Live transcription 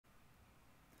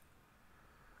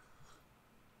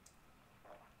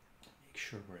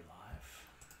Sure, we're live.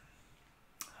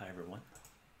 Hi, everyone.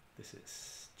 This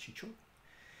is Chycho,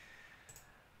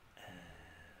 and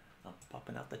I'm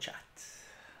popping out the chat.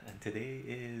 And today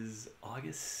is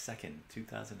August 2nd,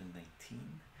 2019.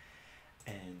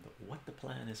 And what the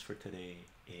plan is for today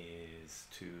is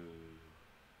to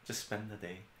just spend the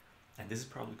day. And this is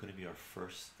probably going to be our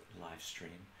first live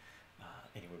stream,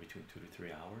 anywhere between 2 to 3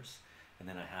 hours. And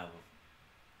then I have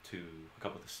to hook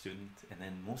up with a student, and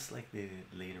then most likely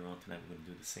later on tonight we're going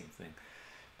to do the same thing.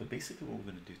 But basically what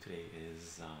we're going to do today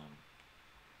is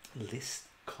list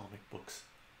comic books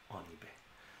on eBay.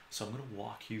 So I'm going to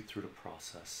walk you through the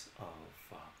process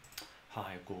of how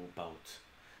I go about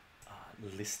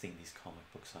listing these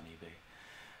comic books on eBay,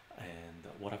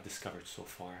 and what I've discovered so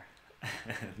far.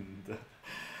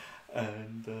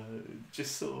 And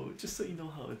just so you know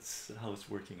how it's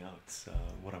working out,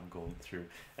 what I'm going through.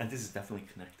 And this is definitely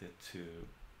connected to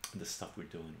the stuff we're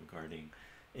doing regarding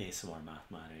ASMR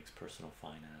mathematics, personal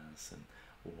finance, and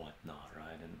whatnot,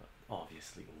 right? And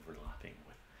obviously overlapping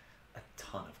with a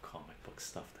ton of comic book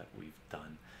stuff that we've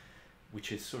done,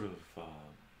 which is sort of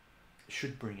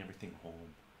should bring everything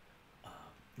home,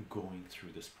 going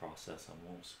through this process. And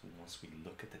once we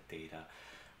look at the data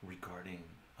regarding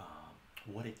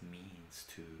what it means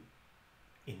to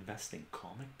invest in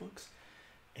comic books,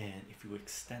 and if you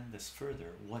extend this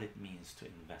further, what it means to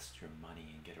invest your money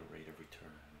and get a rate of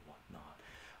return and whatnot,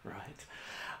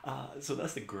 right? So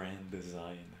that's the grand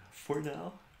design. For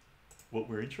now, what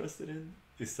we're interested in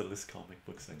is to list comic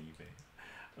books on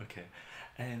eBay. Okay,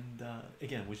 and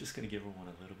again, we're just going to give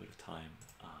everyone a little bit of time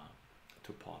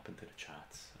to pop into the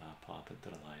chats, pop into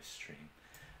the live stream.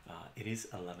 It is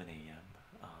 11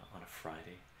 a.m. On a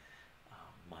Friday,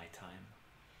 my time.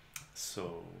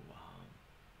 So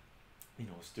you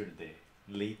know, it's during the day,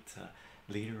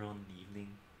 later on in the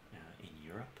evening in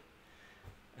Europe.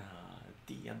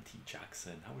 DMT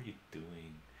Jackson, how are you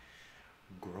doing?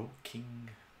 Grow King,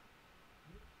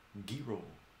 Giro,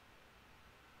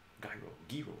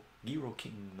 Giro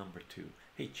King #2.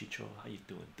 Hey Chycho, how you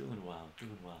doing? Doing well,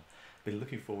 doing well. Been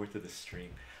looking forward to this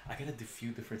stream. I got a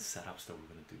few different setups that we're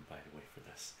gonna do, by the way, for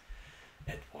this.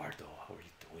 Eduardo, how are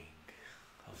you doing?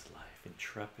 How's life?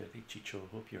 Intrepid, hey Chycho,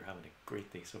 hope you're having a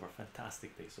great day so far.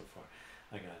 Fantastic day so far.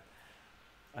 I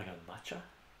got matcha,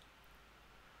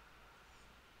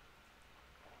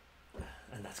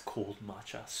 and that's cold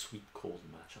matcha, sweet cold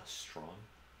matcha, strong.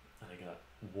 And I got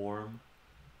warm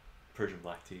Persian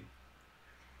black tea,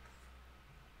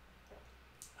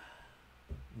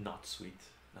 not sweet.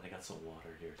 And I got some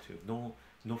water here too.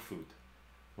 No food.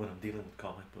 When I'm dealing with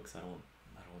comic books, I don't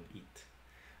eat.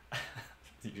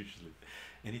 Usually.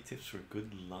 Any tips for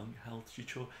good lung health,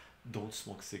 Chycho? Don't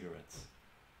smoke cigarettes.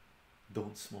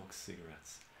 Don't smoke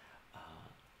cigarettes.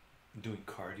 Doing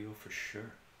cardio for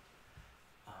sure.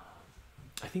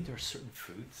 I think there are certain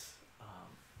foods,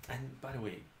 and by the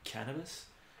way, cannabis,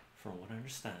 from what I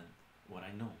understand, what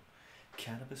I know,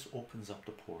 cannabis opens up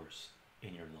the pores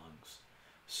in your lungs,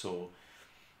 so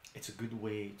it's a good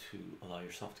way to allow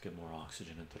yourself to get more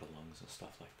oxygen into the lungs and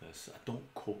stuff like this.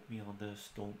 Don't quote me on this.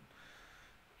 Don't,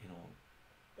 you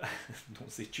know,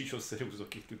 don't say Chycho said it was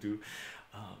okay to do,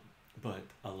 but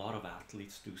a lot of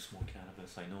athletes do smoke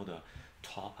cannabis. I know the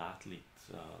top athlete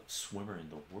swimmer in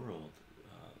the world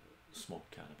smoke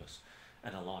cannabis,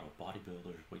 and a lot of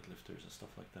bodybuilders, weightlifters, and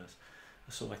stuff like this.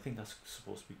 So I think that's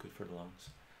supposed to be good for the lungs.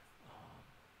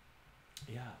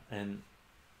 Yeah, and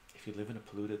if you live in a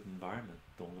polluted environment,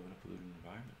 don't live in a polluted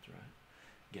environment, right?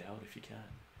 Get out if you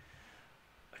can.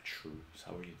 A truth.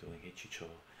 How are you doing? Hey Chycho,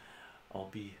 I'll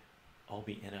be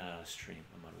in a stream.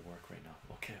 I'm at work right now.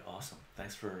 Okay, awesome.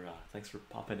 Thanks for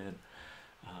popping in.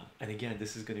 And again,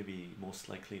 this is going to be most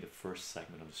likely the first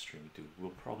segment of the stream we do.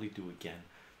 We'll probably do again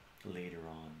later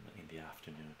on in the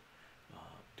afternoon.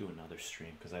 Do another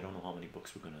stream because I don't know how many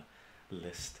books we're gonna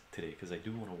list today, because I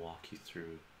do want to walk you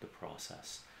through the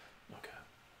process.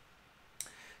 Okay.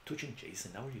 Twitch and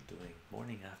Jason, how are you doing?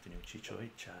 Morning, afternoon, Chycho,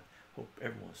 hey chat. Hope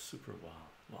everyone's super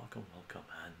well. Welcome, welcome.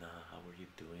 Anna, how are you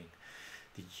doing?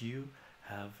 Did you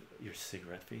have your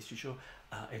cigarette face, Chycho?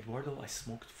 Eduardo, I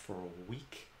smoked for a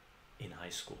week in high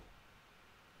school,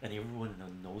 and everyone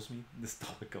that knows me, this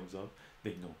topic comes up,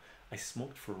 they know I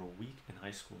smoked for a week in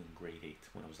high school in grade 8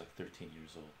 when I was like 13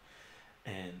 years old.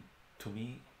 And to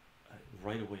me,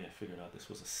 right away I figured out this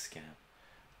was a scam.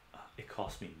 It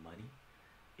cost me money,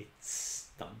 it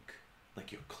stunk,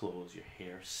 like your clothes, your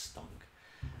hair stunk.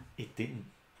 It didn't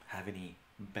have any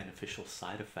beneficial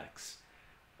side effects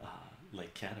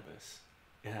like cannabis.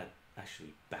 It had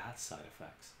actually bad side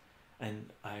effects. And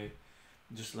I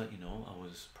just let you know, I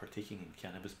was partaking in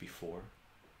cannabis before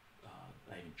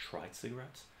I even tried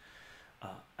cigarettes.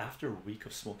 After a week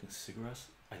of smoking cigarettes,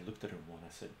 I looked at everyone.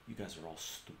 I said, "You guys are all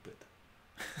stupid."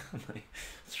 Like,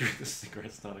 threw the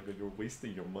cigarettes down. I go, "You're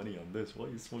wasting your money on this. Why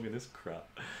are you smoking this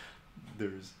crap?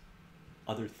 There's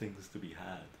other things to be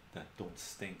had that don't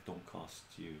stink, don't cost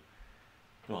you,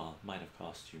 well, might have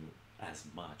cost you as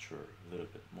much or a little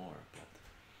bit more, but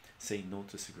say no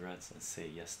to cigarettes and say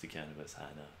yes to cannabis."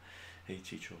 Hannah, hey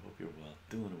Chicho, hope you're well.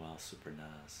 Doing well, super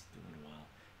nice, doing well.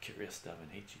 Curious Devin,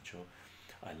 hey Chicho,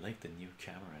 I like the new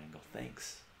camera angle,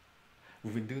 thanks.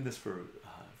 We've been doing this for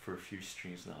a few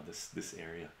streams now, this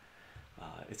area.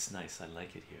 It's nice, I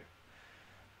like it here.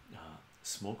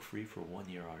 Smoke free for 1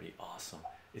 year already, awesome.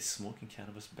 Is smoking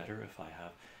cannabis better if I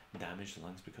have damaged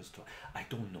lungs because I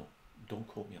don't know, don't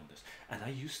quote me on this. And I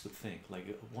used to think,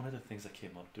 like, one of the things that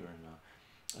came up during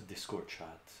a Discord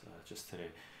chat just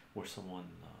today, where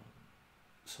someone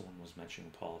was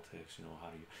mentioning politics, you know, how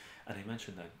do you, and I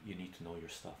mentioned that you need to know your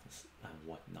stuff and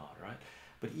whatnot, right?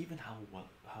 But even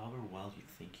however well you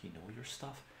think you know your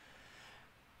stuff,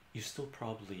 you still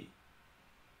probably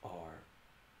are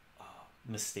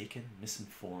mistaken,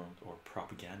 misinformed, or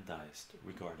propagandized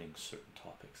regarding certain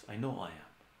topics. I know I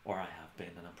am, or I have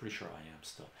been, and I'm pretty sure I am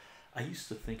still. I used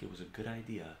to think it was a good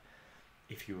idea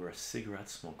if you were a cigarette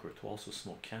smoker to also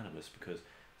smoke cannabis, because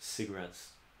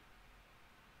cigarettes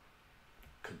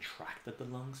contracted the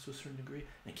lungs to a certain degree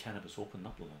and cannabis opened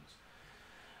up the lungs.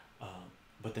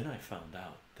 But then I found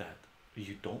out that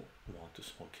you don't want to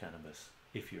smoke cannabis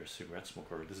if you're a cigarette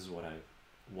smoker. This is what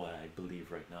I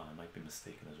believe right now. I might be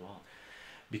mistaken as well,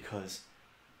 because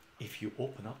if you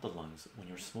open up the lungs when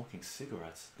you're smoking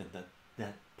cigarettes, then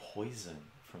that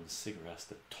poison from the cigarettes,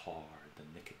 the tar, the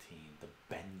nicotine, the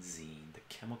benzene, the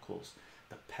chemicals,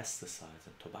 the pesticides,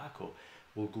 and tobacco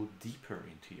will go deeper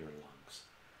into your lungs,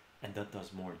 and that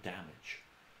does more damage.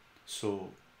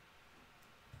 So,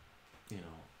 you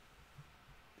know,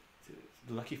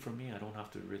 lucky for me, I don't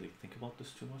have to really think about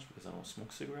this too much because I don't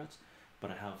smoke cigarettes, but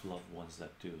I have loved ones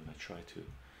that do, and I try to.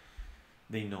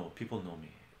 They know, people know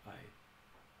me.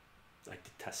 I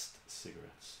detest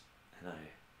cigarettes, and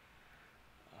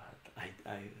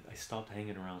I stopped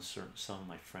hanging around some of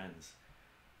my friends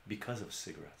because of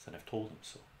cigarettes, and I've told them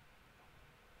so.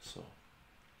 So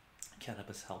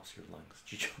cannabis helps your lungs.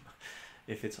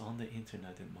 If it's on the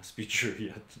internet, it must be true.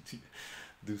 Yeah.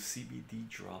 Do CBD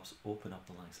drops open up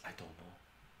the lungs? I don't know.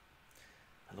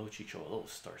 Hello Chicho, hello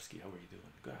Starsky, how are you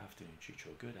doing? Good afternoon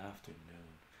Chicho, good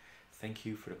afternoon. Thank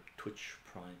you for the Twitch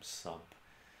Prime sub.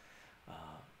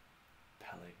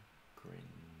 Pellegrinu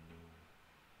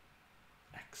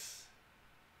X.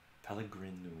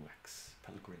 Pellegrinu X.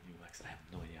 Pellegrinu X. I have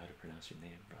no idea how to pronounce your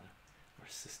name, brother or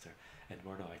sister.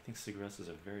 Eduardo, I think cigarettes is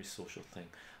a very social thing,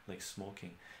 like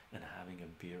smoking and having a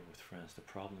beer with friends. The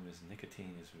problem is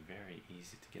nicotine is very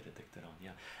easy to get addicted on,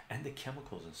 yeah, and the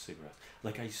chemicals in cigarettes.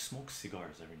 Like, I smoke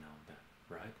cigars every now and then,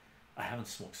 right? I haven't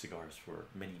smoked cigars for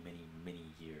many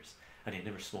years, and I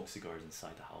never smoked cigars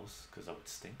inside the house because I would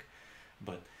stink.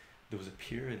 But there was a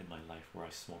period in my life where I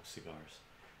smoked cigars,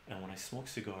 and when I smoked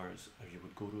cigars, you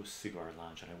would go to a cigar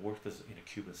lounge, and I worked in a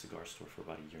Cuban cigar store for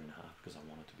about a year and a half because I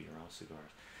wanted to be around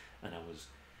cigars, and I was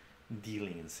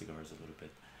dealing in cigars a little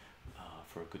bit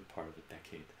for a good part of a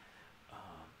decade.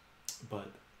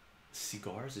 But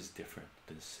cigars is different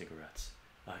than cigarettes.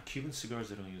 Cuban cigars,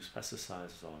 they don't use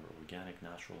pesticides or organic,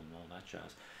 natural, and all that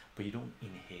jazz, but you don't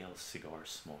inhale cigar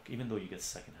smoke, even though you get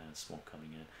secondhand smoke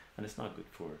coming in, and it's not good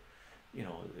for, you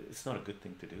know, it's not a good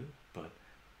thing to do, but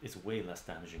it's way less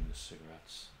damaging than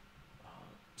cigarettes.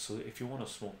 So if you want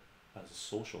to smoke as a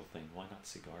social thing, why not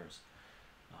cigars?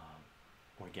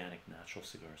 Organic, natural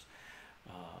cigars.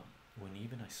 When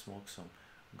even I smoke some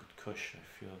good kush, I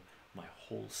feel my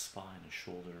whole spine and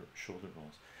shoulder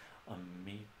bones. I'm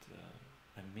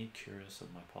made curious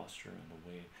of my posture and the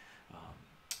way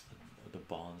the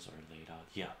bonds are laid out.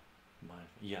 Yeah,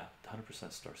 yeah,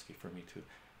 100% Starsky for me too.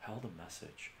 Held a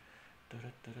message.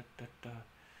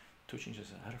 Twitching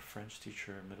Jason. I had a French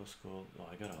teacher in middle school. Oh,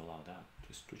 I gotta allow that.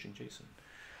 Just Twitching Jason.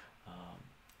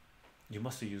 You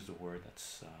must have used a word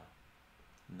that's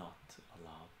not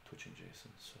allowed. Twitching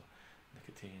Jason. So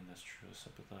nicotine, that's true.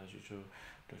 Sympathize, you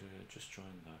just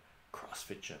joined the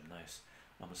CrossFit gym. Nice.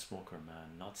 I'm a smoker,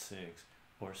 man. Not cigs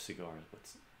or cigars, but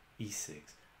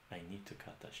e-cigs. I need to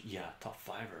cut that. Yeah, top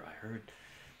fiver. I heard.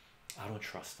 I don't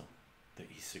trust them. The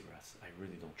e-cigarettes. I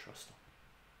really don't trust them.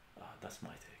 That's my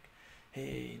take.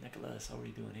 Hey Nicholas, how are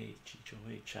you doing? Hey Chicho,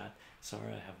 hey chat.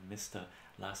 Sorry I have missed the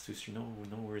last two streams.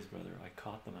 No worries, brother. I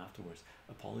caught them afterwards.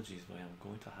 Apologies, but I'm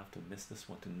going to have to miss this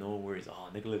one. To no worries. Oh,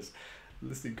 Nicholas,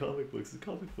 listening comic books, the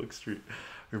comic book street.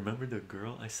 Remember the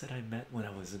girl I said I met when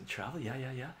I was in travel?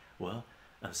 Yeah. Well,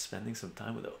 I'm spending some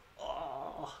time with her.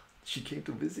 Oh, She came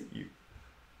to visit you.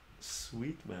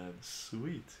 Sweet man,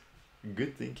 sweet.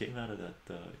 Good thing came out of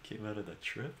that. Came out of that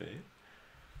trip, eh?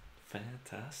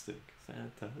 Fantastic,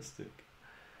 fantastic.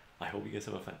 I hope you guys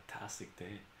have a fantastic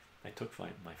day. I took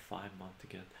my 5 month to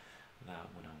get that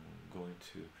when I'm going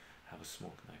to have a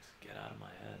smoke next. Get out of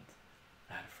my head.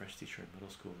 I had a French teacher in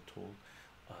middle school who told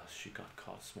us she got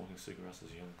caught smoking cigarettes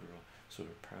as a young girl, so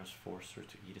her parents forced her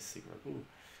to eat a cigarette. Ooh,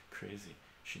 crazy.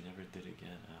 She never did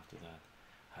again after that.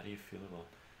 How do you feel about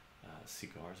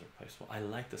cigars or pipes? Well, I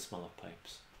like the smell of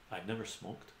pipes. I've never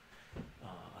smoked.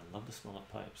 I love the smell of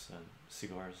pipes and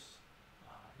cigars.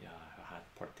 Yeah, I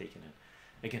had partaken in.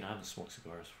 Again, I haven't smoked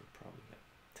cigars for probably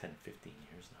like 10-15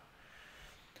 years now.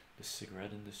 The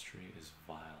cigarette industry is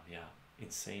vile. Yeah,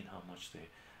 insane how much they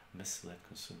mislead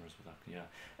consumers without. Yeah,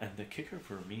 and the kicker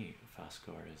for me, fast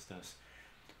car, is this: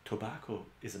 tobacco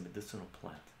is a medicinal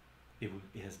plant. It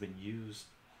has been used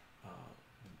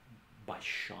by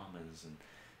shamans and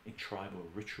in tribal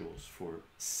rituals for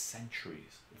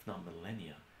centuries, if not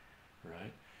millennia,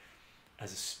 right?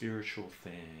 As a spiritual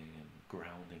thing and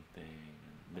grounding thing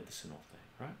and medicinal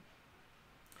thing, right?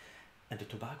 And the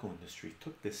tobacco industry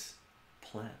took this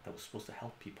plant that was supposed to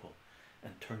help people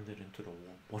and turned it into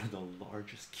one of the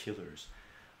largest killers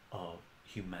of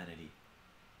humanity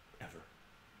ever,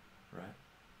 right?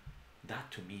 That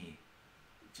to me,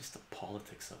 just the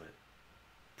politics of it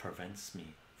prevents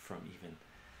me from even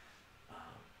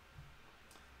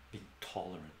being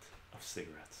tolerant of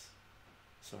cigarettes.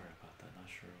 Sorry about that. Not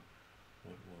sure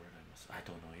what word I must. I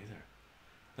don't know either.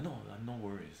 No, no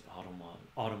worries.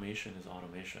 Automation is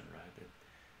automation, right? It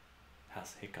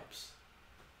has hiccups,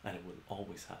 and it will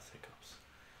always have hiccups.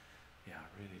 Yeah, I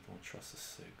really don't trust the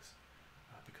cigs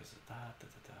because of that.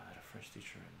 I had a French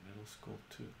teacher in middle school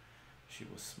too. She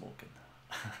was smoking,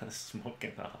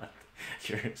 smoking hot.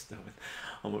 Curious,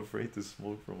 I'm afraid to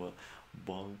smoke from a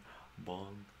bong.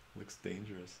 Bong looks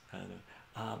dangerous.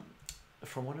 Hannah.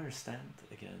 From what I understand,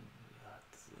 again,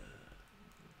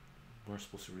 we're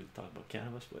supposed to really talk about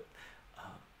cannabis, but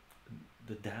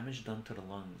the damage done to the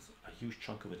lungs, a huge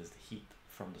chunk of it is the heat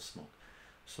from the smoke.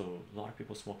 So a lot of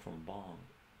people smoke from bong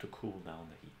to cool down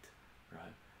the heat,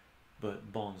 right?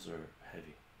 But bongs are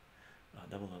heavy.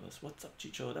 Double Elvis, what's up,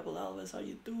 Chicho? Double Elvis, how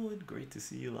you doing? Great to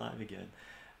see you live again.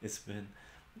 It's been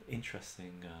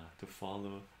interesting to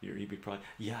follow your eBay project.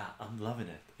 Yeah, I'm loving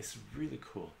it. It's really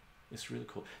cool. It's really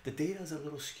cool. The data is a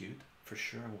little skewed for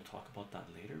sure, and we'll talk about that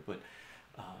later. But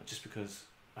just because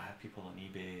I have people on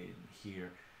eBay and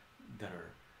here that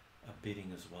are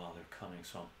bidding as well, they're coming,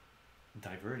 so I'm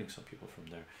diverting some people from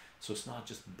there. So it's not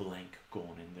just blank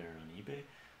going in there on eBay,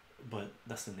 but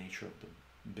that's the nature of the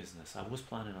business. I was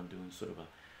planning on doing sort of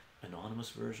a anonymous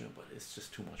version, but it's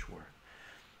just too much work.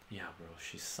 Yeah, bro,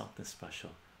 she's something special.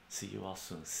 See you all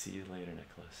soon. See you later,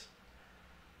 Nicholas.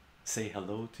 Say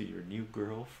hello to your new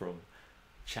girl from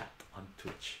chat on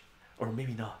Twitch, or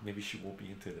maybe not. Maybe she won't be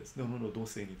into this. No, no, no, don't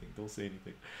say anything. Don't say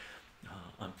anything.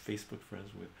 I'm Facebook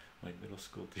friends with my middle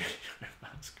school teacher.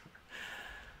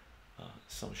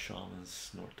 Some shamans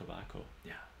snort tobacco.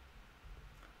 Yeah.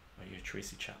 Are you a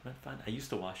Tracy Chapman fan? I used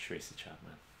to watch Tracy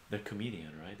Chapman, the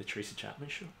comedian, right? The Tracy Chapman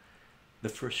show, the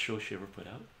first show she ever put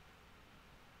out.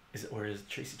 Is it, or is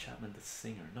Tracy Chapman the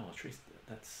singer? No, Tracy,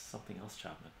 that's something else.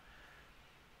 Chapman.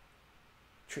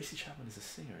 Tracy Chapman is a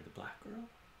singer. The black girl.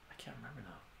 I can't remember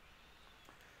now.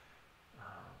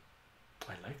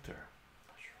 I liked her.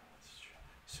 Not sure what's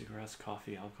cigarettes,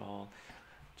 coffee, alcohol,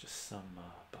 just some.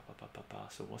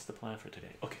 So what's the plan for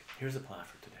today? Okay, here's the plan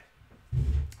for today.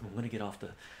 I'm gonna get off.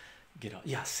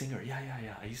 Yeah, singer.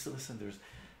 Yeah. I used to listen. There's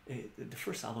the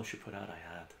first album she put out.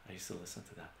 I used to listen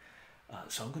to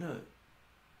that. So I'm gonna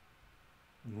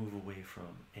move away from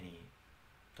any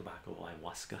tobacco,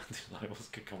 ayahuasca.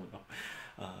 Ayahuasca coming up.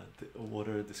 The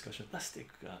water discussion. Let's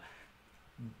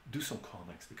do some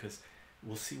comics because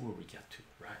we'll see where we get to,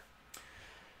 right?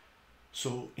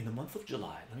 So in the month of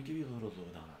July, let me give you a little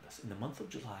lowdown on this. In the month of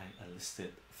July, I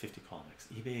listed 50 comics.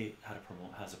 eBay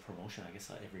has a promotion. I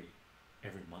guess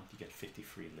every month you get 50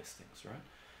 free listings, right?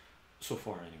 So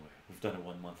far, anyway, we've done it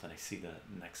 1 month, and I see that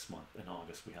next month in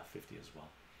August we have 50 as well.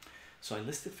 So I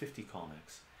listed 50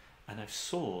 comics, and I've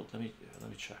sold. Let me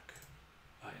check.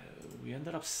 We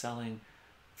ended up selling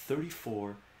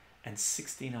 34, and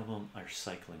 16 of them are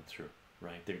cycling through.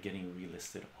 Right, they're getting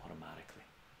relisted automatically.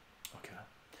 Okay,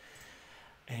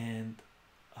 and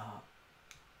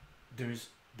there's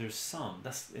some,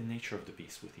 that's the nature of the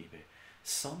beast with eBay.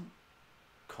 Some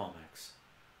comics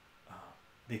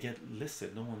they get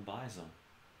listed, no one buys them,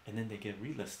 and then they get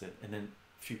relisted, and then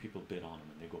few people bid on them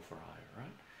and they go for higher,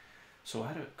 right? So I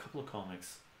had a couple of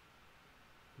comics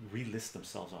relist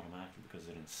themselves automatically because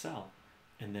they didn't sell,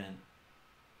 and then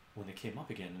when they came up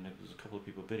again, and there was a couple of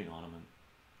people bidding on them, and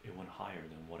it went higher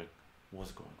than what it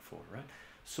was going for, right?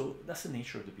 So that's the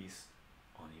nature of the beast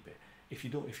on eBay. If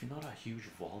you're not a huge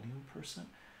volume person,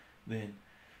 then,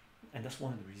 and that's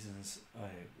one of the reasons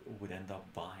I would end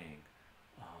up buying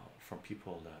from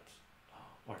people that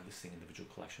are listing individual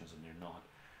collections, and they're not,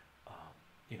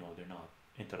 you know, they're not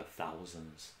into the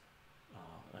thousands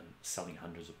and selling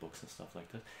hundreds of books and stuff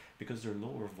like that, because they're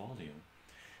lower volume,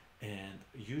 and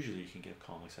usually you can get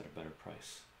comics at a better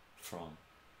price from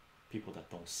people that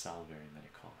don't sell very many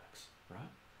comics, right?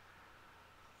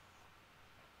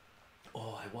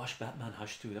 Oh, I watched Batman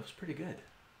Hush too. That was pretty good.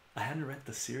 I hadn't read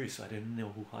the series, so I didn't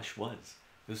know who Hush was.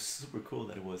 It was super cool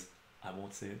that it was. I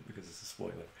won't say it because it's a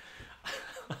spoiler.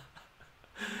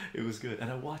 It was good,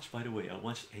 and I watched. By the way, I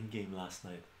watched Endgame last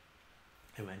night.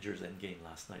 Avengers Endgame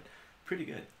last night. Pretty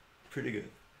good, pretty good.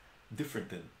 Different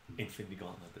than Infinity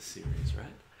Gauntlet, the series,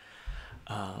 right?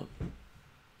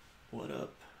 What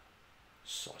up,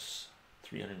 Sauce?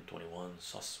 321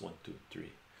 Sauce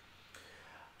 123.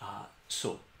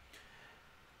 So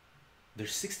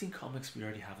there's 16 comics we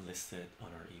already have listed on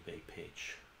our eBay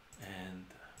page, and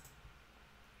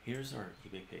here's our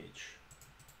eBay page.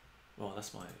 Well,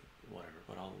 that's my whatever,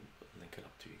 but I'll link it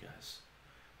up to you guys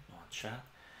on chat,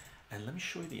 and let me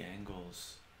show you the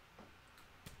angles.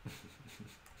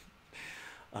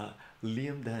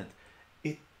 Liam Dent,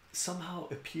 it somehow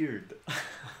appeared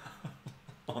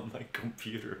on my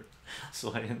computer,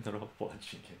 so I ended up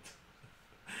watching it,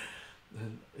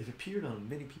 and it appeared on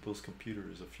many people's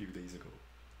computers a few days ago.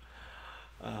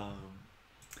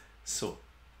 So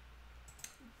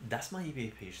that's my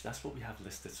eBay page. That's what we have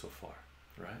listed so far,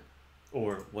 right?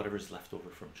 Or whatever's left over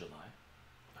from July.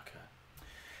 Okay,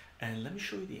 and let me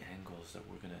show you the angles that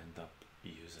we're gonna end up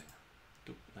using.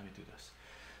 Let me do this.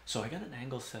 So I got an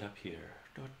angle set up here.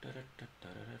 Let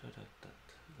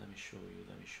me show you.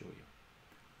 Let me show you.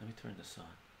 Let me turn this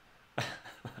on.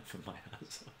 From my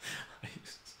house.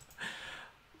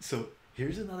 So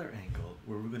here's another angle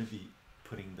where we're going to be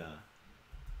putting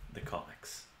the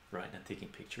comics, right, and taking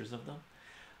pictures of them.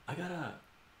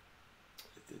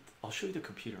 I'll show you the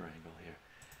computer angle here.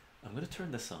 I'm going to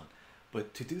turn this on,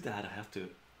 but to do that I have to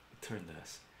turn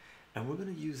this, and we're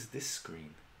going to use this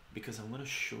screen because I'm going to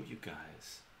show you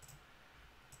guys.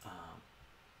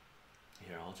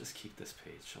 Here, I'll just keep this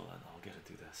page so I'll get to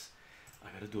do this.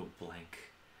 I got to do a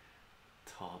blank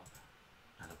top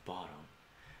and a bottom,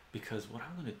 because what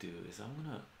I'm going to do is I'm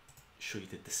going to show you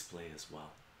the display as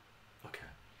well. Okay,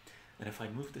 and if I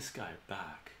move this guy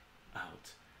back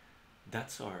out,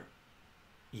 that's our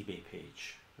eBay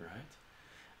page, right?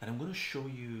 And I'm going to show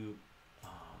you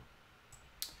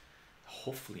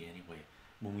hopefully anyway,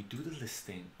 when we do the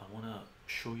listing, I want to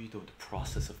show you the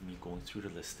process of me going through the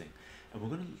listing, and we're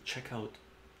going to check out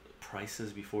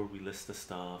prices before we list the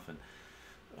stuff, and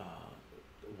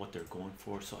what they're going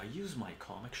for. So I use my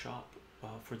comic shop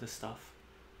for this stuff,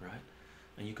 right?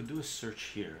 And you can do a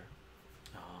search here.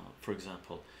 For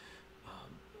example,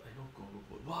 I know Google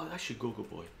Boy. Well, actually, Google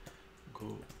Boy,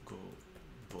 Go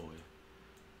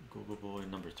Boy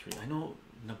number 3. I know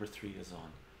number 3 is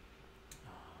on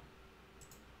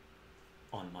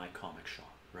my comic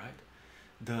shop, right?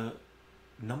 The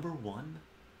number 1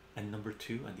 and number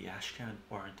 2 and the Ashcan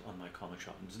aren't on my comic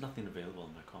shop. There's nothing available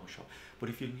on my comic shop. But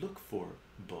if you look for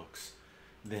books,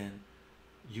 then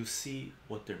you see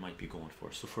what there might be going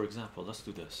for. So for example, let's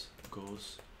do this.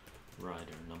 Ghost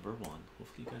Rider number 1.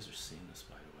 Hopefully you guys are seeing this,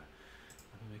 by the way.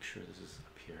 Let me make sure this is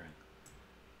appearing.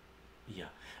 Yeah,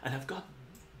 and I've got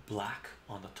black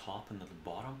on the top and at the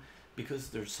bottom because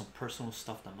there's some personal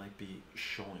stuff that might be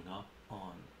showing up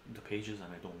on the pages,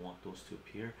 and I don't want those to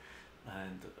appear.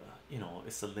 And you know,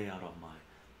 it's the layout of my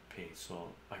page,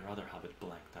 so I rather have it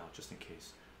blanked out just in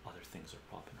case other things are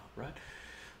popping up, right?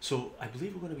 So I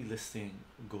believe we're going to be listing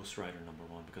Ghost Rider number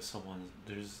 1 because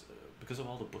because of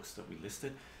all the books that we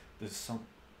listed, there's some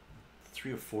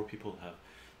 3 or 4 people have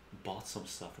bought some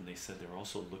stuff, and they said they're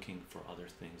also looking for other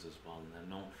things as well. And I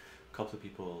know a couple of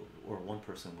people, or one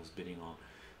person was bidding on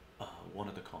one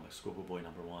of the comics, Google Boy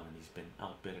number 1, and he's been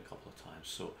outbid a couple of times.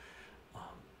 So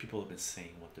people have been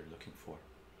saying what they're looking for.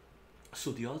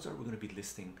 So the odds are we're going to be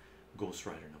listing Ghost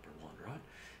Rider number 1, right?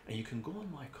 And you can go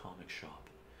on my comic shop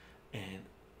and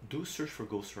do a search for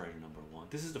Ghost Rider number 1.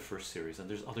 This is the first series, and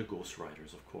there's other Ghost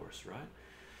Riders, of course, right?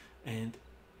 And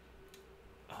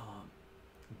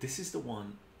this is the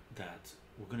one that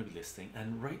we're going to be listing,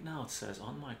 and right now it says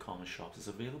on my comic shops is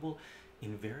available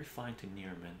in very fine to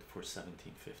near mint for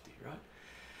 $17.50, right?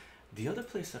 The other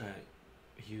place that I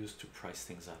use to price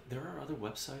things out, there are other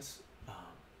websites.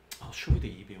 I'll show you the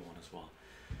eBay one as well.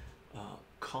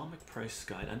 comic price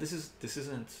guide, and this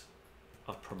isn't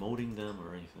promoting them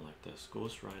or anything like this.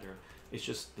 Ghost Rider, it's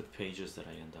just the pages that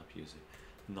I end up using.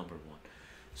 Number one,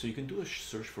 so you can do a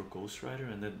search for Ghost Rider,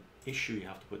 and then issue you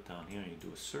have to put down here, and you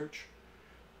do a search,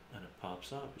 and it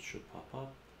pops up. It should pop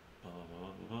up. Blah, blah,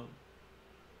 blah, blah.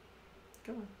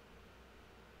 Come on.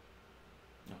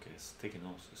 Okay, it's taking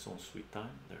its own sweet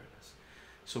time. There it is.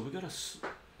 So we got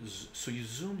so you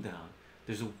zoom down.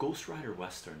 There's a Ghost Rider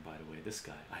Western, by the way. This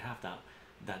guy, I have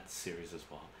that series as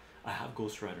well. I have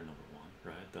Ghost Rider number one,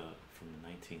 right? From the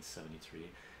 1973,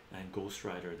 and Ghost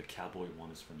Rider the Cowboy one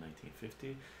is from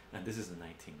 1950, and this is the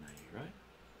 1990, right?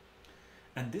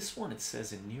 And this one, it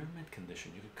says in near mint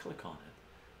condition. You can click on it.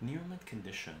 Near mint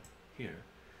condition here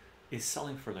is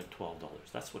selling for like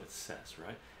 $12. That's what it says,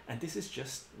 right? And this is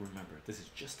just, remember, this is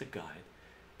just a guide,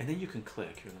 and then you can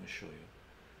click here. Let me show you.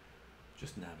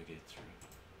 Just navigate through.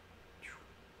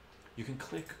 You can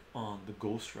click on the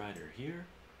Ghost Rider here.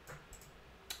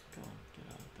 Come on, get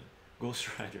out of the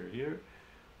Ghost Rider here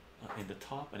in the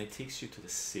top, and it takes you to the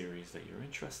series that you're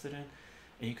interested in,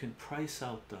 and you can price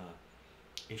out the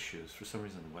issues. For some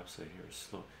reason the website here is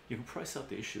slow. You can price out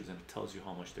the issues, and it tells you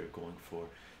how much they're going for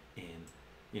in,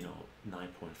 you know, 9.4,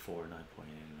 9.8,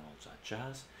 and all that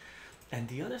jazz. And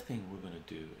the other thing we're going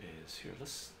to do is here,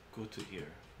 let's go to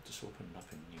here, just open it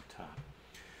up in a new tab.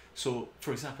 So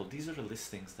for example, these are the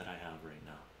listings that I have right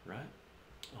now, right,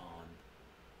 on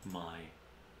my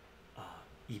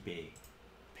eBay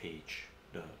page.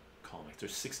 The comics,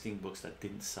 there's 16 books that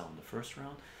didn't sell in the first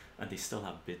round, and they still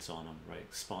have bids on them,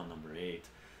 right? Spawn number 8,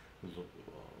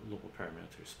 local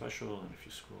paramilitary special, and if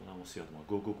you scroll down, we'll see other one.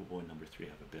 Go Boy number 3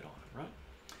 have a bid on it, right?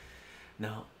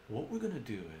 Now what we're gonna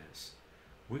do is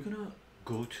we're gonna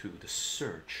go to the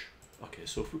search. Okay,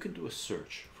 so if we can do a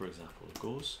search, for example,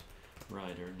 Ghost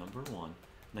Rider number 1,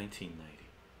 1990.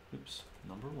 Oops,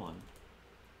 number 1,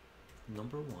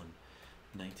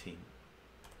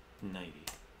 1990,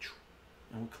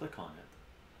 and we'll click on it.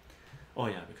 Oh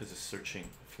yeah, because it's searching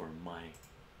for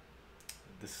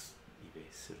this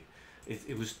eBay silly.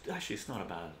 It was actually, it's not a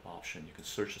bad option. You can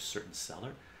search a certain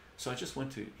seller. So I just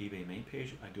went to eBay main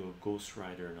page. I do a Ghost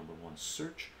Rider number 1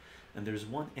 search, and there's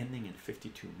one ending in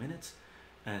 52 minutes,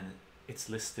 and it's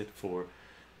listed for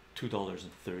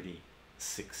 $2.36.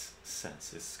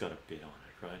 It's got a bid on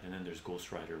it, right? And then there's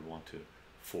Ghost Rider 1 to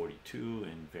 42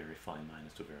 and very fine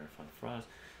minus to very fine fries,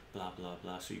 blah blah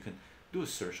blah. So you can do a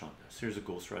search on this. Here's a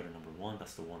Ghost Rider number 1.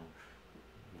 That's the one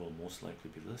we'll most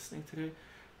likely be listing today.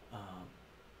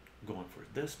 Going for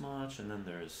this much, and then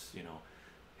there's, you know,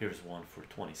 here's one for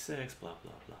 26, blah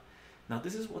blah blah. Now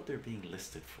this is what they're being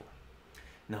listed for.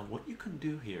 Now what you can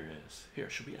do here is, here,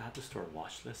 should we add this to our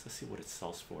watch list? Let's see what it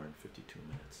sells for in 52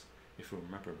 minutes. If we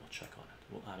remember, we'll check on it.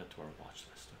 We'll add it to our watch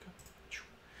list. Okay,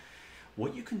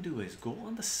 what you can do is go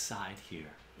on the side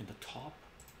here in the top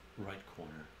right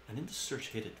corner, and in the search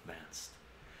hit advanced,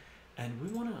 and we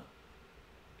want to,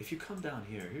 if you come down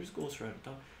here, here's Ghost Rider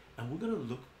top, and we're going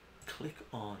to click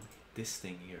on this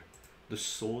thing here, the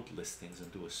sold listings,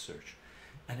 and do a search,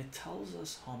 and it tells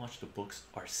us how much the books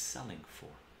are selling for,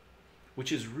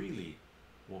 which is really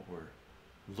what we're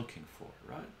looking for,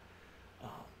 right?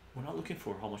 We're not looking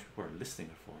for how much people are listing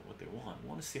it for, what they want. We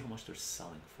want to see how much they're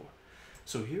selling for.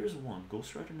 So here's one,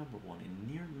 Ghost Rider number 1 in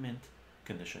near mint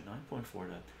condition, 9.4,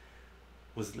 that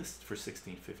was listed for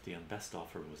 $16.50, and best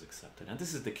offer was accepted. And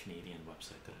this is the Canadian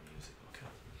website that I'm using. Okay,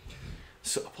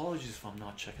 so apologies if I'm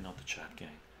not checking out the chat,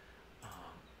 gang,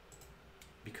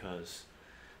 because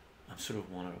I'm sort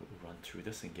of want to run through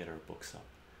this and get our books up.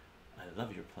 I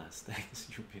love your plans. Thanks.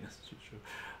 You've been as usual.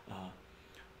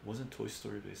 Wasn't Toy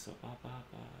Story based up?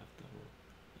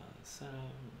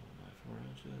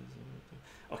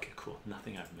 Okay, cool.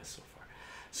 Nothing I've missed so far.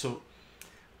 So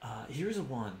here's a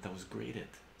one that was graded,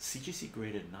 CGC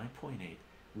graded 9.8.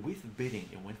 With bidding,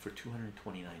 it went for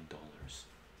 $229,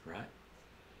 right?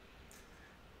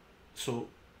 So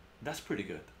that's pretty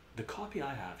good. The copy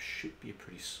I have should be a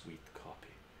pretty sweet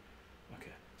copy.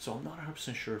 Okay, so I'm not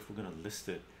 100% sure if we're going to list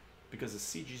it, because the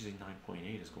CGC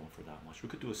 9.8 is going for that much. We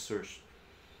could do a search.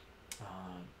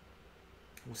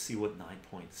 We'll see what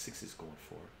 9.6 is going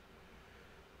for.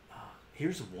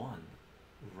 Here's one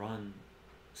run.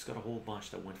 It's got a whole bunch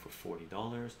that went for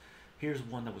 $40. Here's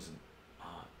one that was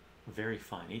very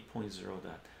fine, 8.0,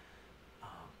 that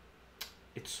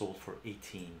it sold for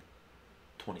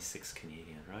 18.26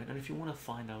 Canadian, right? And if you want to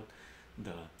find out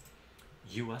the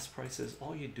US prices,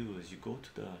 all you do is you go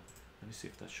to the, let me see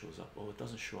if that shows up. Oh, it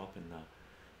doesn't show up in the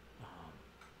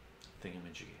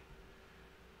thingamajiggy.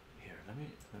 Here, let me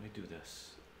do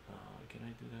this. Can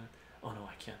I do that? Oh no,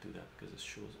 I can't do that because it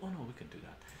shows. Oh no, we can do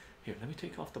that. Here, let me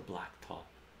take off the black top.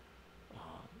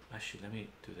 I actually, let me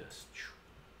do this.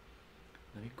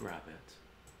 Let me grab it.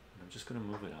 And I'm just gonna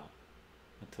move it up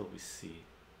until we see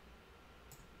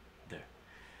there.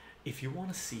 If you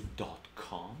want to see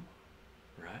 .com,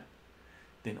 right,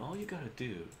 then all you gotta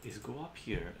do is go up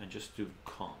here and just do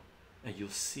com, and you'll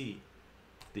see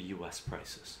the US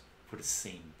prices for the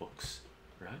same books,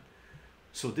 right?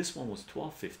 So this one was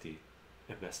 $12.50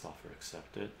 at best offer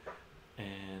accepted,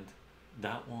 and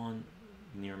that one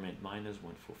near mint minus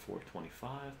went for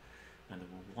 $4.25, and the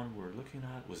one we're looking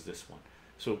at was this one.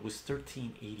 So it was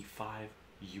 $13.85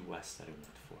 US that it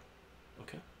went for.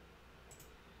 Okay,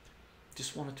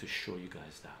 just wanted to show you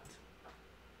guys that.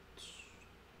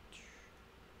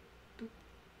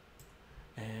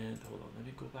 And hold on, let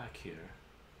me go back here.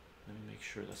 Let me make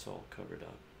sure that's all covered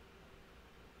up.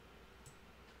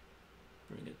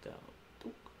 Bring it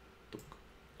down.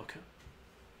 Okay,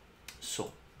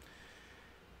 so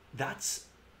that's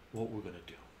what we're gonna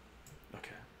do.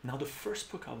 Okay, now the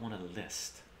first book I want to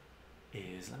list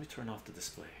is, let me turn off the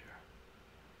display here.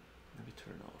 Let me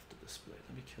turn off the display.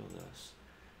 Let me kill this.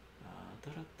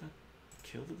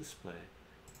 Kill the display.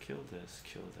 Kill this.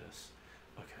 Kill this.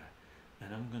 Okay,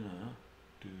 and I'm gonna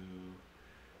do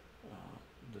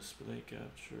display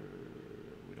capture.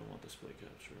 We don't want display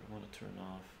capture. I want to turn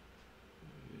off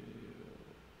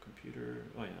computer.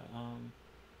 Oh yeah, oh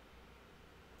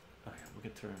yeah, we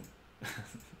can turn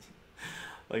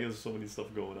like there's so many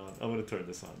stuff going on. I'm gonna turn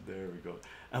this on. There we go.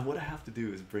 And what I have to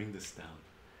do is bring this down,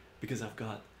 because I've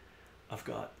got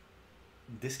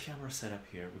this camera set up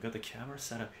here. We've got the camera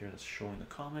set up here that's showing the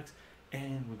comics,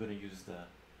 and we're gonna use the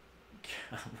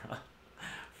camera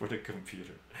for the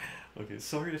computer. Okay,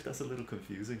 sorry if that's a little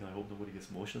confusing. I hope nobody gets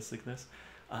motion sickness.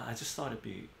 I just thought it'd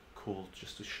be cool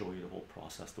just to show you the whole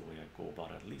process, the way I go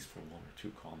about it, at least for one or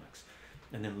two comics,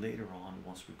 and then later on,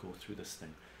 once we go through this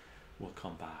thing, we'll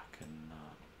come back and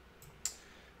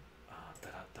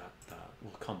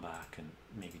we'll come back and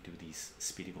maybe do these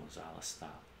Speedy Gonzalez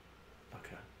style.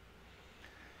 Okay,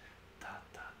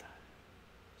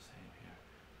 same here.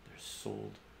 They're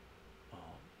sold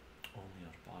only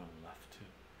on the bottom left too.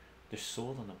 They're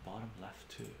sold on the bottom left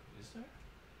too. Is there?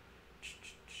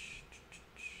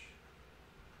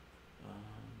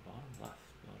 Bottom left.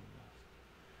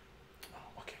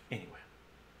 Oh, okay. Anyway,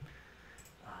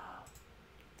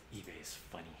 eBay is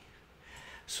funny.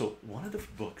 So one of the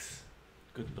books,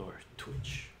 good lord,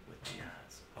 Twitch with the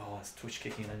ads. Oh, it's Twitch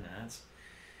kicking in ads.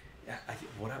 Yeah,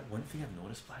 one thing I've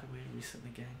noticed, by the way,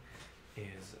 recently, gang,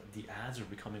 is the ads are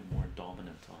becoming more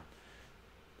dominant on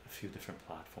a few different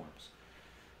platforms.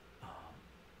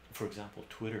 For example,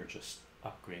 Twitter just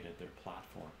upgraded their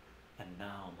platform, and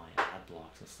now my ad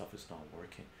blocks and stuff is not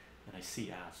working, and I see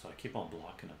ads, so I keep on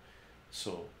blocking them.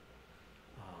 So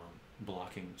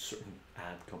blocking certain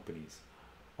ad companies,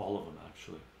 all of them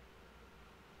actually.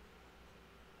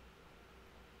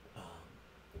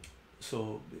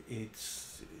 So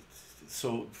it's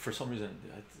so for some reason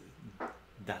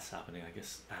that's happening. I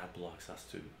guess ad blocks has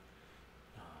to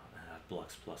ad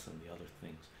blocks plus and the other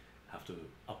things have to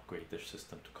upgrade their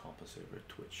system to compensate for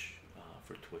Twitch,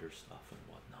 for Twitter stuff and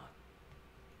whatnot.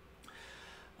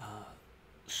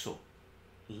 So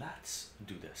let's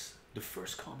do this. The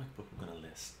first comic book we're gonna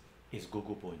list is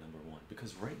Go-Go Boy #1,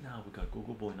 because right now we got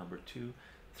Go-Go Boy #2,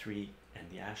 3, and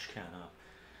the Ash Can Up.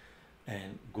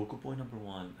 And Go-Go Boy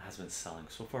 #1 has been selling.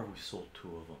 So far we've sold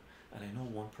 2 of them, and I know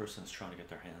one person is trying to get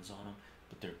their hands on them,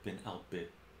 but they've been outbid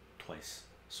twice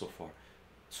so far.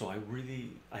 So I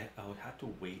would have to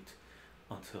wait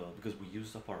until, because we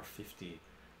used up our 50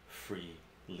 free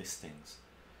listings.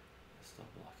 Stop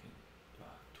blocking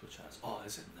Twitch ads. Oh,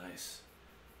 is it nice?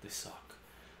 They suck.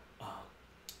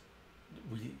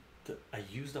 I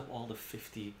used up all the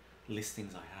 50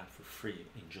 listings I had for free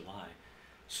in July,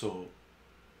 so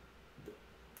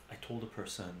I told the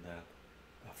person that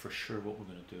for sure what we're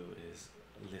gonna do is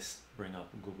bring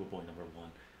up Go-Go Boy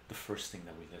 #1, the first thing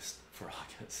that we list for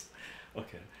August.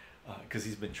 Okay, because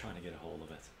he's been trying to get a hold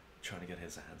of it, trying to get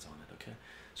his hands on it. Okay,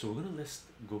 so we're gonna list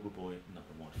Go-Go Boy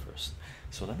 #1 first.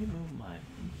 So let me move my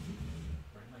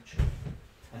chair,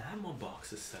 and I have my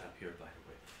boxes set up here, by the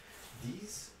way.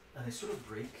 These, and I sort of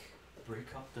break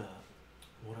up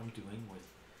what I'm doing with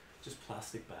just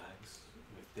plastic bags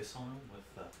with this on them,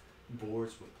 with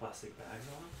boards with plastic bags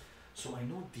on them. So I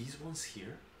know these ones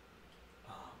here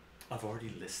I've already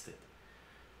listed.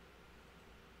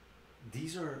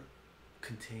 These are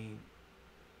contain,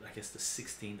 I guess, the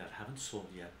 16 that haven't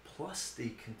sold yet, plus they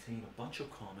contain a bunch of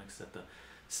comics that the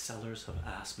sellers have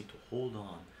asked me to hold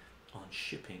on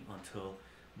shipping until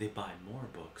they buy more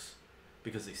books,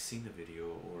 because they've seen the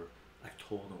video, or I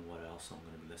told them what else I'm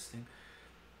going to be listing,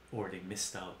 or they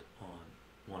missed out on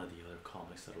one of the other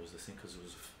comics that I was listening, because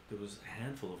there was a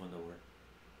handful of them that were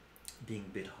being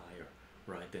bid higher,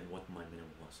 right, than what my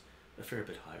minimum was, a fair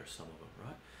bit higher, some of them,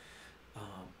 right?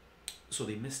 So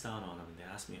they missed out on them, and they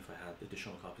asked me if I had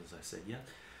additional copies. I said yeah.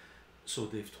 So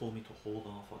they've told me to hold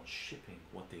off on shipping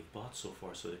what they've bought so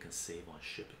far, so they can save on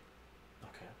shipping.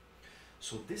 Okay,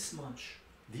 so this much,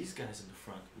 these guys in the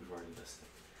front we've already listed.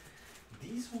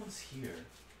 These ones here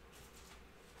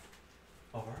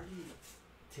I've already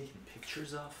taken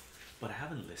pictures of, but I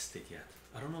haven't listed yet.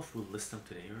 I don't know if we'll list them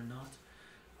today or not.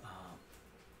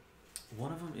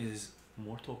 One of them is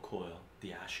Mortal Coil, the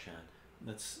Ashcan.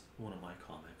 That's one of my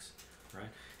comics, right?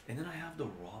 And then I have the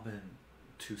Robin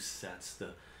 2 sets,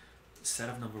 the set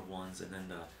of number ones, and then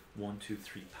the 1, 2,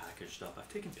 3 packaged up. I've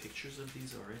taken pictures of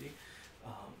these already,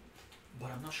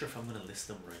 but I'm not sure if I'm going to list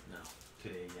them right now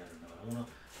today yet or not. I want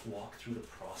to walk through the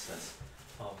process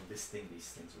of listing these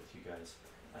things with you guys,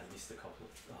 at least a couple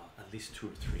of, at least 2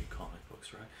 or 3 comic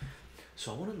books, right?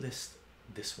 So I want to list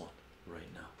this one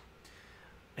right now,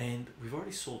 and we've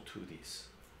already sold 2 of these.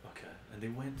 Okay, and they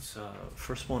went,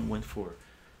 first one went for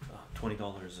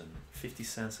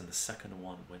 $20.50, and the second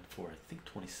one went for, I think,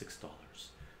 $26.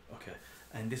 Okay,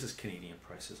 and this is Canadian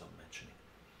prices I'm mentioning.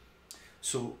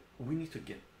 So we need to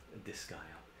get this guy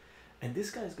up, and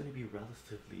this guy is going to be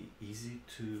relatively easy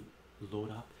to load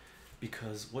up,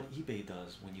 because what eBay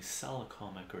does when you sell a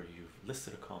comic, or you've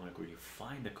listed a comic, or you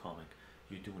find a comic,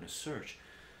 you're doing a search,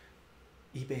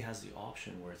 eBay has the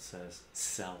option where it says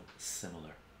sell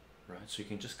similar, right? So you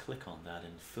can just click on that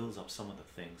and it fills up some of the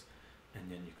things, and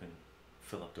then you can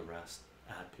fill up the rest,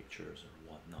 add pictures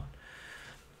or whatnot.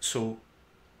 So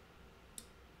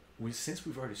since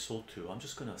we've already sold 2, I'm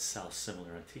just going to sell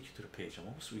similar and take you to the page, and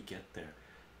once we get there,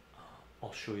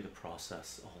 I'll show you the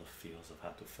process, all the fields I've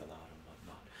had to fill out and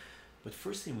whatnot. But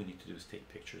first thing we need to do is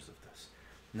take pictures of this.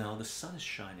 Now the sun is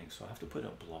shining, so I have to put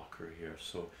a blocker here,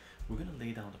 so we're going to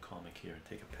lay down the comic here and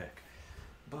take a pic.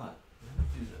 But let me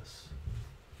do this.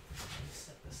 Let me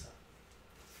set this up.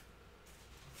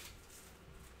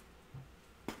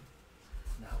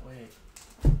 That way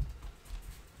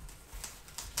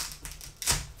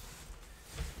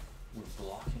we're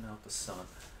blocking out the sun.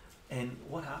 And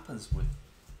what happens with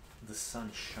the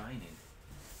sun shining,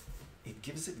 it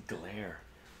gives it glare,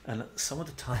 and some of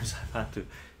the times I've had to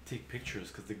take pictures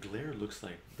because the glare looks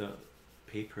like the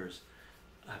papers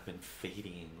have been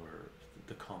fading, or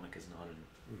the comic is not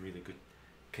in really good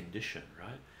condition,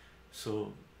 right?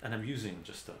 So, and I'm using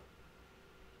just a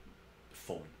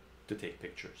phone to take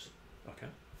pictures. Okay,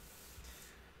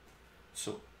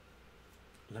 so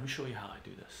let me show you how I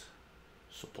do this.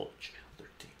 So pull channel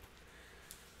 13.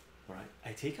 All right,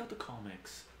 I take out the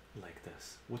comics like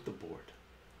this with the board,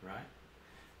 right,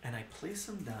 and I place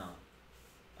them down.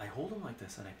 I hold them like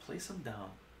this and I place them down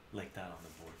like that on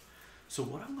the board. So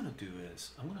what I'm going to do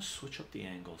is I'm going to switch up the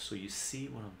angle so you see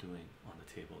what I'm doing on the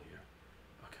table here.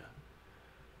 Okay,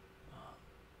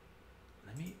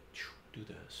 let me do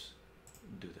this,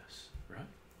 right?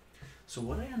 So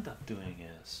what I end up doing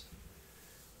is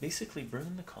basically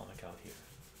bringing the comic out here,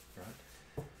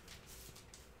 right?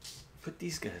 Put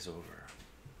these guys over,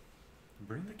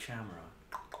 bring the camera,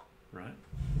 right?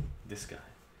 This guy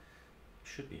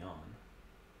should be on.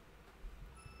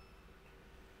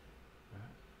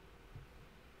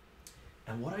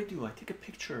 And what I do, I take a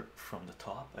picture from the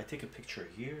top. I take a picture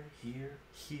here, here,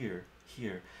 here,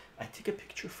 here. I take a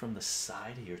picture from the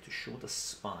side here to show the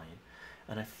spine,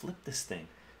 and I flip this thing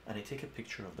and I take a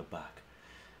picture of the back.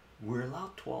 We're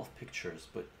allowed 12 pictures,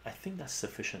 but I think that's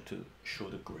sufficient to show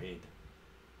the grade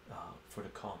for the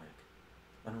comic.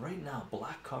 And right now,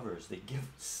 black covers, they give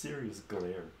serious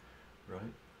glare,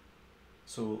 right?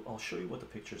 So I'll show you what the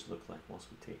pictures look like once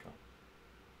we take them.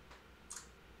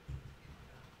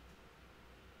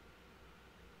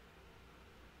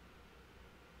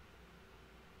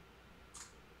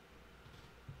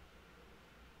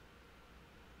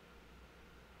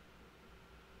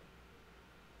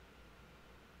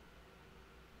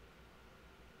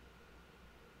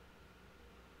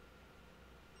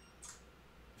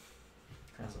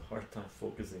 Has a hard time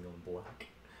focusing on black.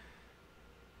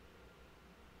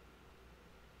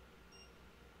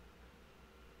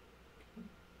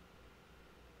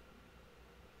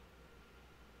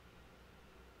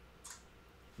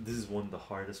 This is one of the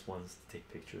hardest ones to take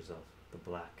pictures of, the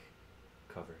black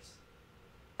covers.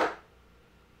 Okay,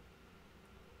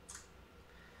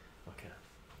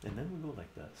 and then we go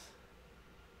like this.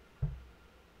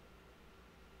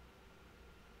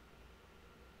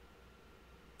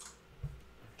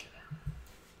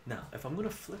 Now, if I'm going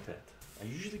to flip it, I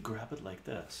usually grab it like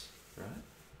this, right?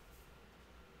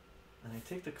 And I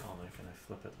take the comic and I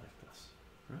flip it like this,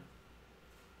 right?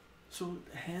 So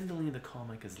handling the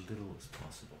comic as little as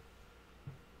possible.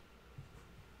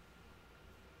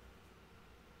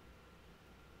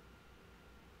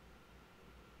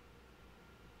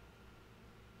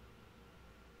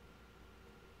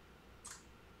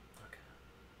 Okay,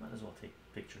 might as well take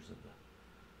pictures of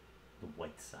the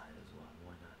white side as well.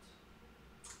 Why not?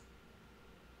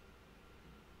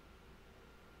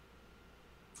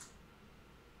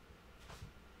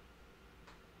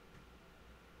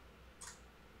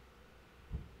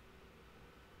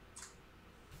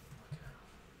 Okay.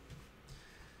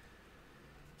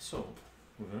 So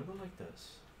we're gonna go like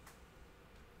this.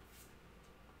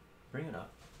 Bring it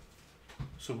up.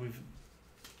 So we've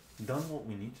done what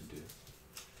we need to do,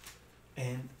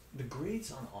 and the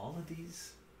grades on all of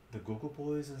these, the Go-Go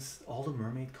Boys and all the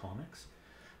mermaid comics,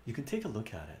 you can take a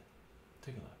look at it.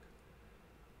 Take a look.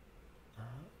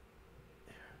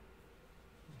 Here,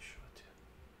 let me show it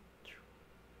to you.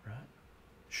 Right?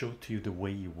 Show it to you the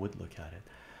way you would look at it.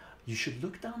 You should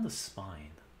look down the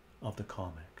spine of the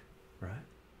comic, right,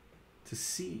 to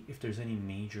see if there's any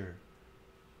major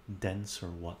dents or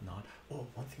whatnot. Oh,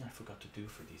 one thing I forgot to do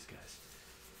for these guys.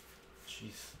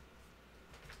 Jeez.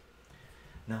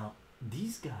 Now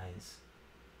these guys,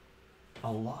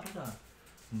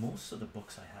 most of the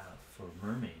books I have for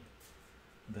mermaid,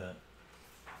 the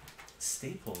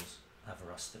staples have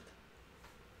rusted.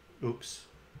 Oops.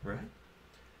 Right?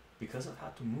 Because I've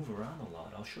had to move around a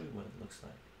lot. I'll show you what it looks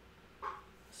like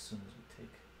as soon as we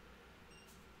take,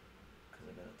 because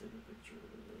I gotta take a picture.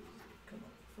 Come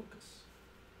on, focus.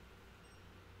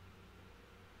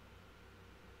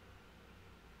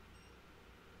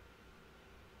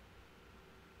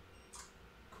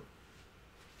 Cool.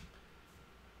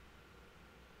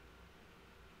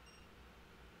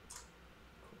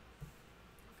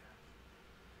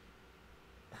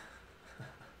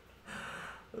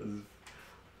 Cool.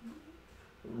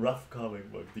 Rough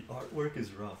comic book. The artwork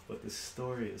is rough, but the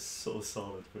story is so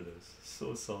solid for this.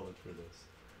 So solid for this.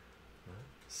 Right?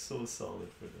 So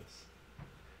solid for this.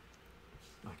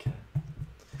 Okay.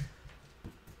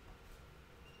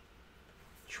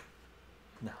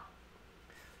 Now,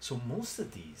 so most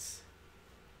of these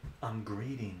I'm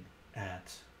grading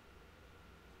at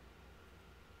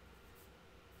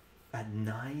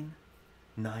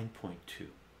 9.2.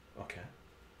 Okay.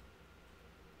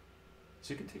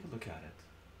 So you can take a look at it.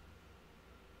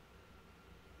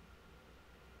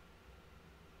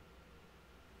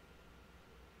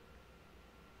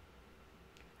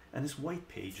 And it's white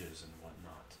pages and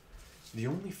whatnot. The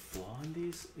only flaw in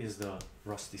these is the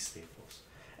rusty staples,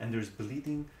 and there's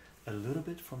bleeding a little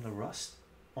bit from the rust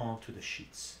onto the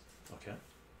sheets, okay,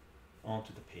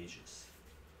 onto the pages.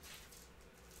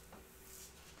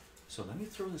 So let me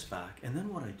throw this back, and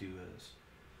then what I do is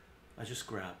I just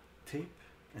grab tape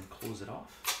and close it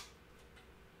off.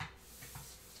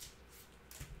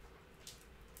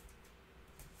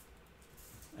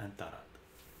 And that.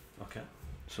 Okay,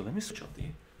 so let me switch up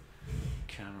the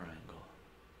camera angle.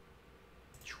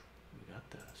 We got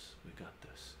this. We got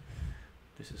this.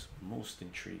 This is most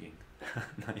intriguing.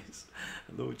 Nice.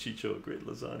 Hello, Chycho. Great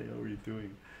lasagna. How are you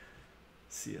doing?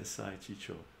 CSI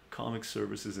Chycho. Comic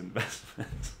Services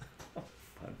Investment.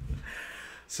 Fun.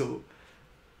 So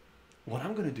what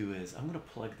I'm gonna do is I'm gonna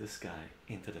plug this guy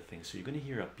into the thing. So you're gonna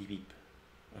hear a beep beep.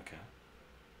 Okay.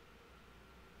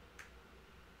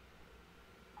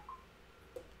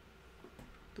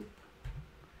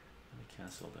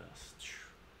 Cancel this.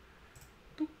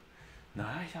 Now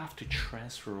I have to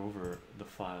transfer over the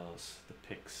files, the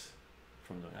pics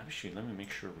from the, actually let me make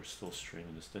sure we're still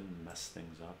streaming. This didn't mess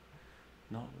things up.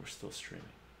 No, we're still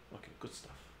streaming. Okay, good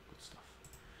stuff, good stuff.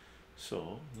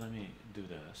 So let me do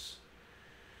this.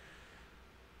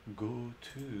 Go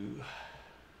to,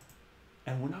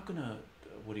 and we're not gonna,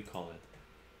 what do you call it,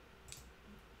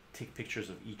 take pictures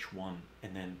of each one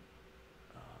and then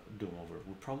do them over.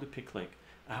 We'll probably pick, like,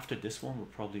 after this one we'll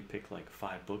probably pick like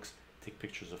 5 books, take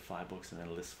pictures of 5 books, and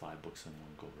then list 5 books in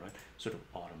one go, right? Sort of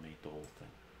automate the whole thing.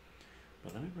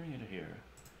 But let me bring it here,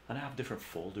 and I have different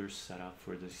folders set up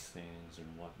for these things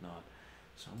and whatnot.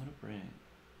 So I'm gonna bring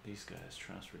these guys,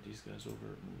 transfer these guys over,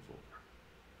 move over.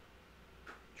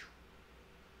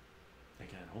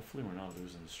 Again, hopefully we're not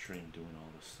losing the stream doing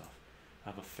all this stuff. I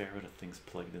have a ferret of things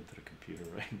plugged into the computer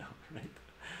right now, right?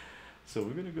 So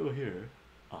we're gonna go here.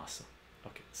 Awesome.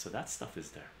 Okay, so that stuff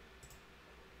is there.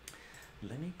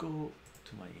 Let me go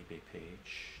to my eBay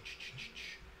page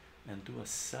and do a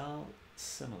sell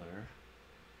similar.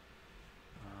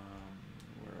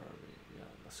 Where are we? Yeah,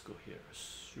 let's go here.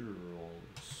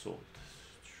 Sold.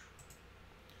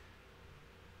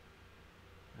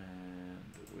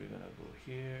 And we're gonna go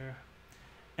here.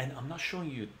 And I'm not showing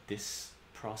you this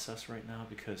process right now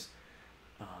because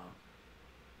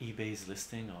eBay's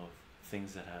listing of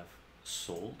things that have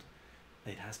sold,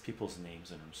 it has people's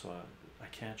names in them, so I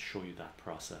can't show you that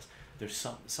process. There's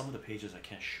some of the pages I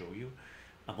can't show you.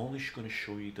 I'm only going to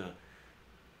show you the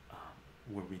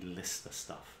where we list the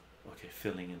stuff, okay,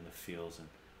 filling in the fields and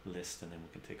list, and then we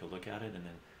can take a look at it, and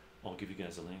then I'll give you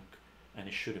guys a link, and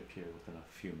it should appear within a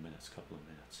few minutes, couple of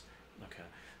minutes. Okay,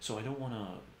 so I don't want to,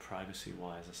 privacy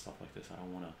wise and stuff like this, I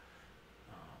don't want to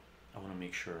I want to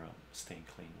make sure I'm staying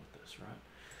clean with this, right?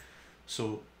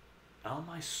 So on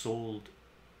my sold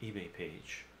eBay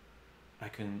page, I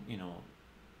can, you know,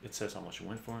 it says how much it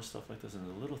went for and stuff like this, and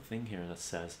there's a little thing here that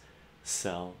says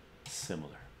sell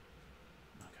similar.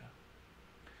 Okay,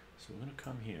 so we're gonna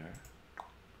come here,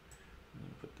 I'm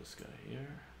gonna put this guy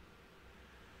here,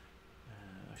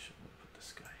 and I should put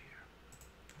this guy here,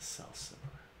 sell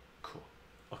similar. Cool.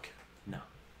 Okay, now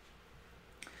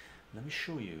let me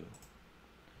show you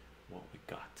what we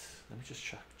got. Let me just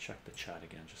check the chat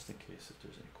again, just in case if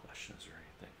there's any questions or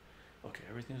anything. Okay,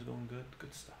 everything's going good.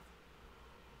 Good stuff.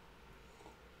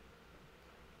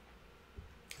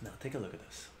 Now take a look at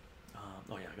this.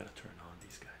 Oh yeah, I gotta turn on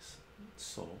these guys.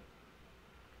 So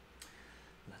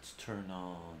let's turn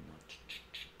on,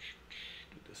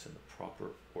 do this in the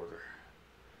proper order.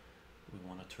 We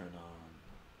want to turn on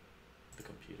the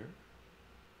computer.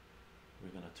 We're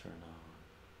gonna turn on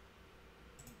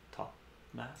top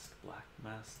mask, black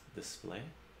mask, display.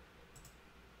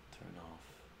 Turn off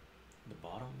the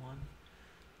bottom one.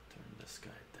 Turn this guy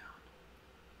down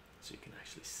so you can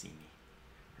actually see me,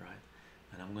 right?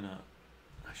 And I'm gonna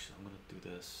do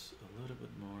this a little bit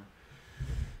more.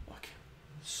 Okay,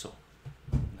 so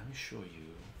let me show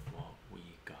you what we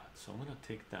got. So I'm gonna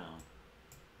take down,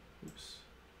 oops,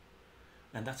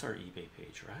 and that's our eBay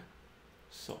page, right?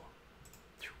 So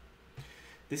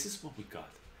this is what we got.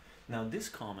 Now this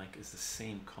comic is the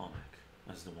same comic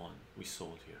as the one we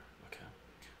sold here. Okay,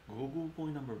 Google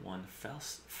Boy #1,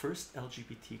 first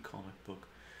LGBT comic book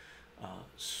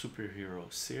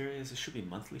superhero series. It should be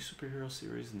monthly superhero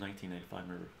series, 1995,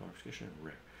 notification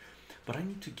rare. But I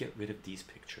need to get rid of these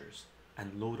pictures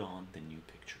and load on the new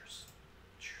pictures.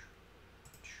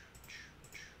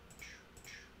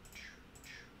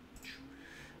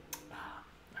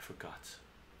 I forgot.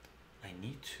 I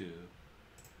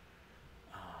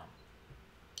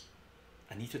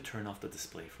need to turn off the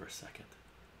display for a second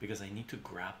because I need to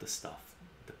grab the stuff,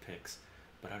 the pics,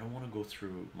 but I don't want to go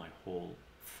through my whole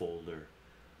folder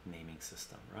naming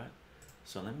system, right?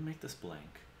 So let me make this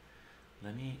blank.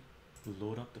 Let me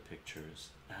load up the pictures,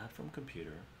 add from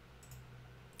computer,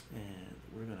 and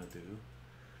we're gonna do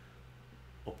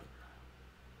open.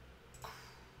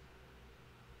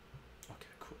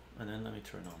 Okay, cool. And then let me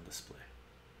turn on display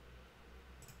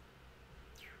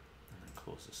and then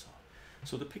close this off.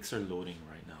 So the pics are loading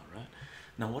right now, right?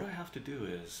 Now what I have to do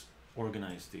is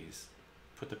organize these,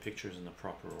 put the pictures in the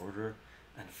proper order,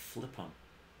 and flip them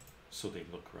so they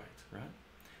look right?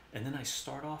 And then I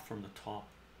start off from the top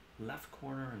left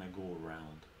corner and I go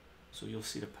around, so you'll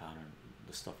see the pattern,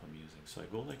 the stuff I'm using. So I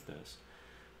go like this,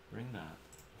 bring that,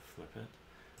 flip it,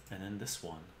 and then this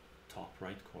one, top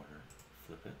right corner,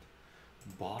 flip it,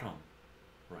 bottom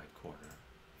right corner,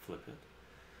 flip it,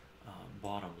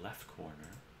 bottom left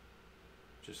corner,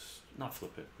 just not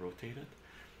flip it, rotate it,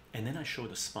 and then I show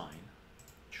the spine,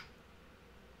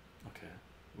 okay,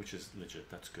 which is legit,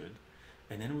 that's good.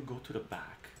 And then we go to the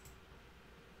back,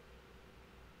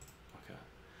 okay,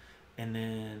 and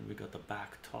then we got the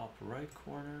back top right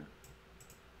corner.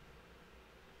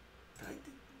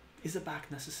 Is the back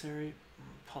necessary?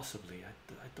 Possibly.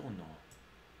 I don't know.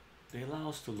 They allow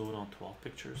us to load on 12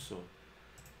 pictures, so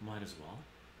might as well.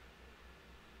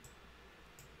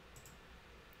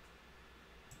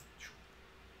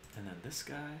 And then this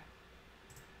guy,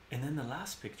 and then the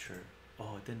last picture,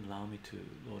 oh, it didn't allow me to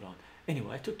load on.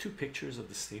 Anyway, I took 2 pictures of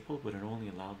the staple, but it only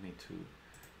allowed me to,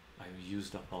 I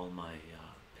used up all my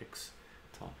pics.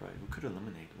 Top right, we could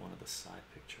eliminate one of the side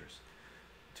pictures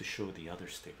to show the other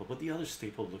staple, but the other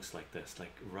staple looks like this,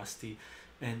 like rusty.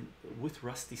 And with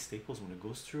rusty staples, when it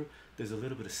goes through, there's a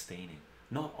little bit of staining.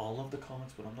 Not all of the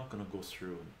comments, but I'm not going to go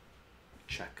through and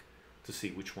check to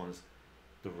see which ones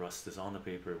the rust is on the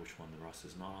paper, which one the rust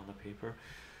is not on the paper.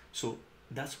 So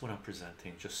that's what I'm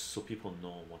presenting, just so people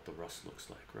know what the rust looks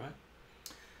like, right?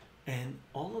 And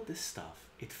all of this stuff,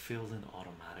 it filled in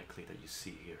automatically that you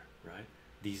see here, right?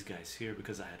 These guys here,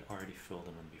 because I had already filled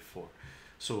them in before.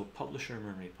 So publisher,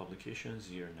 Mermaid Publications,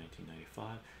 year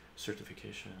 1995,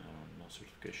 certification, I don't know,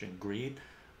 certification, grade,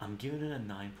 I'm giving it a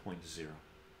 9.0,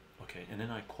 okay? And then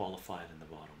I qualify it in the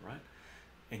bottom, right?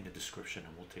 In the description,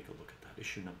 and we'll take a look at that.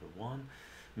 Issue number 1,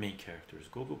 Main characters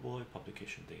Gogo Boy,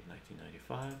 publication date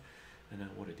 1995, and then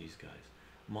what are these guys?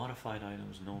 Modified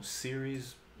items, no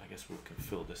series. I guess we can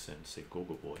fill this in. Say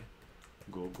Gogo Boy,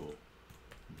 Gogo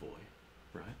Boy,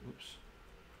 right? Oops,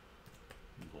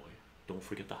 boy. Don't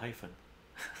forget the hyphen,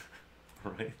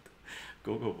 right?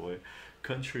 Gogo Boy.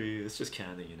 Country, it's just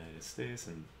Canada, United States,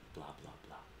 and blah blah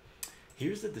blah.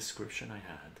 Here's the description I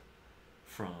had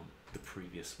from the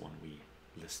previous one we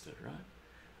listed, right?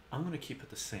 I'm gonna keep it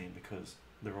the same because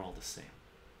they're all the same.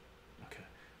 Okay.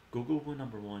 Gogo Boy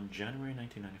 #1, January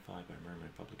 1995 by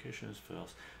Mermaid Publications.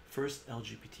 First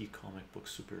LGBT comic book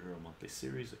superhero monthly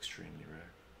series, extremely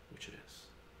rare, which it is.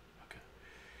 Okay.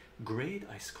 Grade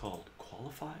I called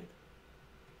qualified.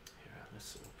 Here,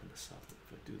 let's open this up.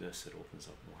 If I do this, it opens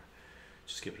up more.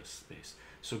 Just give it a space.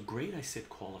 So grade I said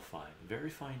qualified,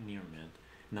 verified near mint,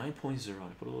 9.0.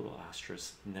 I put a little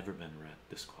asterisk, never been read,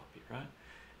 this copy, right?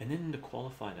 And then in the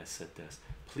qualified I said this,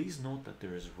 please note that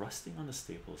there is rusting on the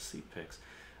staples, see pics,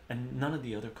 and none of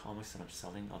the other comics that I'm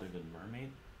selling other than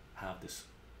Mermaid have this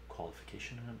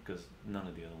qualification in them, because none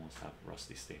of the other ones have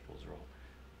rusty staples. They're all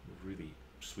really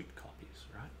sweet copies,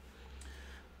 right?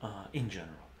 In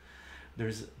general,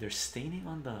 there's staining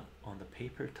on the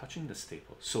paper touching the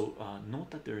staple. So note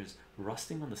that there is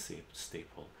rusting on the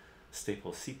staple,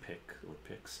 see pic or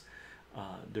pics.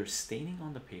 There's staining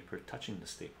on the paper touching the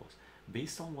staples.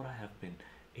 Based on what I have been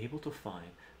able to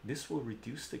find, this will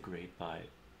reduce the grade by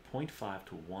 0.5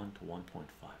 to 1 to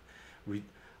 1.5.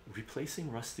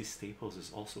 Replacing rusty staples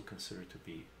is also considered to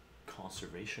be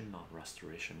conservation, not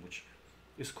restoration, which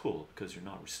is cool because you're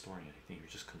not restoring anything,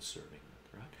 you're just conserving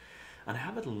it, right? And I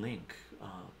have a link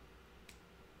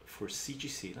for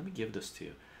CGC. Let me give this to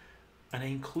you, and I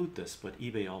include this, but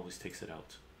eBay always takes it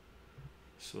out.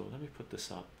 So let me put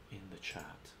this up in the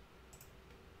chat.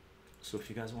 So if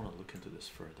you guys want to look into this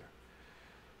further,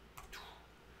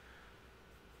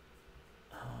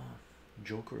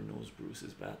 Joker knows Bruce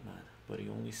is Batman, but he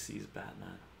only sees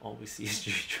Batman. Always sees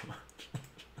chycho.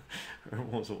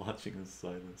 Everyone's watching in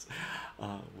silence.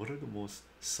 What are the most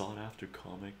sought after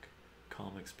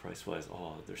comics price wise?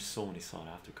 Oh, there's so many sought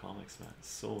after comics, man.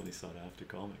 So many sought after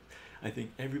comics. I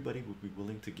think everybody would be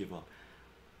willing to give up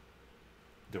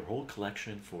their whole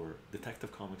collection for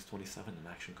Detective Comics 27 and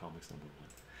Action Comics #1.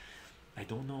 I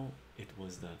don't know, it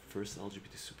was the first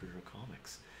LGBT superhero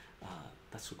comics.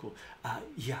 That's so cool.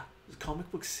 Yeah,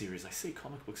 comic book series. I say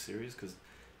comic book series because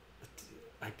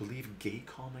I believe Gay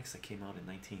Comics that came out in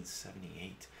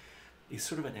 1978 is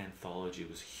sort of an anthology. It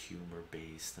was humor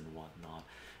based and whatnot,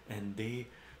 and they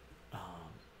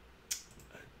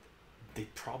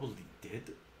probably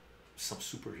did some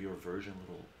superhero version,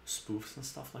 little spoofs and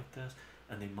stuff like this,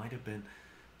 and they might have been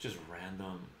just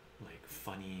random, like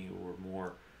funny or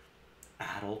more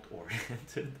adult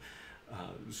oriented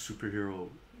superhero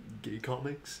gay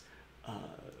comics,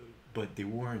 but they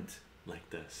weren't like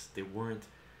this. They weren't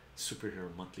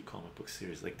superhero monthly comic book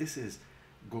series. Like this is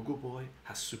Gogo Boy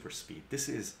has super speed. This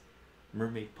is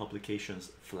Mermaid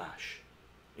Publications Flash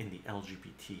in the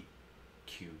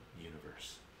LGBTQ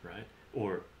universe, right?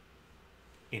 Or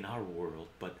in our world,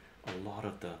 but a lot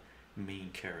of the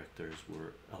main characters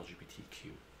were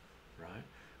LGBTQ, right?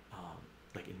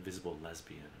 Like Invisible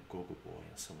Lesbian and Gogo Boy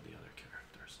and some of the other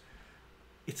characters.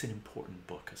 It's an important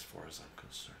book as far as I'm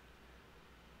concerned.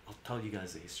 I'll tell you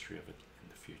guys the history of it in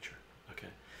the future, okay?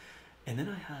 And then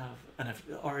I have, and I've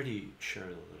already shared a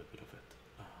little bit of it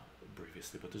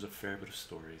previously, but there's a fair bit of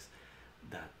stories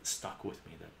that stuck with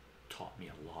me, that taught me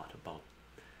a lot about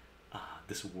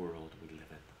this world we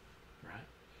live in, right?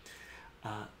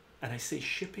 And I say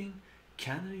shipping,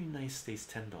 Canada, United States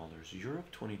 $10,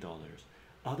 Europe $20,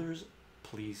 others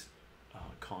please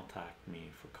contact me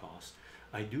for cost.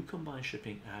 I do combine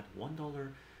shipping at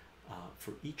 $1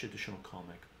 for each additional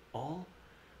comic. All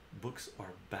books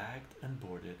are bagged and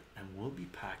boarded and will be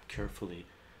packed carefully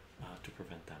to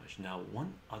prevent damage. Now,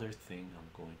 one other thing I'm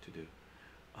going to do,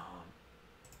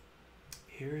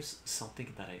 here's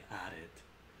something that I added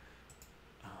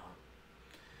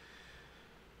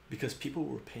because people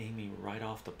were paying me right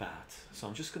off the bat. So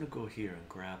I'm just gonna go here and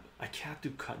grab. I can't do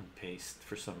cut and paste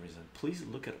for some reason. Please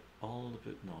look at all of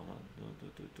it. No,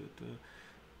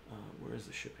 where is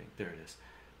the shipping? There it is.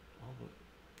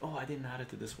 Oh, I didn't add it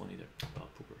to this one either. Oh,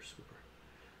 pooper scooper.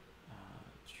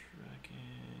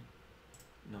 Tracking.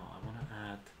 No, I want to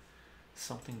add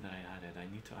something that I added.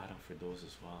 I need to add them for those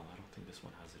as well. I don't think this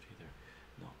one has it either.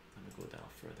 No, let me go down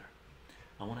further.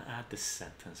 I want to add this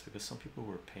sentence because some people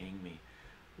were paying me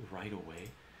right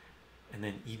away, and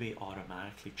then eBay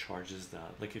automatically charges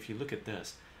that. Like if you look at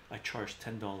this, I charge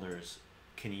 $10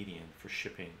 Canadian for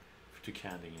shipping to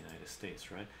Canada, United States,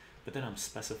 right? But then I'm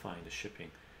specifying the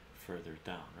shipping further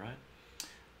down, right?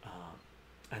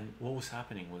 And what was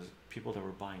happening was people that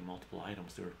were buying multiple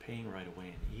items, they were paying right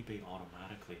away, and eBay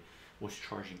automatically was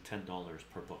charging $10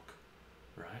 per book,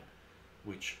 right?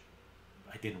 Which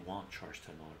I didn't want charge $10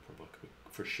 per book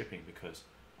for shipping, because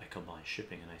I combine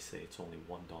shipping and I say it's only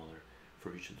 $1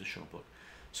 for each additional book.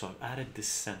 So I've added this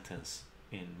sentence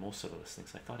in most of the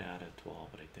listings. I thought I added 12,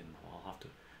 but I didn't. I'll have to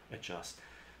adjust.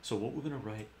 So what we're going to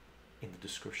write in the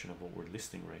description of what we're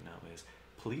listing right now is,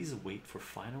 please wait for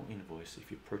final invoice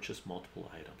if you purchase multiple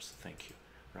items, thank you,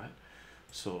 right?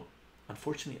 So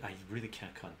unfortunately I really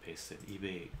can't cut and paste it.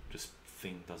 eBay just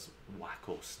thing does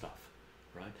wacko stuff,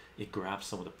 right? It grabs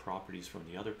some of the properties from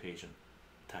the other page and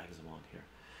tags them on here.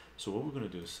 So what we're going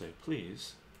to do is say,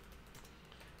 please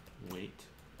wait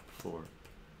for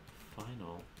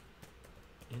final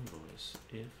invoice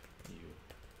if you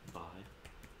buy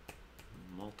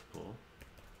multiple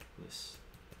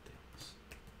listings,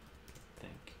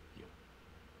 thank you.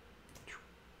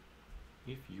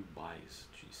 If you buy,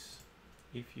 geez,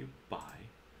 if you buy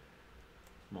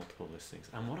multiple listings.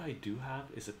 And what I do have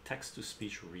is a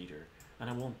text-to-speech reader, and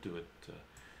I won't do it,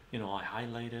 you know, I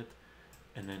highlight it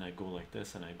and then I go like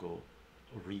this and I go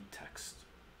read text,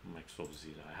 like so.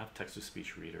 I have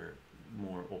text-to-speech reader,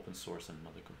 more open source than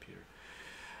another computer.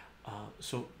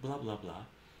 So blah blah blah,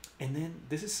 and then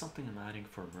this is something I'm adding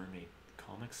for mermaid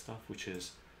comic stuff, which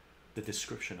is the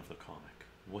description of the comic,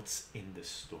 what's in this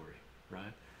story,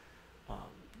 right?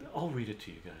 I'll read it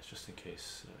to you guys just in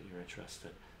case you're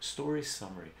interested. Story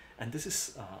summary, and this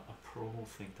is a promo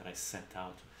thing that I sent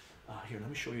out. Here, let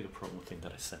me show you the promo thing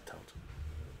that I sent out.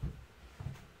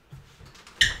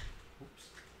 Oops.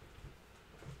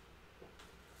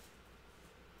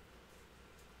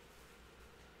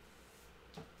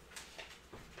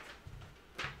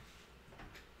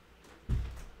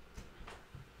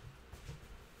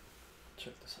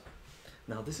 Check this out.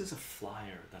 Now this is a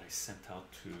flyer that I sent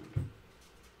out to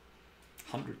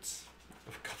hundreds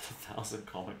of, a couple of thousand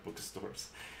comic book stores,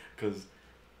 because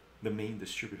the main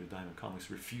distributor, Diamond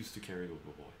Comics, refused to carry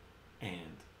Google Boy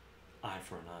and Eye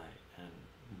for an Eye and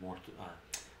more to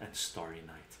and Starry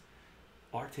Night.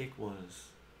 Our take was,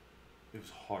 it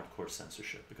was hardcore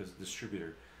censorship, because the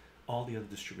distributor, all the other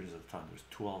distributors at the time, there was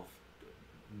 12,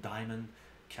 Diamond,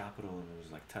 Capital, and there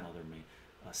was like 10 other main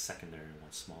secondary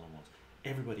ones, smaller ones.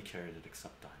 Everybody carried it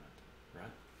except Diamond,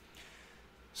 right?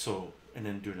 So, and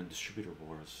then during the distributor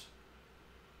wars,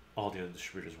 all the other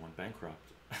distributors went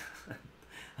bankrupt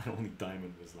and only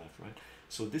Diamond was left, right?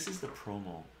 So this is the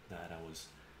promo that I was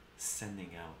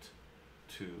sending out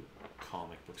to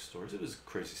comic book stores. It was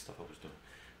crazy stuff I was doing,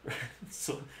 right?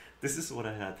 So this is what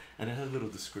I had, and it had a little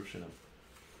description of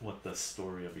what the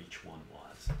story of each one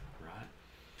was, right?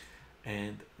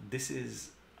 And this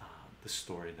is the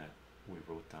story that we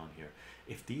wrote down here.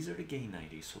 If these are the gay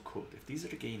 90s, so quote, if these are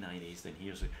the gay 90s, then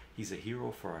he's a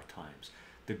hero for our times.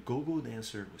 The go-go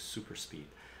dancer with super speed,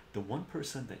 the one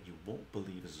person that you won't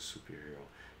believe is a superhero.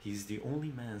 He's the only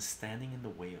man standing in the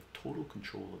way of total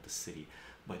control of the city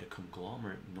by the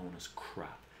conglomerate known as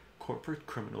crap, corporate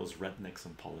criminals, rednecks,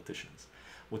 and politicians.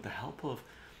 With the help of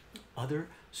other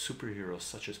superheroes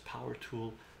such as Power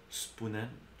Tool,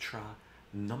 Spunentra,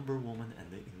 Number Woman,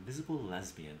 and the Invisible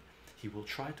Lesbian, he will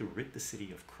try to rid the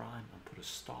city of crime and put a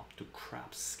stop to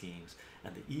Crap's schemes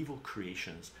and the evil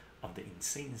creations of the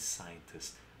insane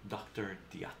scientist Dr.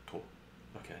 Diato.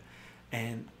 Okay,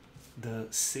 and the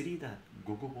city that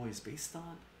Google Boy is based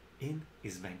on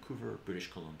is Vancouver, British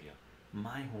Columbia,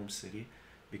 my home city,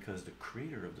 because the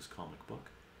creator of this comic book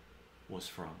was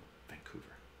from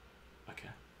Vancouver. Okay,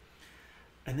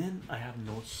 and then I have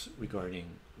notes regarding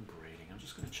grading. I'm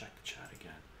just going to check the chat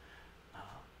again.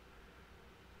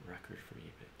 Record for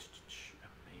eBay,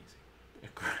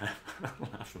 amazing.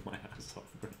 I'm laughing my ass off,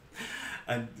 bro.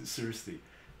 And seriously,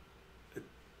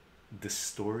 the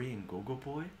story in Go-Go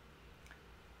Boy,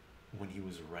 when he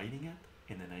was writing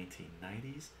it in the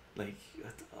 1990s, like,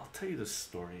 I'll tell you the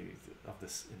story of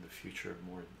this in the future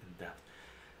more in depth.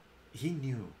 He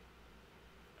knew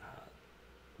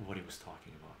what he was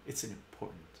talking about. It's an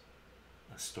important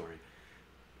story.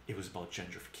 It was about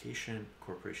gentrification,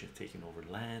 corporations taking over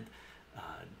land,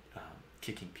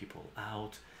 kicking people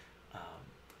out,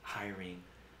 hiring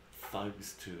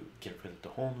thugs to get rid of the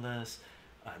homeless,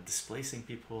 displacing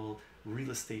people, real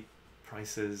estate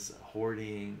prices,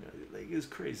 hoarding. Like, it was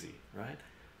crazy, right?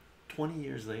 20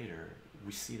 years later,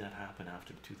 we see that happen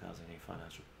after the 2008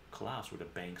 financial collapse, where the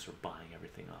banks are buying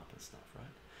everything up and stuff, right?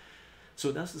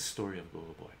 So that's the story of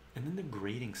Go-Go Boy. And then the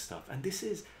grading stuff, and this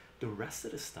is the rest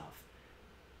of the stuff,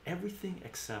 everything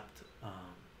except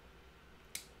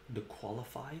the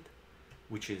qualified,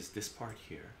 which is this part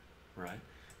here, right?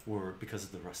 or because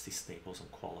of the rusty staples, I'm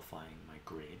qualifying my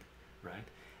grade, right?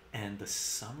 And the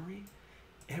summary,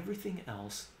 everything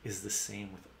else is the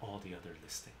same with all the other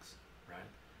listings, right?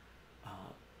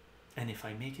 And if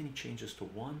I make any changes to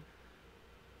one,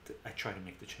 I try to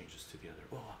make the changes to the other.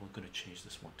 Oh, I'm going to change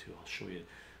this one too. I'll show you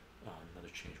another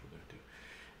change we're going to do.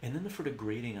 And then for the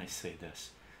grading, I say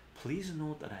this: please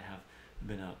note that I have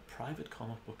been a private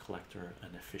comic book collector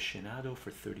and aficionado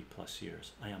for 30 plus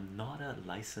years. I am not a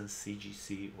licensed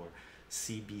CGC or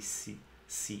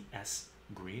CBCS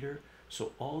grader,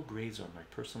 so all grades are my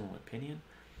personal opinion.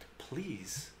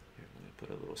 Please, here, let me put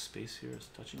a little space here, is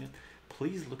touching it.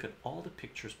 Please look at all the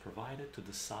pictures provided to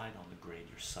decide on the grade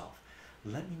yourself.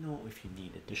 Let me know if you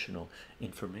need additional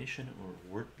information or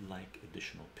would like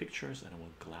additional pictures, and I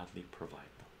will gladly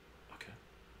provide them. Okay.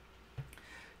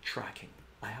 Tracking.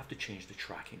 I have to change the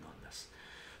tracking on this.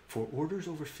 For orders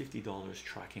over $50,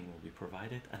 tracking will be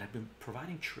provided, and I've been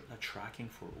providing tracking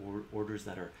for orders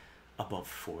that are above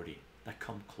 40, that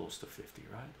come close to 50,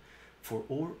 right? For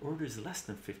orders less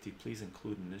than 50, please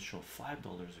include an additional $5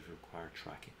 if you require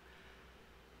tracking.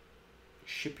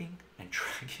 Shipping and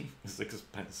tracking is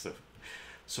expensive.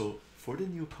 So for the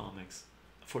new comics,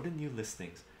 for the new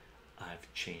listings,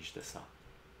 I've changed this up.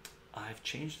 I've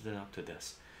changed it up to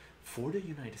this. For the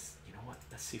United States, you know what?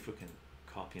 Let's see if we can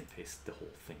copy and paste the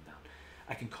whole thing down.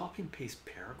 I can copy and paste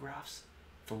paragraphs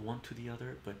from one to the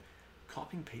other, but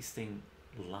copy and pasting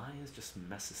lines just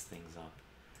messes things up.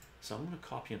 So I'm going to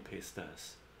copy and paste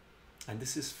this, and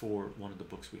this is for one of the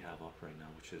books we have up right now,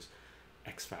 which is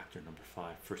X Factor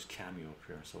 #5, first cameo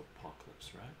appearance of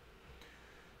Apocalypse, right?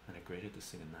 And I graded this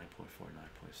thing at 9.4,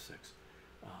 9.6.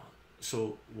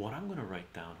 So what I'm going to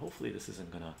write down, hopefully this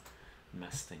isn't going to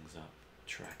mess things up.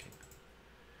 Tracking.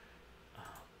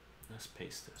 Let's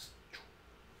paste this.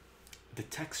 The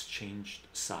text changed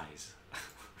size,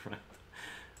 right?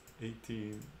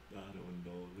 18. I don't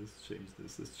know. Let's change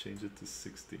this. Let's change it to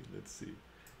 16. Let's see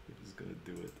if it's gonna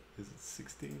do it. Is it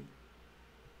 16?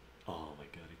 Oh my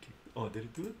god! Oh, did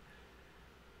it do it?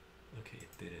 Okay,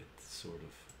 it did it. Sort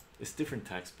of. It's different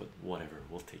text, but whatever.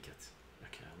 We'll take it.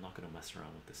 Okay, I'm not gonna mess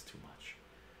around with this too much.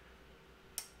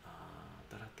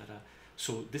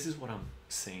 So this is what I'm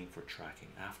saying for tracking.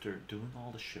 After doing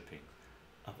all the shipping,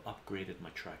 I've upgraded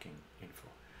my tracking info.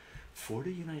 For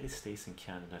the United States and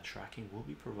Canada, tracking will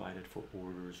be provided for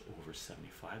orders over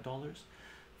 $75.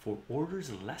 For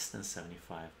orders less than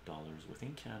 $75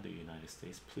 within Canada and United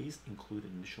States, please include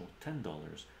an additional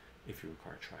 $10 if you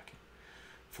require tracking.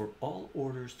 For all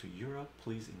orders to Europe,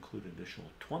 please include an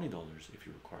additional $20 if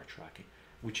you require tracking,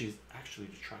 which is actually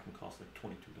the tracking cost like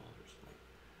 $22. Like,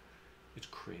 it's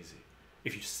crazy.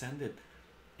 If you send it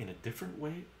in a different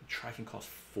way, tracking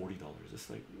costs $40. It's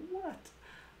like, what?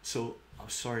 So I'm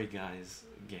sorry guys,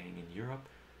 gang in Europe,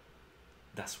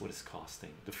 that's what it's costing.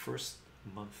 The first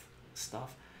month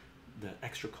stuff, the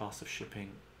extra cost of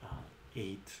shipping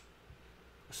ate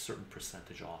a certain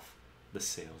percentage off the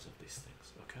sales of these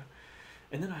things. Okay,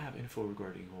 and then I have info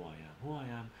regarding who I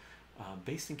am.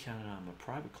 Based in Canada, I'm a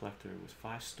private collector with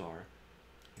 5-star.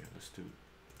 Here, let's do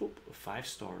boop, a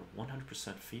 5-star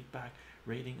 100% feedback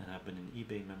rating, and I've been an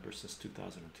eBay member since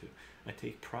 2002. I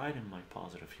take pride in my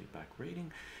positive feedback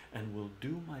rating and will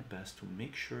do my best to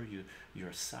make sure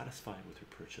you're satisfied with your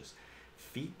purchase.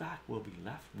 Feedback will be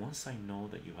left once I know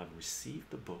that you have received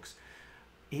the books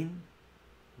and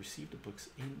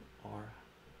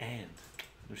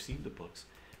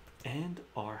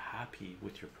are happy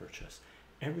with your purchase.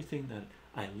 Everything that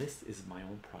I list is my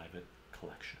own private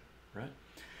collection, right?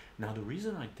 Now the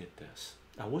reason I did this,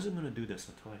 I wasn't going to do this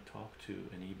until I talked to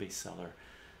an eBay seller,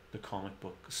 the comic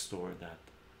book store that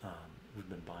we've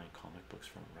been buying comic books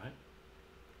from, right?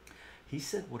 He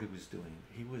said what he was doing,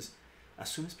 he was, as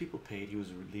soon as people paid, he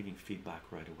was leaving feedback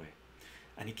right away,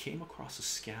 and he came across a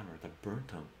scammer that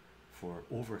burnt him for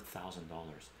over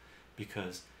 $1,000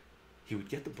 because he would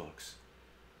get the books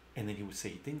and then he would say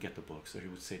he didn't get the books, or he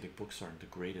would say the books aren't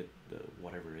degraded,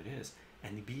 whatever it is,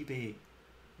 and the eBay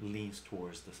leans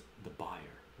towards the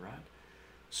buyer, right?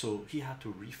 So he had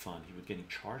to refund. He was getting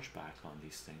charged back on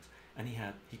these things, and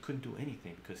he couldn't do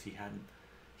anything because he had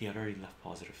already left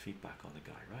positive feedback on the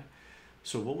guy, right?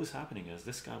 So what was happening is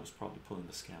this guy was probably pulling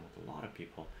the scam with a lot of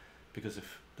people, because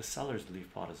if the sellers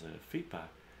leave positive feedback,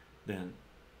 then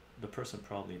the person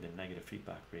probably, the negative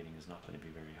feedback rating is not going to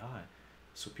be very high,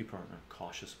 so people are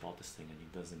cautious about this thing, and he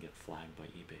doesn't get flagged by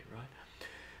eBay, right?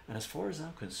 And as far as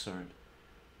I'm concerned,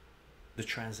 the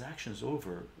transaction is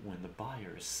over when the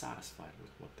buyer is satisfied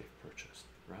with what they've purchased,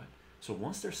 right? So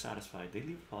once they're satisfied, they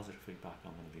leave positive feedback,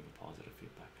 I'm going to leave a positive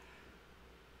feedback.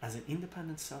 As an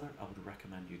independent seller, I would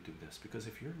recommend you do this, because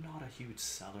if you're not a huge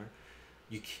seller,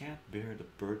 you can't bear the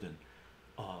burden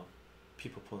of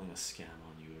people pulling a scam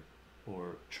on you,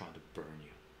 or trying to burn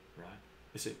you, right?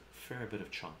 It's a fair bit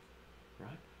of chunk,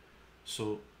 right?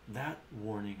 So that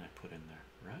warning I put in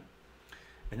there, right?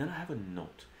 And then I have a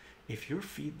note: if your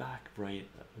feedback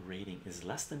rating is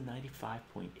less than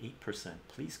 95.8%,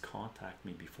 please contact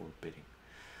me before bidding.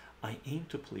 I aim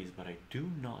to please, but I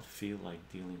do not feel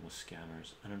like dealing with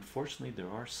scammers, and unfortunately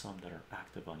there are some that are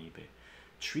active on eBay.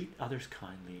 Treat others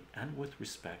kindly and with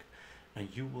respect, and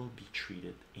you will be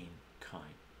treated in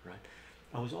kind, right?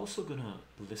 I was also gonna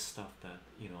list stuff that,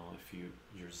 you know, if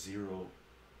you're zero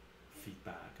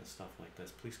feedback and stuff like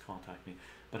this, please contact me.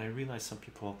 But I realize some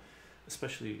people,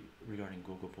 especially regarding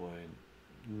Google Boy,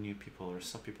 and new people, or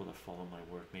some people that follow my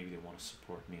work, maybe they want to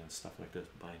support me and stuff like this,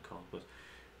 buying comic,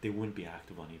 they wouldn't be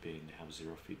active on eBay and they have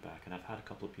zero feedback. And I've had a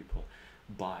couple of people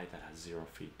buy that has zero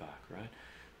feedback, right?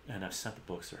 And I've sent the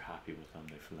books, they're happy with them,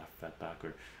 they've left feedback.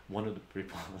 Or one of the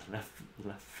people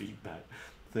left feedback,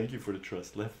 thank you for the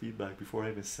trust, left feedback before I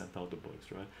even sent out the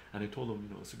books, right? And I told them,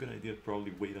 you know, it's a good idea to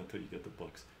probably wait until you get the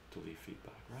books to leave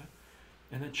feedback, right?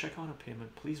 And then check out a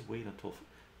payment, please wait until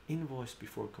invoice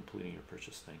before completing your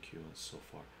purchase, thank you, and so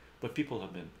far. But people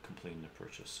have been completing their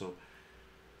purchase, so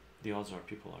the odds are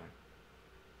people are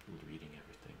reading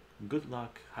everything. Good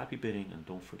luck, happy bidding, and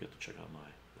don't forget to check out my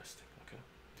listing. Okay,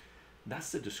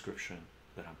 that's the description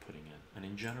that I'm putting in, and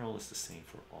in general it's the same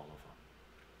for all of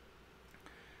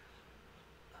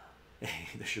them.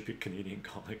 Hey, there should be a Canadian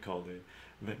comic called it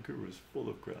Vancouver is full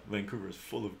of crap. Vancouver is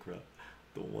full of crap.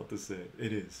 Don't want to say it.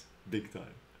 It is big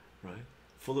time, right?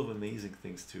 Full of amazing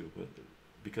things too, but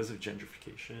because of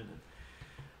gentrification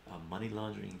and money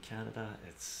laundering in Canada,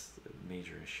 it's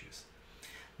major issues.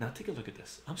 Now take a look at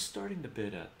this. I'm starting the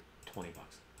bid at 20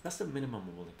 bucks. That's the minimum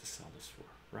I'm willing to sell this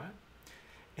for, right?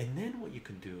 And then what you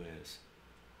can do is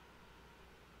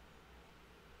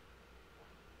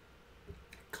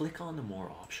click on the more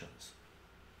options.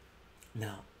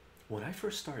 Now, when I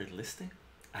first started listing,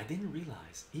 I didn't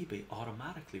realize eBay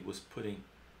automatically was putting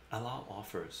allow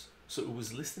offers. So it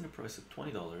was listing the price at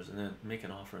 $20 and then make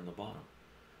an offer in the bottom,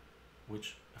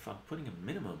 which if I'm putting a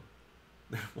minimum,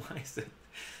 why is it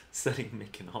setting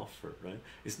make an offer, right?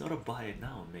 It's not a buy it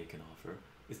now and make an offer,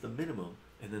 it's the minimum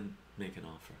and then make an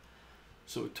offer.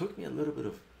 So it took me a little bit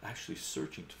of actually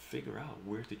searching to figure out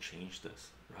where to change this,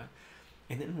 right?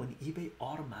 And then when eBay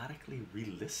automatically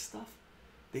relists stuff,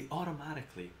 they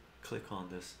automatically click on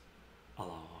this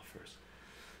allow offers.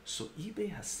 So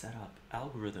eBay has set up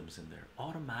algorithms in there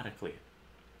automatically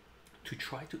to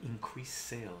try to increase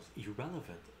sales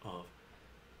irrelevant of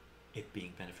it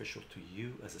being beneficial to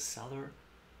you as a seller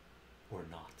or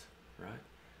not, right?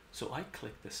 So I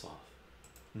click this off,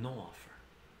 no offer,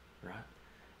 right?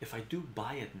 If I do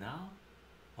buy it now,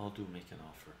 I'll do make an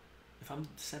offer. If I'm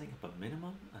setting up a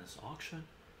minimum as auction,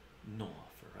 no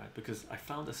offer, right? Because I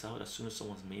found this out as soon as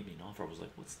someone's made me an offer. I was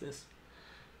like, what's this,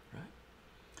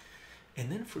 right? And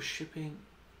then for shipping,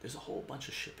 there's a whole bunch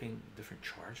of shipping different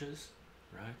charges,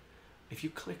 right? If you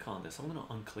click on this, I'm going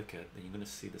to unclick it, then you're going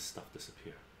to see this stuff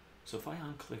disappear. So if I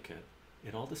unclick it,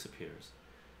 it all disappears,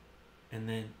 and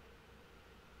then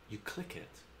you click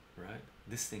it, right?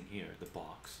 This thing here, the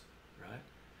box, right?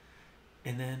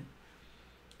 And then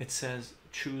it says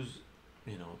choose,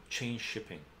 you know, change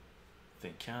shipping,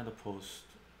 then Canada Post,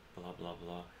 blah blah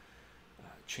blah,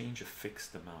 change a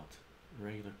fixed amount,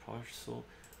 regular parcel.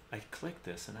 I click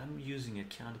this and I'm using a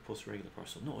Canada Post regular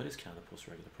parcel. No, it is Canada Post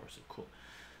regular parcel. Cool.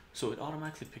 So it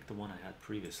automatically picked the one I had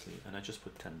previously, and I just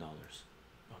put $10.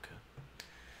 Okay.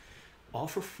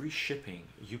 Offer free shipping,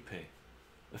 you pay.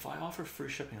 If I offer free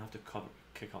shipping, I have to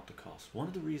kick out the cost. One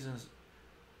of the reasons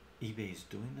eBay is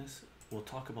doing this, we'll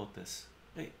talk about this.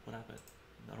 Hey, what happened?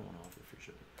 I don't want to offer free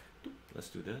shipping. Let's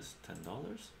do this, $10.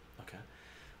 Okay.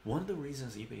 One of the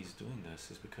reasons eBay is doing this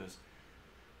is because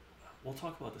we'll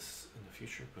talk about this in the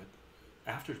future, but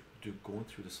after going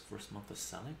through this first month of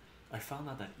selling, I found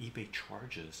out that eBay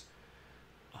charges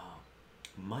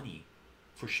money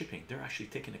for shipping. They're actually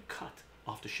taking a cut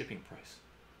off the shipping price.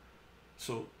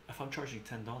 So if I'm charging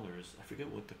 $10, I forget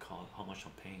what the cost, how much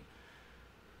I'm paying.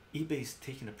 eBay's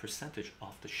taking a percentage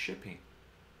off the shipping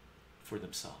for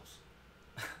themselves.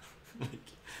 Like,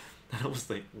 and I was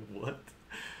like, what?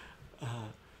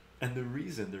 And the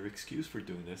reason, their excuse for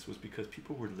doing this was because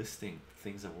people were listing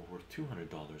things that were worth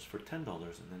 $200 for $10, and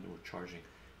then they were charging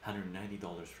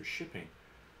 $190 for shipping.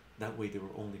 That way they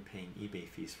were only paying eBay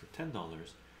fees for $10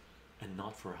 and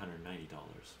not for $190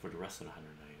 for the rest of the $190.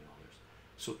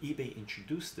 So eBay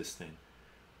introduced this thing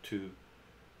to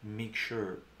make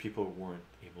sure people weren't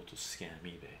able to scam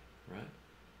eBay, right?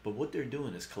 But what they're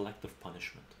doing is collective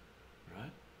punishment,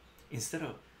 right? Instead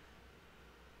of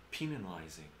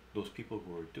penalizing those people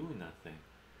who are doing that thing.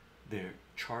 They're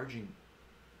charging,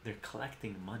 they're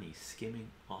collecting money, skimming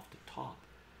off the top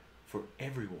for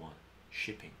everyone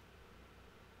shipping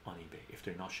on eBay if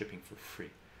they're not shipping for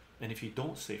free. And if you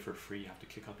don't say for free, you have to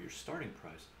kick up your starting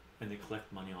price, and they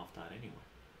collect money off that anyway,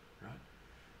 right?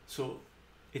 So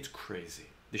it's crazy.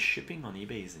 The shipping on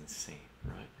eBay is insane,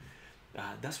 right?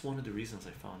 That's one of the reasons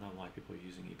I found out why people are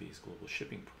using eBay's global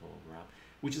shipping program,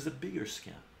 which is a bigger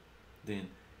scam than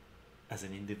as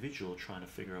an individual trying to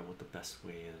figure out what the best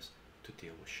way is to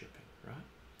deal with shipping, right?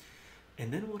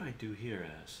 And then what I do here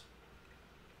is,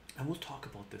 and we'll talk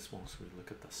about this once we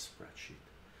look at the spreadsheet.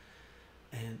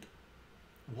 And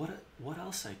what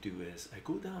else I do is I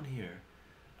go down here.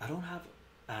 I don't have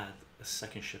add a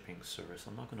second shipping service.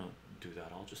 I'm not gonna do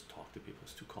that. I'll just talk to people.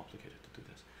 It's too complicated to do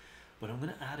this. But I'm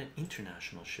gonna add an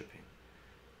international shipping.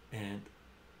 And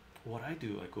what I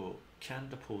do, I go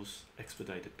Canada Post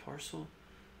expedited parcel,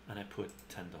 and I put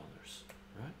 $10,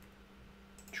 right?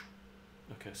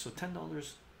 Okay, so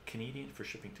 $10 Canadian for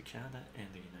shipping to Canada and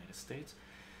the United States,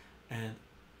 and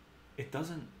it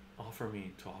doesn't offer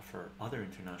me to offer other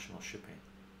international shipping,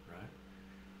 right?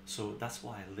 So that's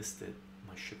why I listed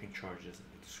my shipping charges in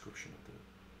the description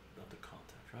of the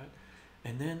content, right?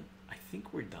 And then I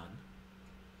think we're done.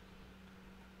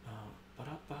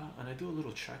 And I do a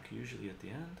little check usually at the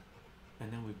end,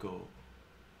 and then we go.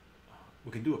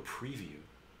 We can do a preview,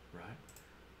 right?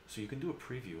 So you can do a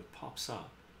preview. It pops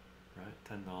up, right?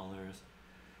 $10,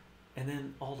 and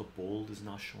then all the bold is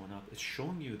not showing up. It's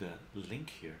showing you the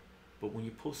link here, but when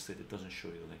you post it, it doesn't show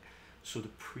you the link. So the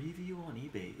preview on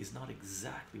eBay is not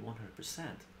exactly 100%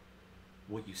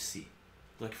 what you see.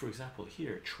 Like for example,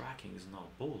 here tracking is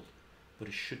not bold, but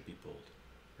it should be bold,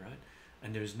 right?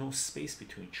 And there's no space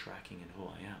between tracking and who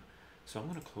I am. So I'm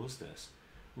going to close this.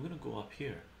 We're going to go up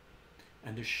here,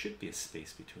 and there should be a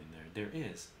space between there. There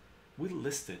is. We'll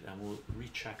list it and we'll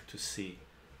recheck to see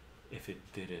if it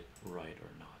did it right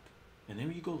or not. And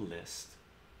then you go list,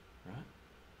 right?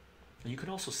 And you can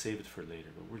also save it for later,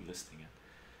 but we're listing it.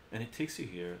 And it takes you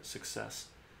here, success.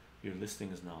 Your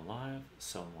listing is now live.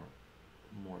 Sell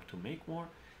more to make more.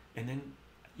 And then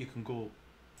you can go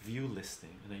view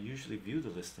listing, and I usually view the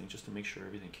listing just to make sure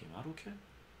everything came out okay.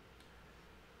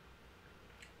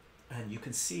 And you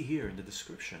can see here in the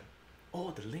description,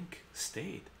 oh, the link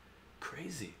stayed.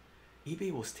 Crazy.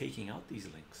 eBay was taking out these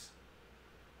links.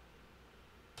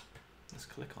 Let's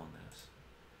click on this.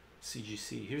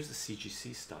 CGC, here's the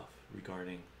CGC stuff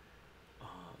regarding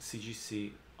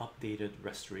CGC updated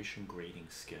restoration grading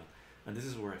scale. And this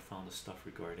is where I found the stuff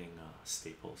regarding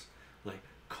staples, like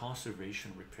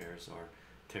conservation repairs are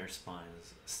tear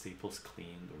spines, staples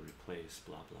cleaned or replaced,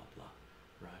 blah blah blah,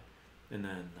 right? And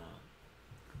then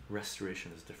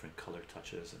restoration is different color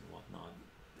touches and whatnot.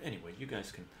 Anyway, you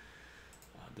guys can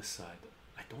decide.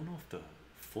 I don't know if the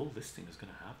full listing is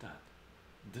going to have that.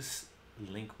 This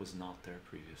link was not there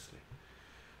previously.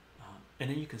 And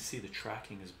then you can see the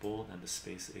tracking is bold and the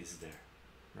space is there,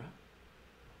 right?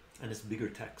 And it's bigger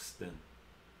text than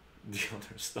the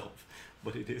other stuff,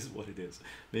 but it is what it is.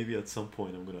 Maybe at some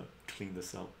point I'm gonna clean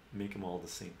this up, make them all the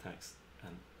same text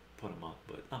and put them up,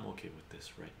 but I'm okay with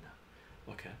this right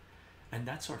now. Okay, and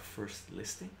that's our first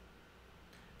listing.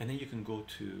 And then you can go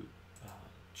to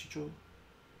chycho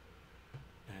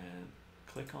and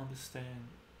click on this thing,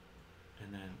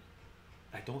 and then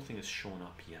I don't think it's shown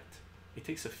up yet. It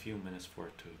takes a few minutes for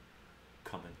it to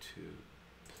come into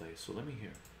play. So let me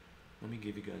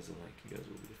give you guys a link. You guys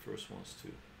will be the first ones to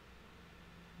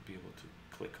be able to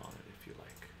click on it if you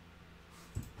like.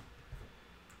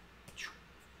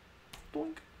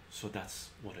 Doink. So that's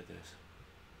what it is.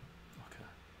 Okay.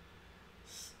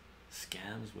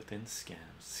 Scams within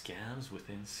scams. Scams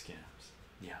within scams.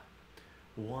 Yeah.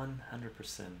 100%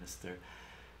 Mr.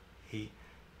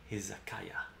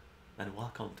 Hizakaya. And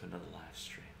welcome to another live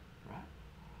stream, right?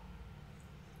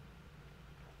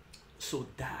 So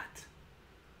that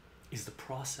is the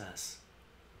process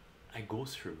I go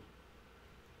through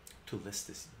to list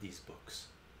these books.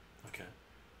 Okay,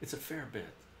 it's a fair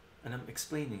bit, and I'm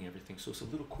explaining everything, so it's a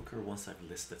little quicker once I've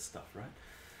listed stuff, right?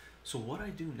 So what I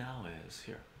do now is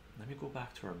here. Let me go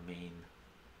back to our main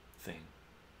thing.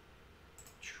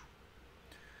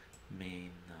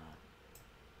 Main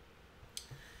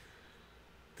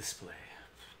display.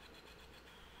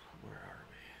 Where are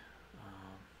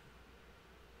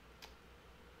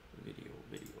we?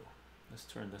 Video. Let's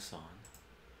turn this on,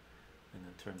 and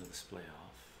then turn the display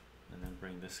off, and then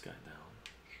bring this guy down.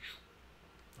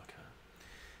 Okay.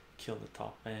 Kill the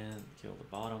top band, kill the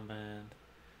bottom band,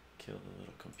 kill the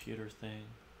little computer thing,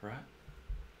 right?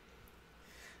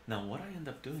 Now what I end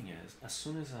up doing is, as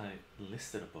soon as I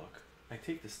listed a book, I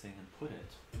take this thing and put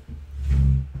it.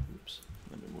 Oops.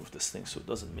 Let me move this thing so it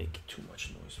doesn't make too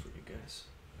much noise for you guys.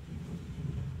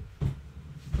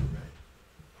 Right.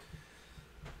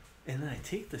 And then I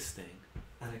take this thing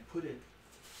and I put it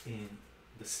in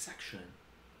the section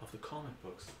of the comic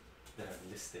books that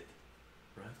I've listed,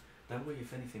 right? That way,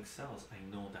 if anything sells, I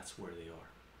know that's where they are.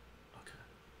 Okay.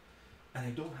 And I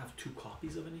don't have two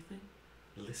copies of anything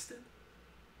listed.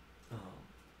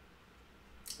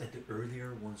 Like the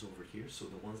earlier ones over here, so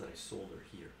the ones that I sold are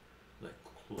here, like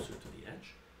closer to the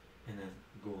edge, and then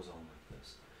goes on like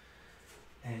this.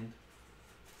 And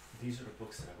these are the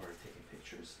books that I've already taken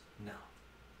pictures. Now,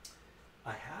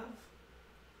 I have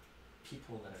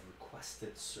people that have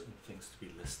requested certain things to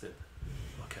be listed.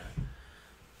 Okay.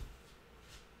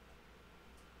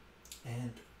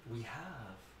 And we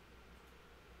have,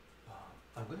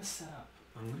 I'm going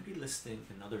to be listing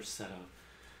another set of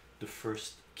the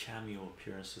first cameo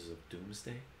appearances of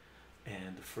Doomsday,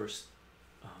 and the first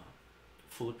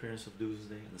full appearance of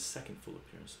Doomsday, and the second full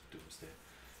appearance of Doomsday.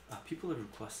 People have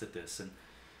requested this, and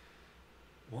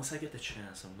once I get the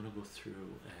chance, I'm going to go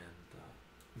through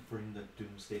and bring the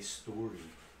Doomsday story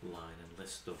line and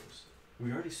list those.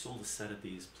 We already sold a set of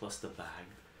these plus the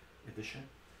bagged edition.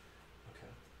 Okay.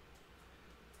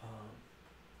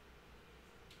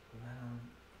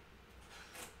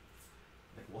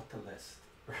 Like what to list,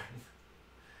 right?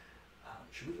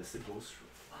 Should we list the Ghost?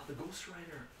 Wow, the Ghost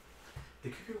Rider. The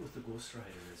kicker with the Ghost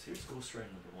Rider is, here's Ghost Rider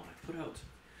number 1. I put out,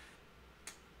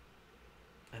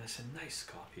 and it's a nice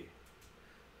copy.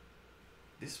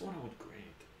 This one I would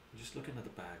grade. Just looking at the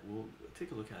bag, we'll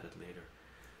take a look at it later.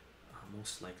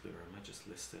 Most likely, or I might just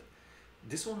list it.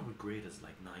 This one I would grade as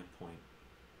like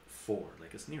 9.4,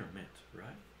 like it's near mint,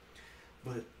 right?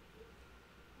 But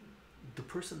the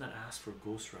person that asked for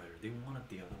Ghost Rider, they wanted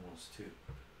the other ones too,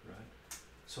 right?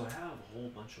 So I have a whole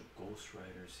bunch of Ghost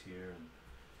Riders here, and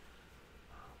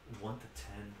 1 to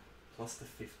 10 plus the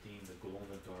 15, the glow in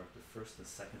the dark, the first and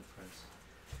second prints.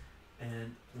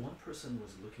 And one person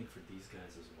was looking for these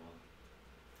guys as well.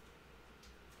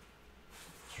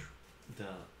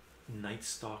 The Night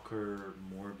Stalker,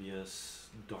 Morbius,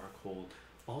 Darkhold,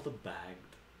 all the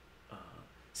bagged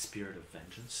Spirit of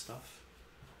Vengeance stuff.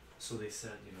 So they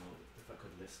said, you know, if I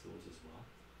could list those as well.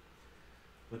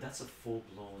 But that's a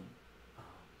full-blown,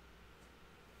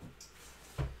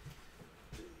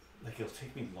 like it'll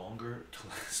take me longer to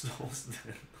list those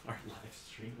than our live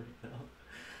stream right now.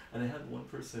 And I had one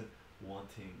person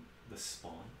wanting the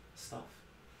Spawn stuff.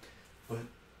 But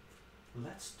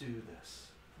let's do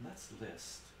this. Let's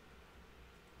list.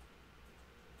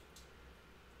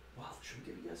 Wow, should we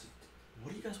give you guys,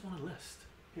 what do you guys want to list?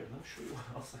 Here, let me show you what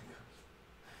else I got.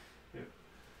 Here,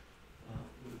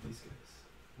 look at these guys.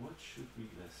 What should we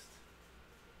list?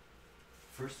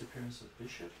 First appearance of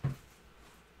Bishop.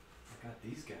 I got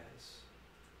these guys.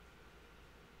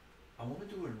 I want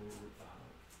to do a,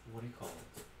 what do you call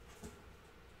it?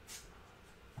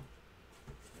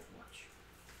 Here, watch.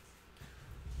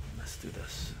 Let's do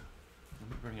this. Let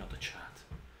me bring out the chat.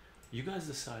 You guys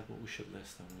decide what we should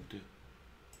list and we'll do.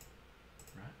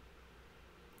 Right?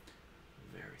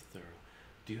 Very thorough.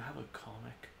 Do you have a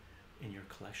comic in your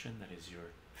collection that is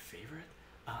your favorite?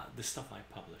 The stuff I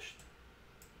published.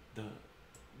 The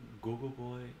Go-Go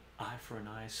Boy, Eye for an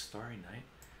Eye, Starry Night,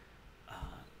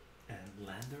 and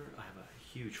Lander, I have a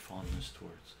huge fondness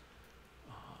towards.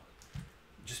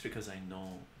 Just because I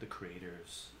know the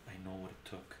creators, I know what it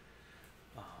took.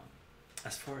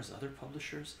 As far as other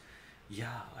publishers,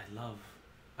 yeah, I love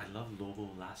Lobo,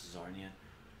 Last Zarnian.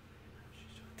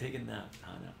 Taking that,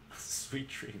 Hannah. Sweet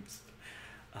dreams.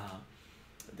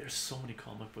 There's so many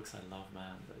comic books I love,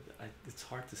 man. It's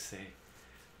hard to say.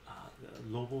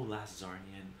 Lobo, Last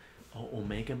Zarnian,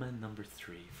 Omega Man number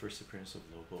 3, first appearance of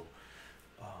Lobo.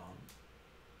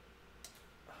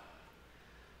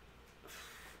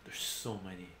 There's so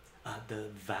many. The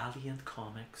Valiant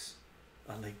comics,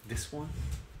 like this one.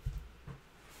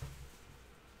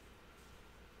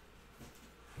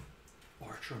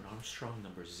 Archer and Armstrong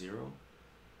number 0,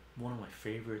 one of my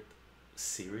favorite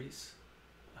series.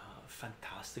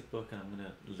 Fantastic book, and I'm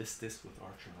gonna list this with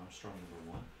Archer and Armstrong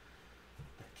number 1.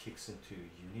 That kicks into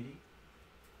Unity,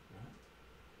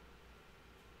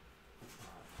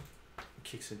 right?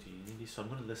 Kicks into Unity. So I'm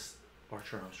gonna list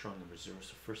Archer and Armstrong number 0.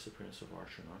 So first appearance of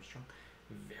Archer and Armstrong.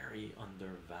 Very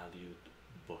undervalued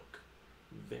book.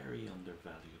 Very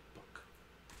undervalued book.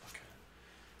 Okay.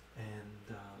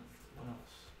 And what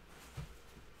else?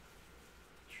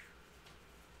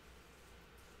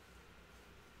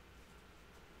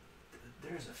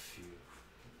 There's a few.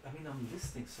 I mean, I'm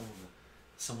listing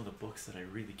some of the books that I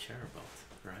really care about,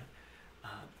 right?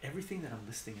 Everything that I'm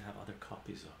listing I have other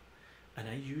copies of. and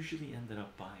I usually ended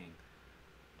up buying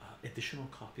additional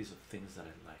copies of things that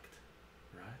I liked,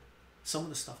 right? Some of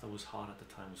the stuff that was hot at the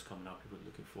time was coming out, people were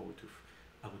looking forward to,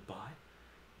 I would buy.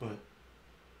 But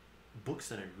books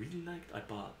that I really liked, I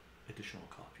bought additional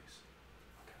copies.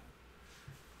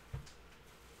 Okay.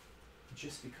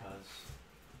 Just because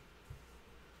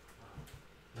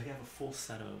like I have a full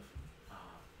set of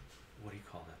what do you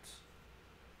call it,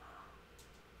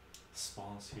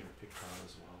 spawns here picked out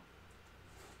as well.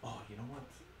 Oh, you know what,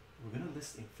 we're gonna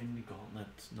list Infinity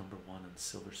Gauntlet #1 and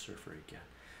Silver Surfer again,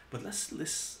 but let's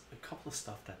list a couple of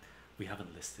stuff that we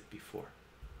haven't listed before,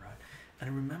 right?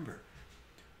 And remember,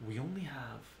 we only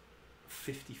have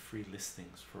 50 free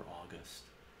listings for August,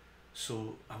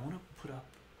 so I want to put up,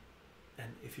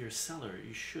 and if you're a seller,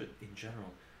 you should in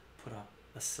general put up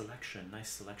a selection, nice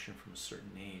selection from a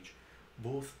certain age,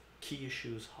 both key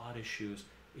issues, hot issues,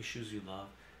 issues you love,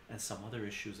 and some other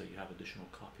issues that you have additional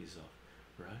copies of,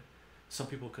 right? Some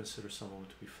people consider some of them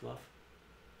to be fluff.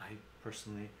 I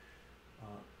personally,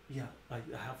 yeah, I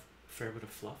have a fair bit of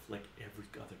fluff like every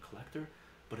other collector,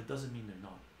 but it doesn't mean they're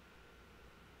not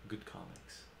good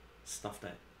comics, stuff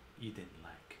that you didn't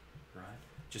like, right?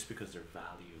 Just because their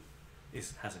value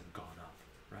hasn't gone up,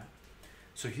 right?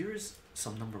 So here's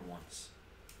some #1s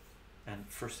and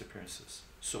first appearances.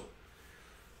 So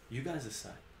you guys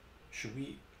decide, should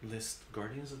we list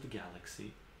Guardians of the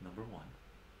Galaxy #1?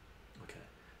 Okay,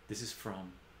 this is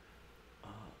from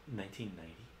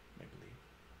 1990, I believe.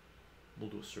 We'll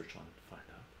do a search on it to find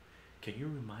out. Can you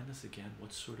remind us again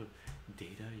what sort of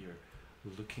data you're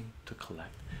looking to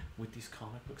collect with these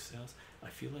comic book sales? I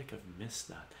feel like I've missed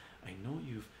that. I know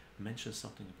you've mentioned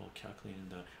something about calculating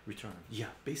the return.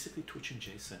 Yeah, basically Twitch and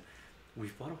Jason,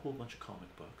 we've bought a whole bunch of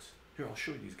comic books. Here, I'll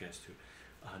show you these guys too.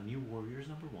 New Warriors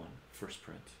 #1, first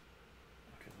print.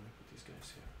 Okay, let me put these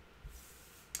guys here.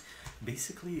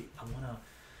 Basically, I wanna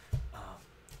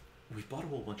we bought a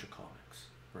whole bunch of comics,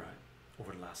 right,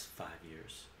 over the last 5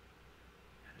 years.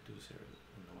 And the dudes here are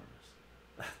enormous.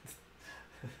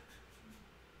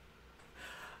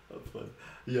 Fun.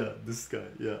 Yeah, this guy,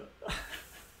 yeah.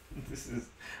 This is,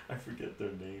 I forget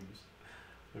their names.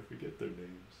 That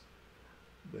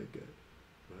guy,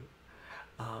 right?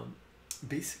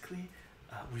 Basically,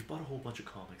 we've bought a whole bunch of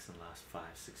comics in the last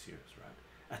 5-6 years, right?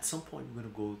 At some point, we're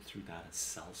gonna go through that and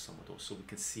sell some of those so we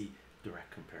can see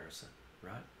direct comparison,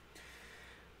 right?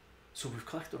 So we've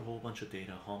collected a whole bunch of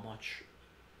data, how much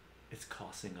it's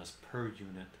costing us per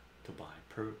unit to buy,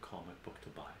 per comic book to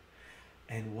buy.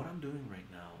 And what I'm doing right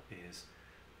now is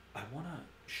I want to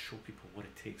show people what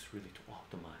it takes really to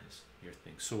optimize your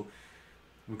thing. So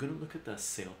we're going to look at the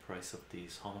sale price of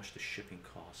these, how much the shipping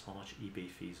costs, how much eBay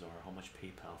fees are, how much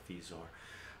PayPal fees are,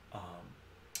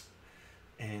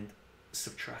 and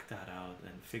subtract that out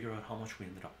and figure out how much we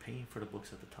ended up paying for the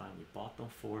books at the time we bought them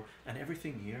for. And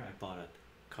everything here I bought at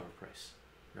cover price,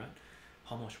 right?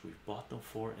 How much we've bought them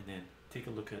for, and then take a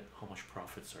look at how much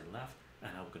profits are left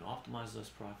and how we can optimize those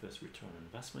profits, return on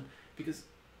investment. Because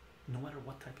no matter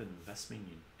what type of investing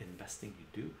you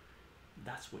do,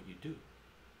 that's what you do.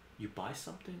 You buy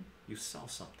something, you sell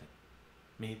something.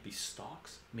 May it be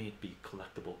stocks, may it be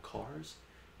collectible cars,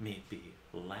 may it be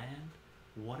land,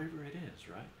 whatever it is,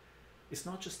 right? It's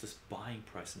not just this buying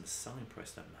price and the selling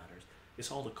price that matters,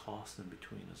 it's all the costs in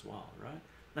between as well, right?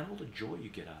 And all the joy you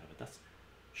get out of it, that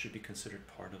should be considered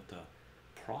part of the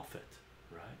profit,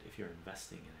 right? If you're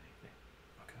investing in anything.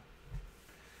 Okay,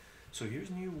 so here's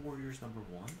New Warriors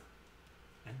 #1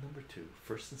 and #2,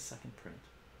 first and second print.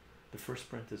 The first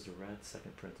print is the red,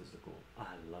 second print is the gold.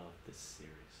 I love this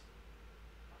series.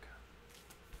 Okay,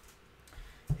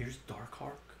 here's Dark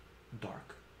Hawk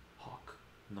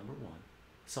 #1.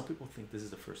 Some people think this is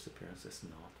the first appearance. It's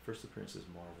not. First appearance is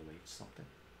Marvel Age something.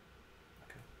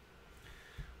 Okay,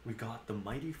 we got the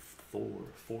Mighty Thor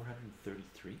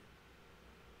 433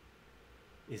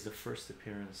 is the first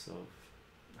appearance of,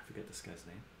 I forget this guy's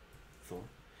name, Thor.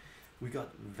 We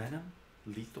got Venom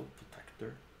Lethal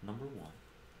Protector #1.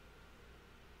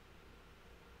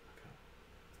 Okay,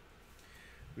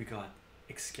 we got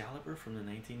Excalibur from the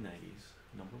 1990s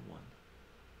 #1.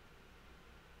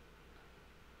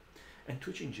 And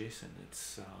Twitching Jason,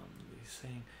 it's he's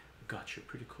saying, gotcha,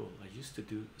 pretty cool. I used to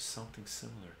do something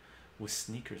similar with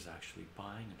sneakers, actually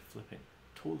buying and flipping.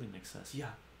 Totally makes sense.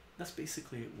 Yeah, that's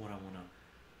basically what I wanna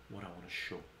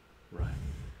show, right?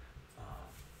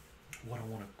 What I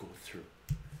want to go through,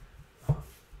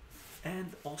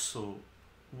 and also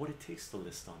what it takes to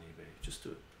list on eBay, just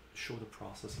to show the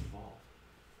process involved.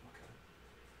 Okay.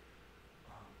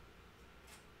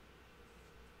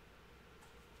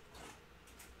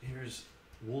 Here's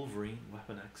Wolverine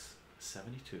Weapon X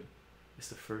 72. It's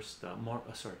the first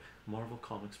Marvel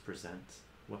Comics presents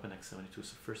Weapon X 72 is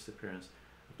the first appearance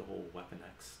of the whole Weapon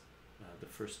X, the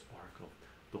first arc of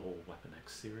the whole Weapon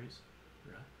X series,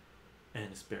 right?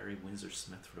 And it's Barry Windsor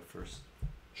Smith for the first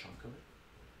chunk of it.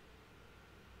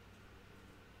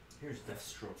 Here's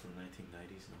Deathstroke from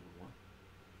 1990s #1.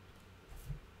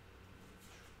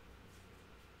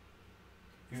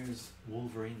 Here's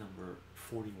Wolverine number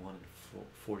 41 and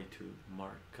 42,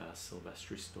 Mark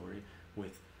Silvestri story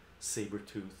with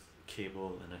Sabretooth,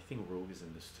 Cable, and I think Rogue is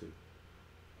in this too.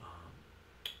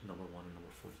 #1 and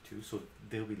number 42, so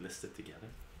they'll be listed together.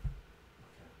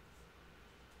 Okay.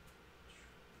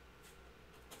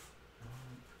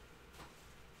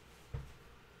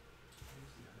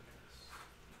 Where's the other guys?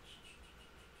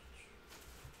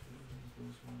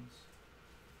 Those ones.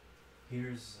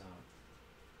 Here's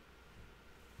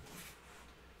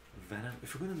Venom.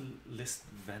 If we're gonna list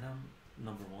Venom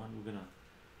 #1, we're gonna,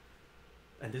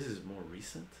 and this is more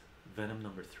recent. Venom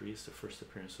 #3 is the first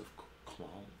appearance of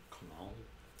Claw,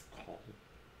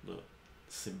 the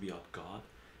symbiote god,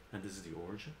 and this is the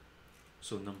origin.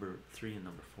 So #3 and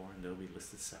 #4, and they'll be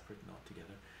listed separate, not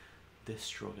together. This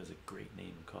Stroke has a great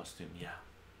name and costume, yeah.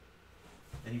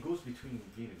 And he goes between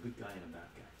being a good guy and a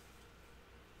bad guy.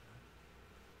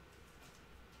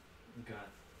 We got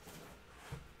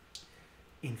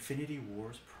Infinity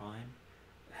Wars Prime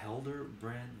Helder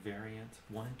brand variant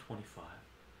 1 in 25,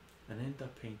 and I ended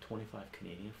up paying 25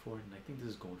 Canadian for it, and I think this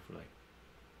is going for like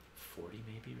 40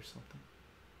 maybe or something,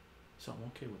 so I'm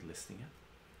okay with listing it,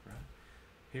 right?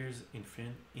 Here's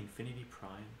Infinity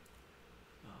Prime,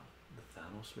 the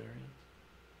Thanos variant,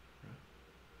 right?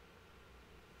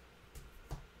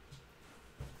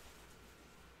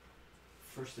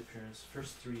 First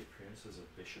 3 appearances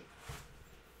of Bishop,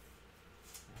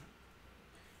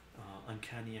 right?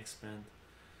 Uncanny X-Men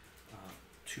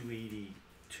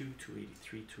 282,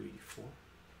 283, 284.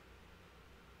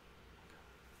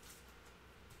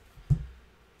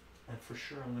 And for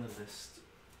sure I'm going to list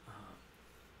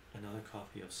another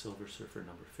copy of Silver Surfer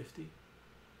 #50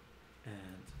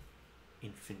 and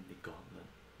Infinity Gauntlet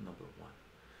 #1.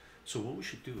 So what we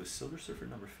should do is Silver Surfer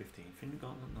 #50, Infinity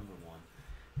Gauntlet #1,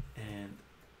 and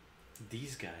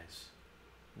these guys,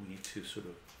 we need to sort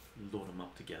of load them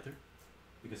up together,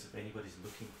 because if anybody's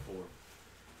looking for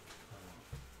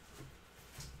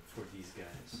these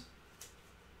guys,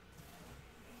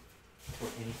 or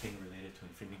anything related to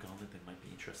Infinity Gauntlet, they might be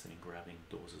interested in grabbing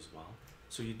those as well.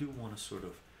 So you do want to sort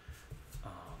of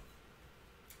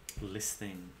list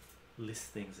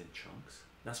things in chunks.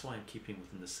 That's why I'm keeping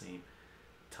within the same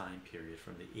time period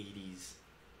from the 80s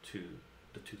to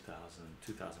the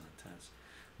 2010s.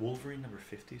 Wolverine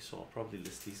 #50, so I'll probably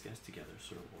list these guys together,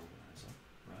 sort of organize them,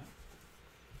 right?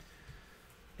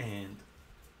 And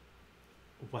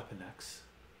Weapon X,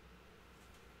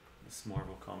 this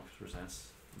Marvel Comics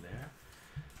presents there.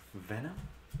 Venom,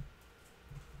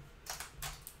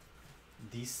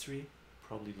 these 3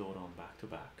 probably load on back to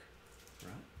back,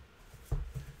 right?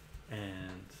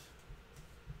 And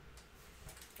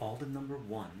all the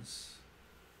 #1s,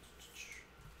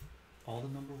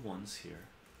 here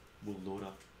will load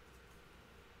up,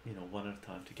 you know, one at a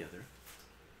time together,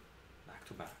 back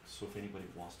to back. So if anybody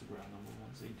wants to grab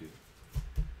 #1s, they do.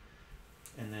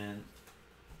 And then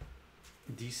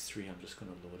these 3 I'm just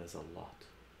going to load as a lot.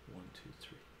 1, 2,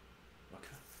 3.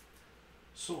 Okay.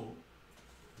 So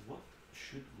what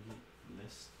should we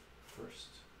list first?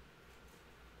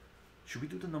 Should we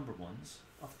do the #1s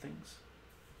of things?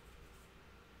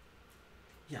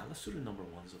 Yeah, let's do the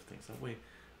 #1s of things. That way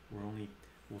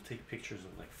we'll take pictures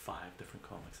of like 5 different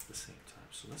comics at the same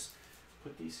time. So let's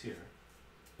put these here.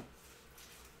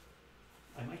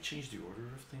 I might change the order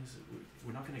of things.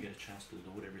 We're not going to get a chance to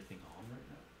load everything on right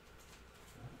now.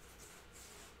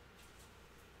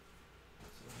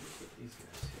 So let me put these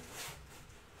guys here.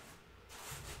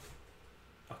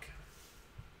 Okay.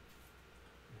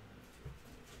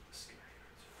 Let me put this guy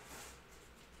here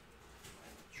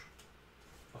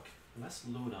too. Okay, let's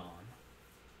load on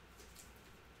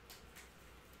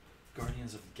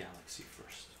Guardians of the Galaxy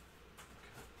first.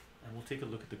 Okay. And we'll take a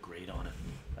look at the grade on it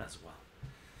as well.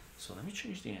 So let me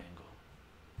change the angle.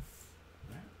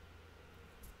 There.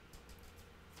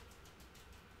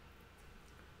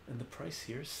 And the price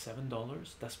here is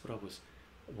 $7. That's what I was,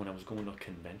 when I was going to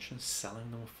conventions,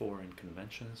 selling them for in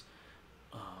conventions,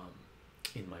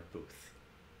 in my booth,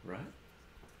 right?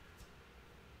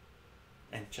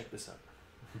 And check this out.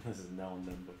 This is Now and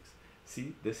Then Books.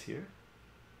 See this here?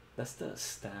 That's the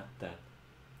stamp that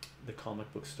the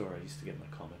comic book store I used to get my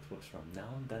comic books from.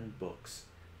 Now and Then Books.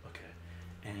 Okay.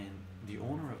 And the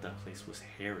owner of that place was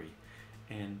Harry,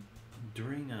 and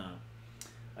during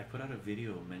I put out a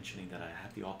video mentioning that I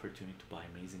had the opportunity to buy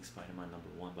Amazing Spider-Man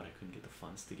 #1, but I couldn't get the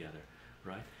funds together,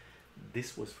 right?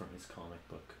 This was from his comic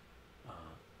book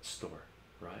store,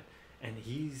 right? And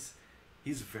he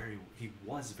was very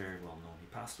well known. He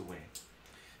passed away,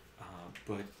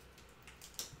 but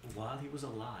while he was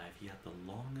alive, he had the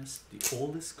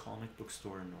oldest comic book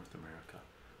store in North America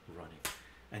running,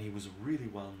 and he was really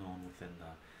well known within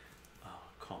the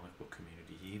comic book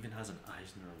community. He even has an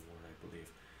Eisner Award, I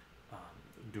believe,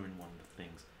 during one of the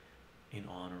things in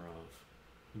honor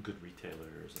of good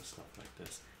retailers and stuff like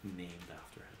this, named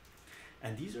after him.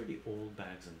 And these are the old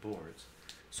bags and boards.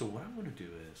 So what I'm going to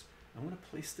do is I'm going to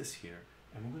place this here,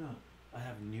 and I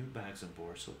have new bags and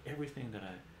boards, so everything that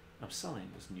I'm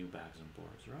selling is new bags and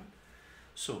boards, right?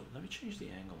 So let me change the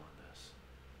angle on this,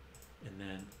 and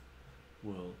then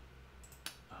we'll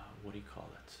what do you call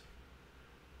it,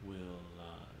 we'll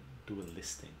do a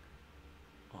listing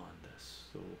on this.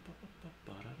 So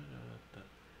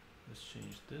let's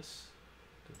change this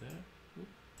to there. Oop.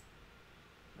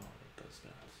 Oh, it does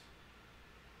that.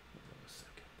 Hold on a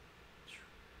second.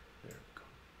 There we go.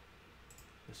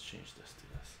 Let's change this to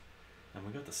this, and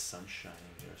we got the sun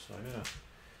shining here, so I gotta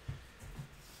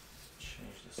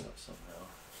change this up somehow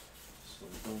so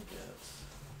we don't get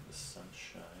the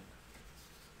sunshine.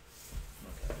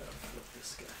 Okay, I gotta flip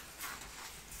this guy.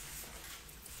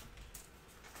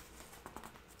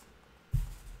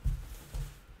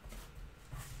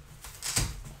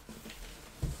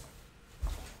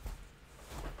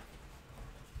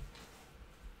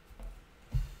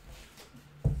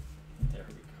 There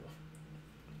we go.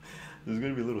 There's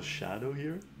gonna be a little shadow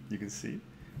here, you can see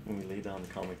when we lay down the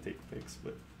comic tape pics,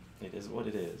 but it is what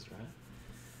it is, right?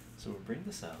 So we'll bring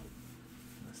this out.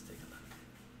 Let's take a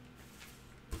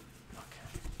look. Okay.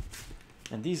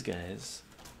 And these guys,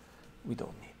 we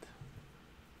don't need.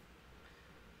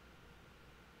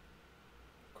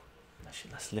 Cool.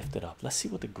 Actually, let's lift it up. Let's see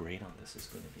what the grade on this is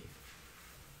going to be.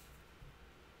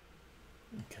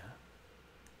 Okay.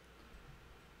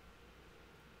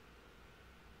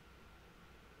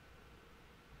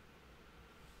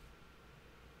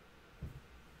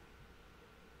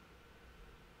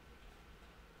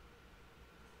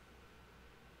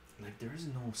 Like, there is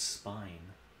no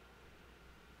spine,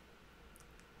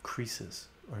 creases,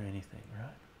 or anything,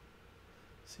 right?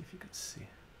 See if you can see.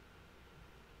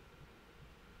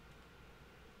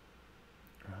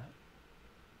 Right?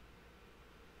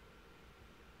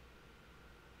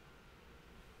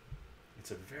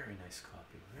 It's a very nice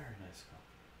copy, very nice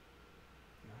copy.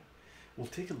 Right? We'll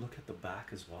take a look at the back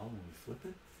as well when we flip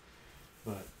it,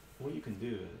 but what you can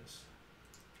do is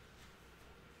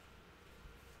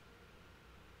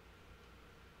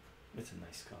it's a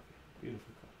nice copy,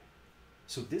 beautiful copy.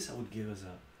 So this I would give as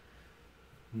a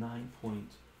 9 point.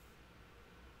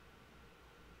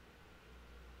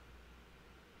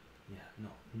 Yeah,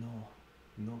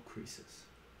 no creases.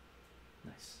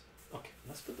 Nice. Okay,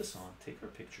 let's put this on, take our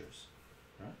pictures,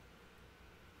 right?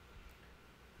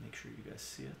 Make sure you guys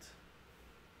see it.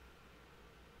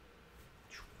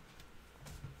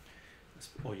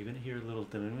 Oh, you're gonna hear a little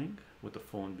dinging with the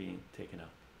phone being taken out.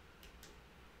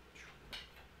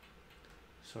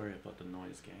 Sorry about the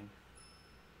noise, gang.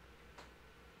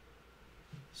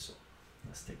 So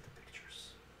let's take the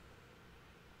pictures.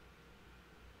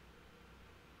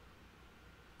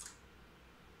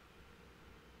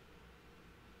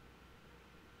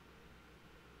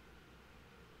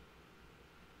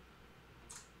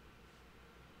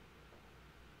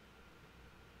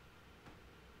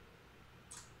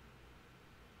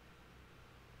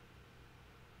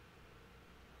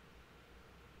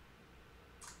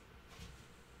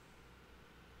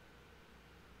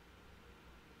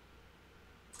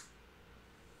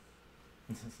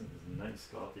 This is a nice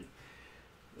copy.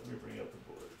 Let me bring up the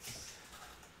boards.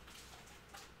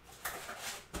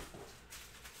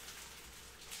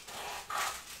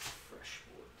 Fresh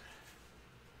board.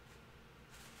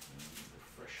 And the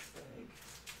fresh bag.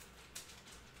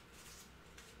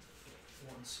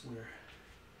 Once we're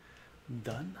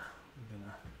done,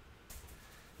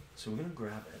 we're gonna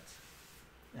grab it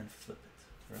and flip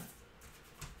it, right?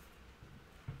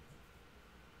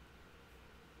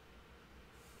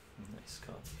 Nice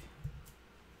copy.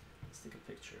 Let's take a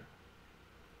picture.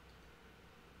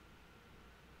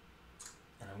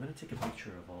 And I'm going to take a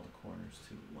picture of all the corners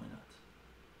too. Why not?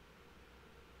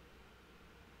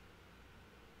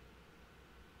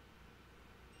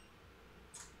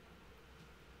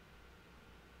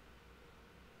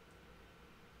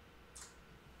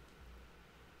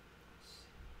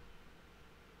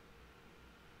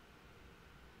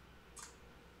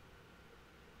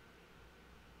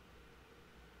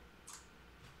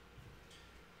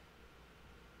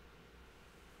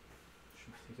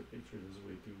 triggers is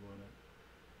way too on it.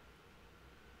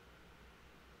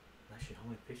 Actually, how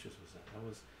many pictures was that? That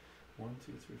was 1,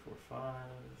 2, 3, 4, 5.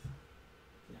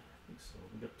 Yeah, I think so.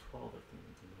 We got 12, I think,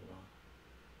 we can move on.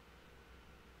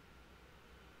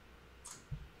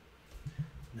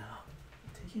 Now,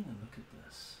 taking a look at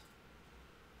this.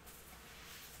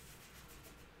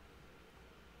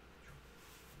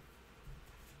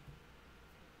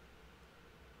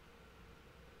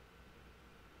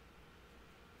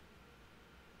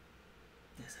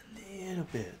 There's a little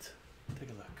bit. Take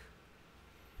a look.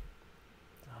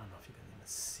 I don't know if you can even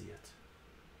see it.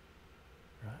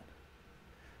 Right?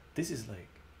 This is like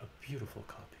a beautiful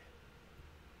copy.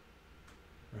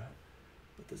 Right?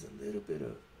 But there's a little bit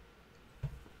of.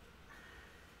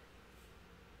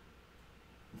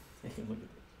 Take a look at this.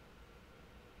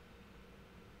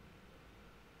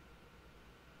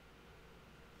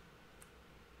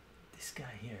 This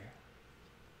guy here.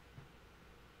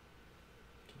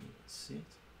 Can you even see it?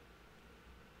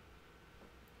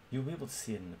 You'll be able to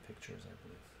see it in the pictures, I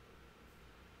believe.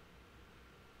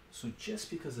 So just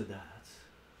because of that,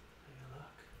 take a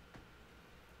look,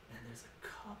 and there's a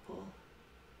couple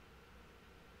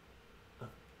of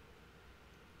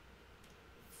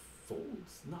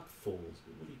folds, not folds,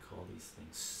 but what do you call these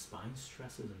things? Spine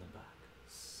stresses in the back,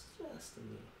 just a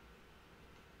little.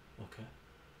 Okay.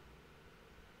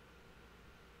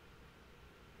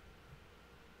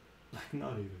 Like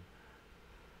not even.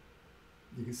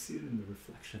 You can see it in the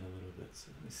reflection a little bit. So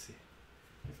let me see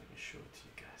if I can show it to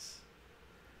you guys.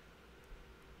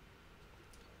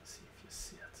 Let's see if you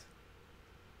see it.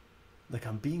 Like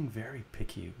I'm being very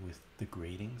picky with the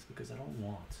gradings because I don't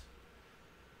want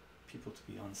people to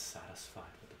be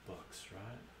unsatisfied with the books,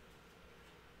 right?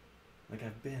 Like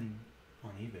I've been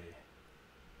on eBay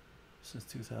since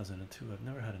 2002. I've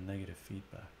never had a negative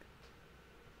feedback,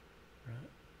 right?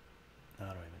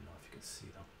 I don't even know if you can see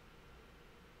them.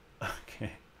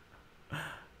 Okay,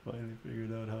 finally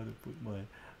figured out how to put my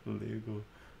Lego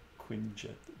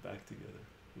Quinjet back together.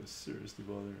 It was seriously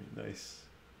bothering me. Nice.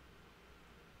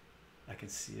 I can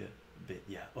see it a bit.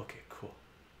 Yeah, okay, cool.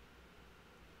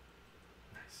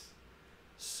 Nice.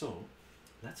 So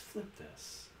let's flip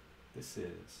this. This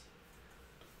is,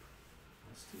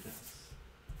 let's do this.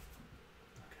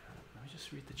 Okay, let me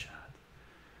just read the chat.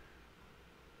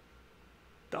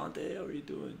 Dante, how are you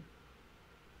doing?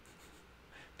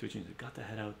 Got to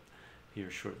head out here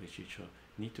shortly, Chycho.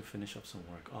 Need to finish up some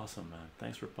work. Awesome, man.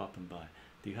 Thanks for popping by.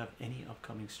 Do you have any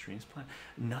upcoming streams planned?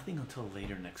 Nothing until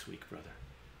later next week, brother.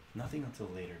 Nothing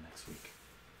until later next week.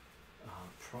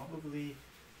 Probably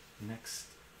next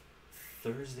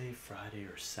Thursday, Friday,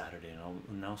 or Saturday, and I'll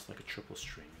announce like a triple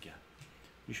stream again.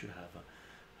 You should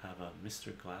have a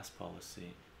Mr. Glass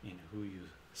policy in who you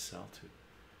sell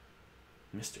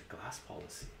to. Mr. Glass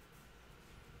policy.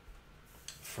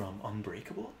 From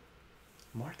Unbreakable,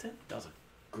 Martin? That was a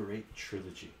great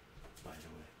trilogy, by the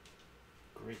way.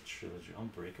 Great trilogy.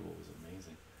 Unbreakable was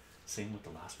amazing. Same with the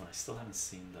last one. I still haven't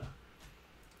seen the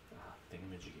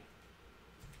thingamajiggy.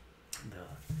 The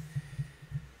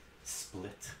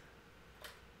split.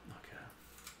 Okay.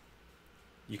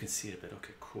 You can see it a bit.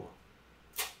 Okay, cool.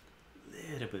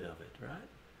 Little bit of it, right?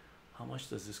 How much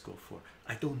does this go for?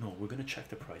 I don't know. We're gonna check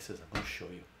the prices. I'm gonna show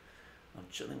you. I'm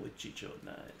chilling with Chycho.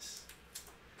 Nice.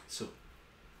 So,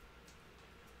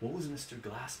 what was Mr.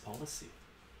 Glass policy?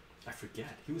 I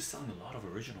forget. He was selling a lot of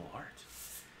original art.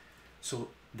 So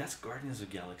that's Guardians of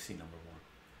the Galaxy #1.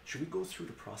 Should we go through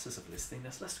the process of listing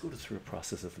this? Let's go through the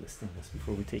process of listing this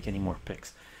before we take any more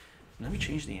picks. Let me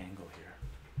change the angle here.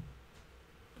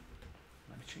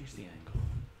 Let me change the angle.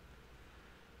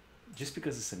 Just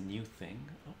because it's a new thing.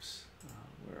 Oops.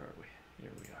 Where are we?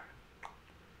 Here we are.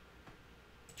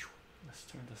 Let's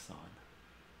turn this on.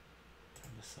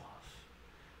 Turn this off.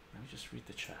 Let me just read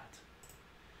the chat.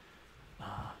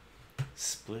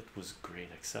 Split was great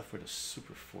except for the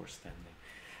super forced ending.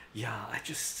 Yeah,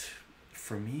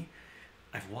 for me,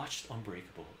 I've watched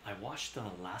Unbreakable. I watched the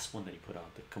last one that he put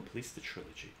out that completes the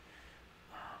trilogy.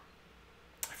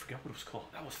 I forget what it was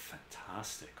called. That was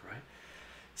fantastic, right?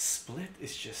 Split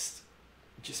is just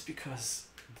because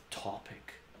the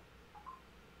topic.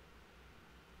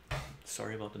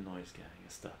 Sorry about the noise, gang.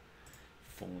 It's the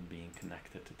phone being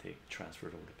connected to take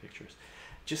transferred over the pictures.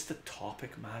 Just the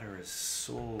topic matter is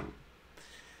so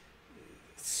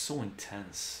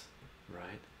intense,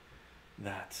 right?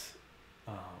 That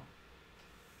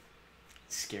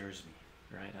scares me,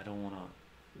 right? I don't want to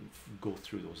go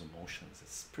through those emotions.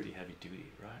 It's pretty heavy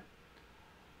duty, right?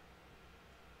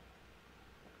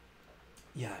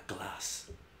 Yeah, Glass.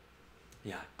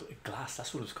 Yeah, Glass,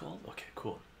 that's what it's called. Okay,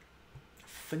 cool.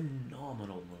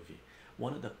 Phenomenal movie.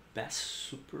 One of the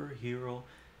best superhero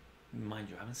mind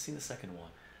you, I haven't seen the second one.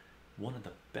 One of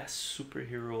the best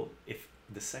superhero, if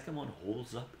the second one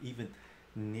holds up even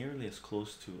nearly as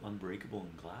close to Unbreakable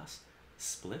and Glass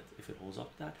Split, if it holds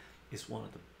up, that is one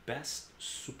of the best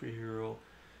superhero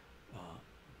uh,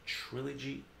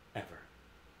 trilogy ever.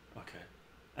 Okay,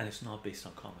 and it's not based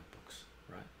on comic books,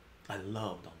 right? I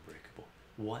loved Unbreakable.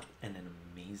 What an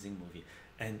amazing movie,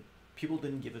 and people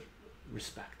didn't give it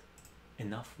respect,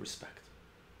 enough respect,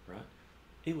 right?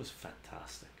 It was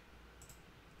fantastic.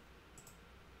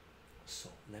 So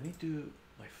let me do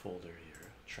my folder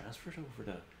here, transfer it over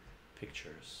to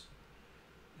pictures,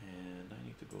 and I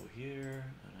need to go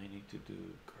here, and I need to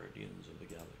do Guardians of the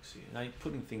Galaxy, and I'm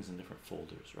putting things in different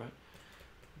folders, right?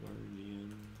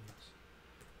 Guardians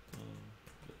of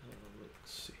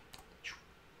Galaxy.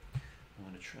 I'm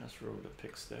going to transfer over the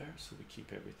pics there so we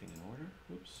keep everything in order.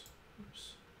 Oops,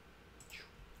 oops.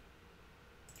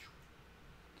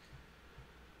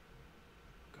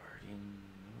 Guardian,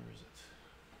 where is it?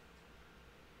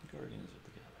 Guardians of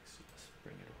the Galaxy. Let's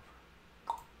bring it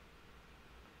over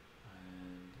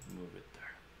and move it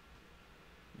there.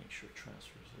 Make sure it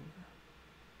transfers over.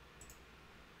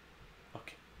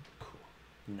 Okay, cool.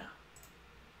 Now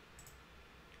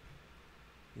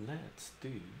let's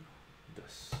do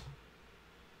this.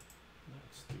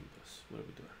 Let's do this. What are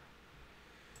we doing?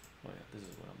 Oh yeah, this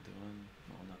is what I'm doing.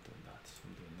 No, I'm not doing that.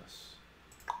 I'm doing this.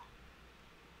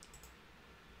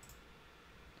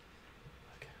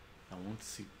 Okay. I want to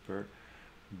see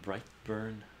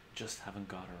Brightburn. Just haven't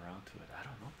got around to it. I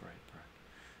don't know Brightburn.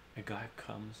 A guy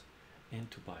comes in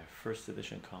to buy a first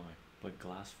edition comic, but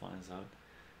Glass finds out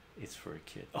it's for a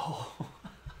kid. Oh,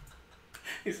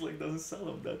 he's like, doesn't sell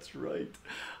him. That's right.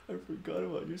 I forgot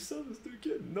about you. Sell this to a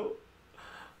kid. No.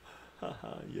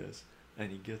 Haha, yes.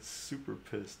 And he gets super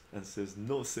pissed and says,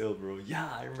 no sale, bro. Yeah,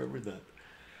 I remember that.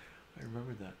 I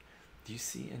remember that. Do you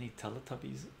see any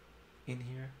Teletubbies in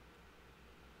here?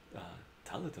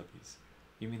 Teletubbies?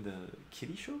 You mean the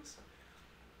kiddie shows?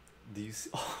 Do you see?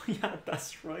 Oh yeah,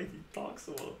 that's right, he talks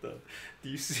about that. Do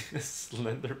you see a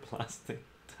slender plastic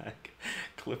tag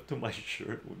clipped to my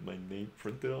shirt with my name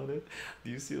printed on it?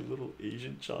 Do you see a little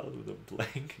Asian child with a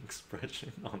blank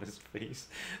expression on his face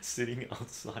sitting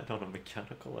outside on a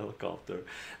mechanical helicopter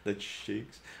that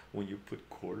shakes when you put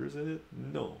quarters in it?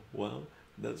 No. Well,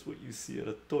 that's what you see at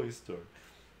a toy store,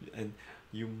 and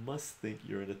you must think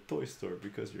you're in a toy store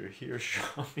because you're here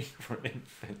shopping for an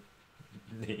infant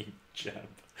named Jeb.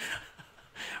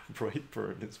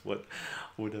 Brightburn is what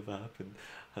would have happened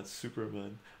had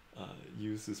Superman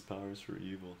used his powers for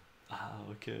evil. Ah,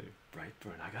 okay.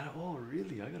 Brightburn. I gotta. Oh,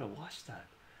 really? I gotta watch that.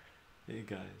 Hey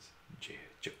guys,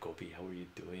 Jacoby, how are you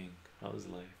doing? How's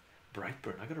life?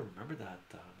 Brightburn. I gotta remember that,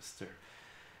 Mr.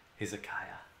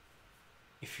 Hezekiah.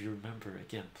 If you remember,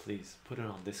 again, please put it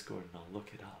on Discord and I'll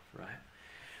look it up. Right.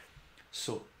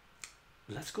 So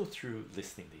let's go through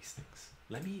listing these things.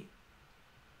 Let me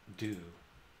do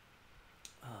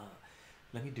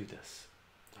this.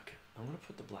 Okay, I'm gonna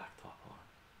put the black top on,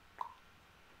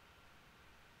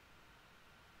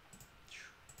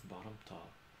 bottom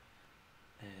top,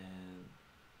 and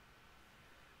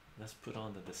let's put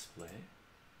on the display,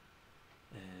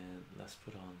 and let's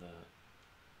put on the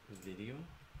video,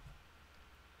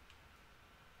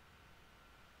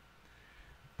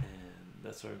 and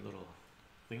that's our little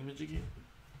thingamajiggy.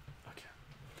 Okay,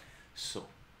 so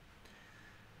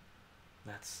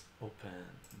let's open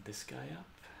this guy up.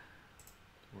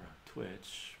 We're on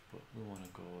Twitch, but we want to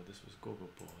go. This was Gogo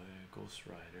Boy, Ghost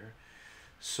Rider.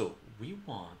 So we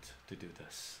want to do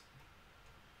this.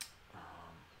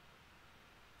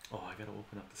 Oh, I gotta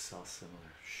open up the cell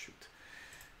similar. Shoot.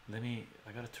 I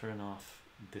gotta turn off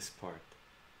this part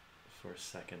for a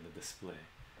second, the display,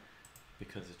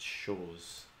 because it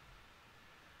shows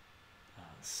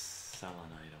sell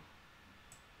an item.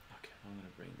 Okay, I'm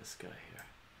gonna bring this guy here,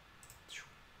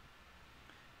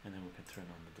 and then we can turn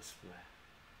on the display.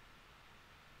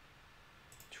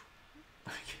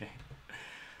 Okay,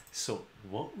 so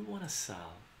what we want to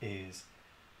sell is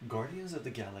Guardians of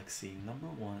the Galaxy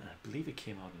 #1. I believe it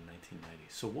came out in 1990.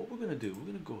 So what we're gonna do, we're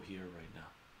gonna go here right now,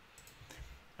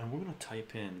 and we're gonna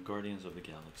type in Guardians of the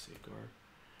Galaxy.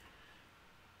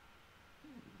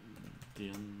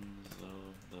 Guardians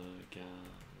of the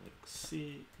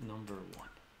Galaxy #1.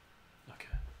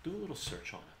 Okay, do a little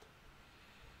search on it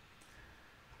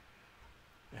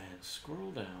and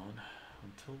scroll down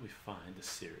until we find the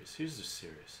series. Here's the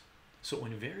series. So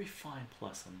when Very Fine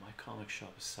Plus on my comic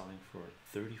shop is selling for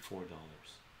 $34,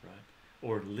 right,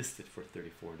 or listed for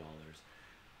 $34,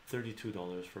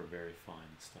 $32 for Very Fine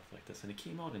and stuff like this, and it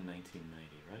came out in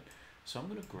 1990, right? So I'm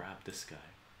gonna grab this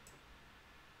guy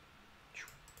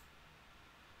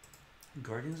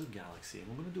Guardians of the Galaxy, and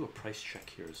we're going to do a price check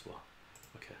here as well.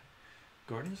 Okay,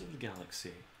 Guardians of the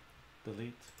Galaxy,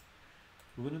 delete.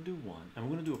 We're going to do one, and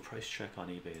we're going to do a price check on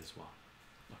eBay as well.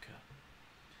 Okay,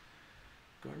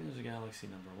 Guardians of the Galaxy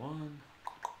 #1.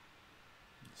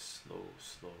 Slow,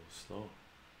 slow, slow.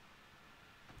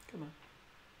 Come on.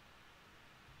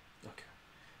 Okay,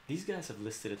 these guys have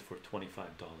listed it for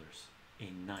 $25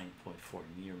 in 9.4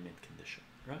 near mint condition,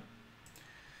 right?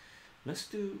 Let's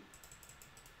do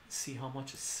see how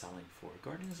much it's selling for.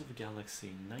 Guardians of the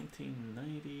Galaxy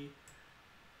 1990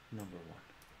 #1.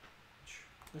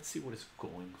 Let's see what it's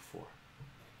going for,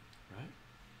 right?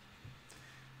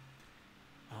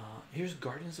 Here's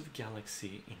Guardians of the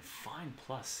Galaxy in Fine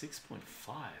Plus 6.5,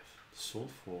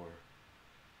 sold for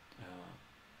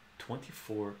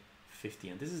 24.50,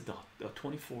 and this is the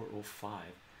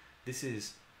 24.05. This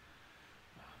is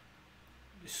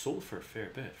sold for a fair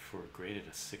bit for graded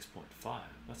at 6.5.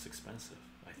 That's expensive,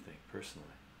 I think,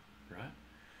 personally, right?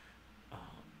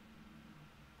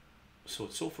 So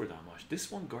it's sold for that much. This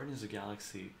one, Guardians of the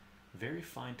Galaxy, very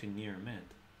fine to near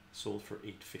mint, sold for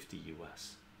 $8.50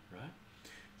 US, right?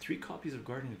 3 copies of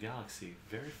Guardians of the Galaxy,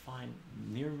 very fine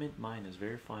near mint minus,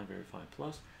 very fine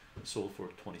plus, sold for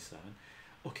 27.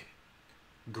 Okay,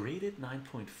 graded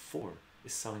 9.4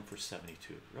 is selling for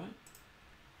 72, right?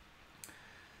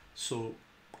 So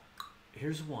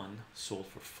here's one sold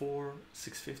for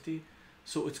 $6.50.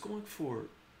 So it's going for,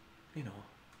 you know,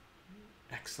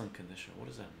 excellent condition. What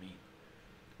does that mean?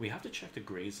 We have to check the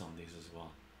grades on these as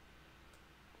well.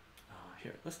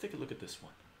 Here, let's take a look at this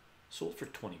one. Sold for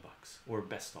 20 bucks, or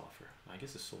best offer. I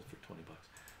guess it's sold for 20 bucks.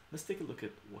 Let's take a look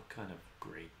at what kind of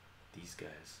grade these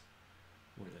guys,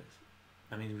 what it is.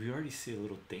 I mean, we already see a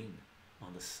little ding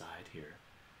on the side here.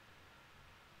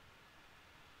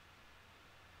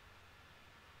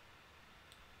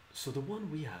 So the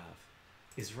one we have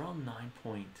is around 9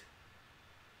 point.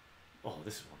 Oh,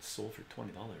 this one sold for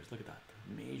 $20. Look at that,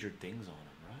 major dings on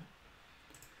them, right?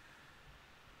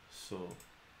 So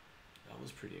that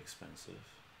was pretty expensive.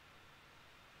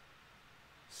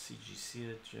 CGC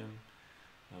at Jim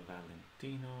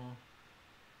Valentino.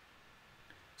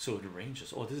 So it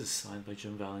ranges. Oh, this is signed by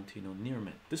Jim Valentino, near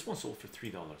mint. This one sold for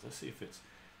 $3. Let's see if it's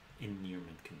in near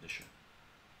mint condition,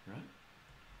 right?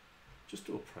 Just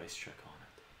do a price check on it.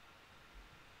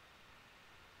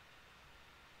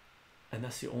 And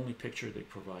that's the only picture they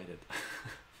provided.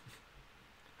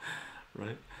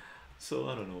 Right? So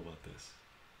I don't know about this.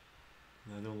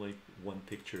 I don't like one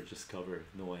picture just covered,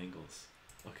 no angles.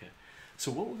 Okay,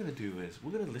 so what we're gonna do is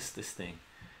we're gonna list this thing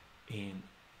in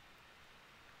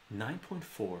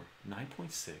 9.4,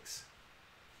 9.6,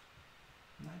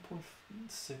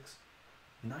 9.6,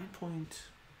 9 point,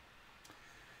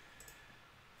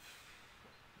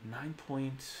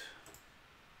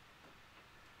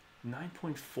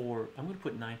 9.4. I'm gonna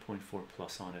put 9.4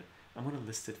 plus on it. I'm gonna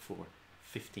list it for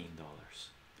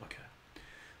 $15. Okay,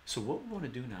 so what we want to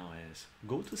do now is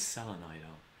go to sell an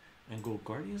item and go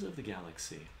Guardians of the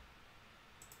Galaxy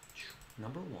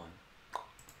 #1,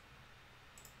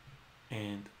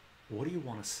 and what do you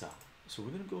want to sell? So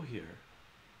we're gonna go here.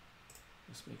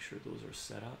 Let's make sure those are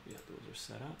set up. Yeah, those are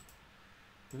set up.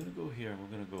 We're gonna go here and we're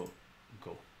gonna go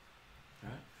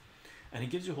right, and it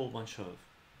gives you a whole bunch of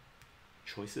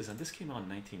choices, and this came out in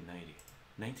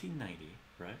 1990,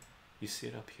 right? You see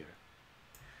it up here,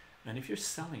 and if you're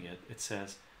selling it, it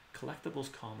says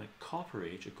collectibles comic copper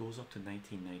age, it goes up to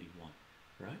 1991,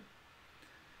 right?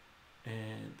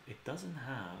 And it doesn't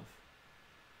have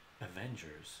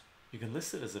Avengers. You can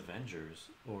list it as Avengers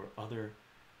or other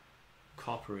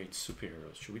copper age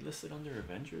superheroes. Should we list it under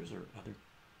Avengers or other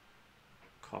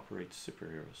copper age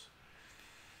superheroes?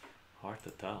 Hard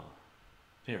to tell.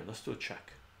 Here, let's do a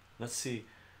check. Let's see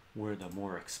where the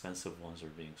more expensive ones are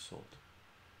being sold.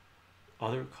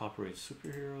 Other copper age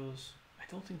superheroes. I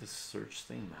don't think the search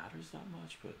thing matters that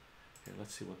much, but here,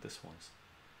 let's see what this one's.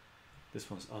 This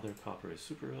one's other copper age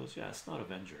superheroes. Yeah, it's not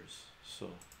Avengers,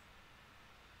 so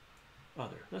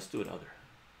other. Let's do it other.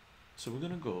 So we're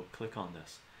gonna go click on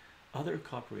this other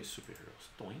copper age superheroes.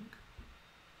 Doink.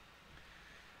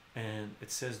 And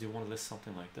it says, do you want to list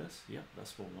something like this? Yep,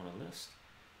 that's what we want to list.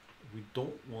 We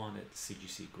don't want it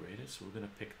CGC graded, so we're gonna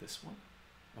pick this one.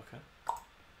 Okay,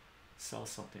 sell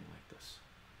something like this.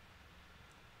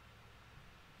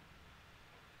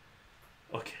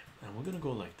 Okay, and we're gonna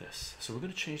go like this. So we're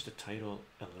gonna change the title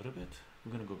a little bit.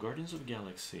 We're gonna go Guardians of the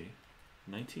Galaxy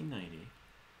 1990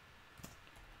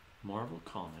 Marvel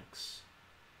Comics.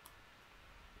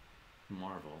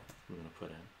 Marvel we're gonna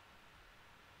put in,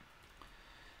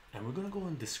 and we're gonna go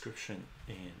in description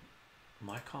in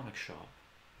my comic shop,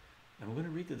 and we're gonna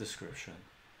read the description.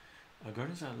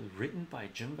 Guardians Island, written by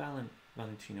Jim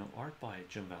Valentino, art by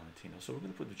Jim Valentino. So we're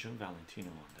going to put the Jim Valentino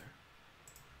on there.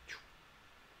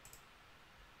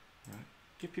 Right,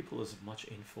 give people as much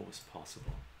info as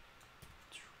possible.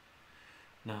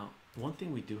 Now, one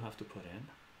thing we do have to put in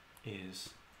is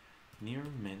near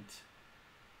mint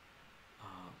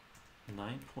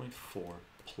 9.4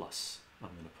 plus. I'm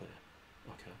going to put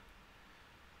in, okay,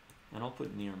 and I'll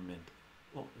put near mint.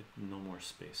 Oh, no more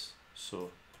space,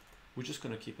 so we're just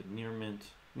going to keep it near mint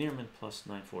plus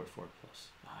 9.44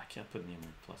 plus. I can't put near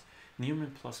mint plus. Near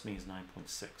mint plus means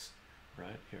 9.6,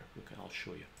 right? Here, look, I'll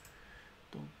show you.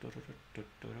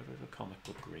 Comic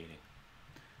book grading.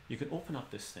 You can open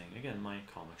up this thing again, my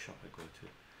comic shop I go to.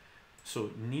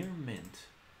 So near mint,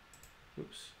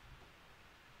 oops,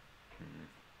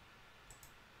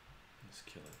 let's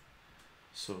kill it.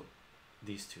 So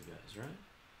these two guys, right?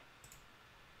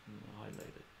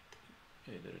 Highlight it.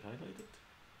 Okay, did it highlight it?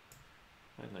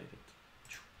 Highlight it.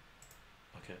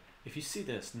 Okay, if you see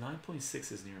this,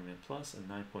 9.6 is near mint plus and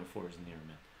 9.4 is near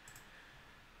mint.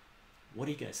 What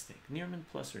do you guys think? Near mint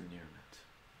plus or near mint?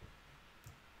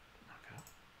 Okay.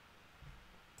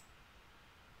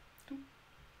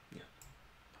 Yeah.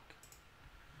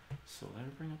 Okay. So let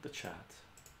me bring up the chat.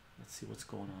 Let's see what's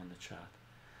going on in the chat.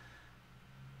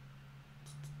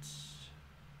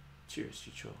 Cheers,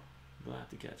 Chycho. Glad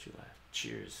to catch you live.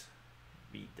 Cheers.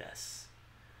 Beat this.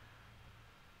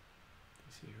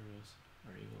 DC heroes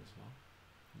are evil as well.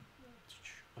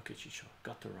 Okay, Chycho.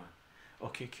 Got to run.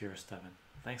 Okay, Curious Devin.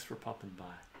 Thanks for popping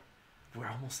by. We're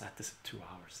almost at this in 2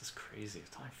 hours. It's crazy.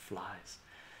 Time flies.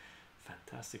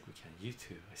 Fantastic weekend. You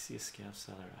too. I see a scam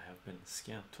seller. I have been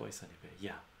scammed twice on eBay.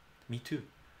 Yeah, me too.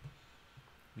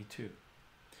 Me too.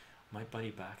 My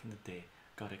buddy back in the day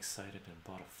got excited and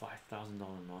bought a $5,000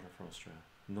 model from Australia.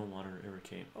 No model ever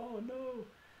came. Oh no.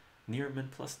 Near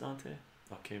mint plus, Dante.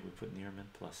 Okay, we put near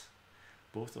mint plus.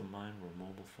 Both of mine were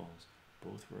mobile phones.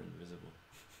 Both were invisible.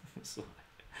 So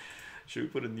should we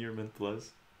put a near mint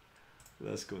plus?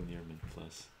 Let's go near mint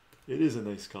plus. It is a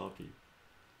nice copy.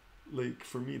 Like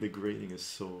for me, the grading is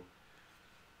so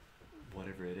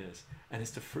whatever it is, and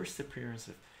it's the first appearance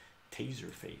of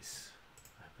Taserface,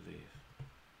 I believe.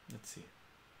 Let's see.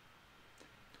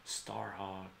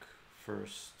 Starhawk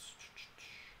first.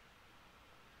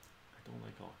 I don't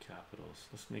like all capitals.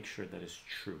 Let's make sure that is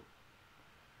true.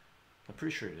 I'm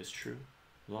pretty sure it is true.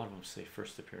 A lot of them say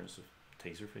first appearance of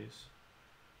Taserface.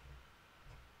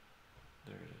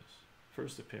 There it is.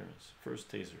 First appearance. First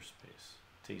Taserface.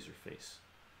 Taserface.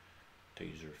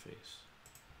 Taserface.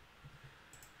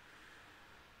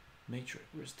 Matrix.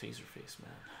 Where's Taserface,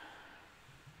 man?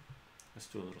 Let's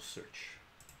do a little search.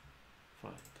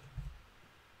 Find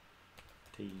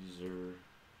Taserface.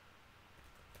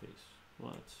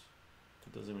 What?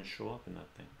 It doesn't even show up in that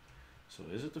thing. So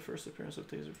is it the first appearance of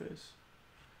Taserface?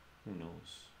 Who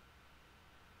knows?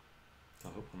 I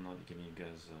hope I'm not giving you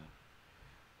guys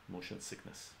motion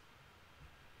sickness.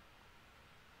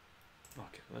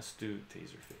 Okay, let's do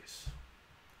Taserface.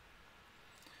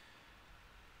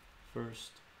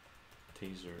 First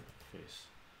Taserface.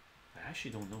 I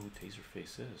actually don't know who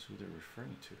Taserface is, who they're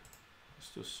referring to.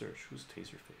 Let's do a search. Who's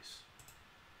Taserface?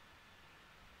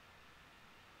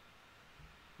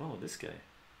 Oh, this guy.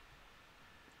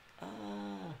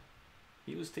 Ah,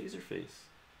 he was Taserface.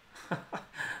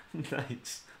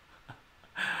 Nice.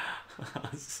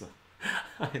 Awesome.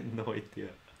 I had no idea.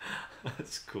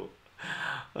 That's cool.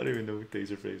 I don't even know who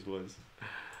Taserface was.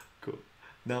 Cool.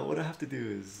 Now what I have to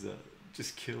do is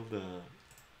just kill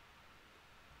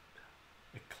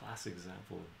a classic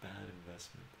example of bad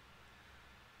investment.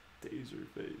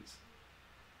 Taserface.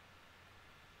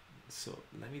 So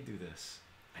let me do this.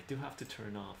 I do have to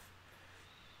turn off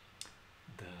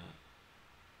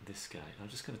this guy. I'm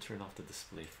just going to turn off the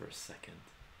display for a second,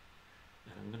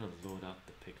 and I'm going to load up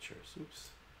the pictures. Oops.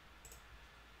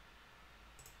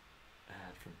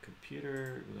 Add from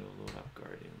computer. We're going to load up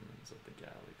Guardians of the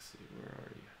Galaxy. Where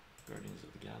are you? Guardians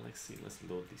of the Galaxy. Let's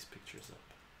load these pictures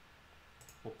up.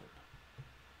 Open.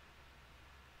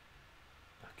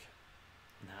 Okay.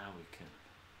 Now we can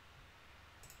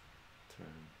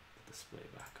turn the display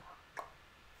back on.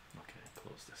 Okay,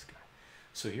 close this guy.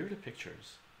 So here are the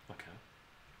pictures. Okay.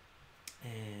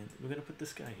 And we're going to put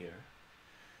this guy here.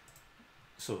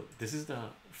 So this is the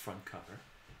front cover,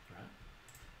 right?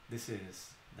 This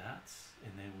is that,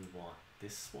 and then we want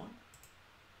this one,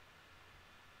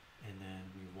 and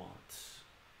then we want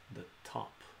the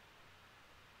top.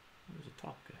 Where's the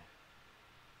top guy?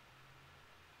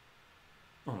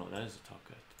 Oh no, that is the top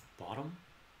guy. Bottom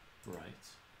right,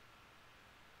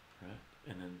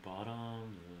 and then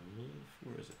bottom,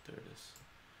 where is it? There it is.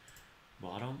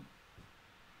 Bottom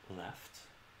left,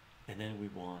 and then we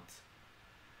want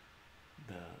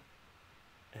the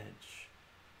edge.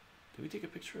 Did we take a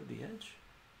picture of the edge?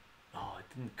 Oh, it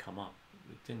didn't come up.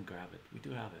 We didn't grab it. We do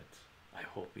have it. I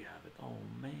hope we have it. Oh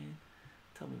man,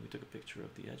 tell me we took a picture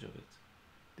of the edge of it.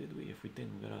 Did we? If we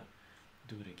didn't, we gotta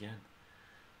do it again.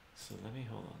 So let me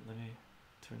hold on. Let me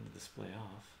turn the display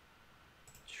off.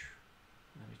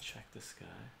 Let me check this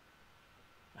guy.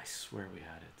 I swear we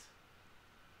had it.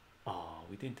 Oh,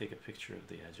 we didn't take a picture of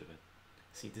the edge of it.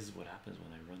 See, this is what happens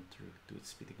when I run through do it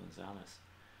Speedy Gonzalez.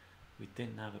 We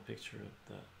didn't have a picture of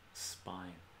the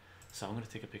spine, so I'm going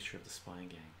to take a picture of the spine,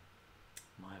 gang.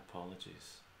 My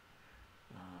apologies.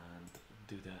 And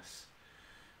do this,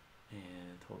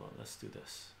 and hold on, let's do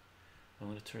this. I'm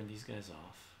going to turn these guys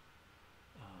off.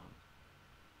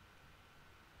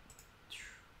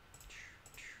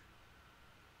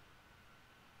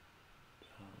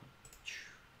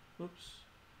 Oops.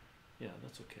 Yeah,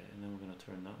 that's okay. And then we're going to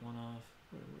turn that one off.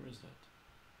 Where is that?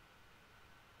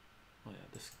 Oh yeah,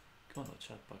 this. Oh no,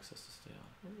 chat box has to stay on.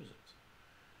 Where is it?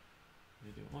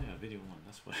 Video. Oh yeah, video one.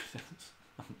 That's what it is.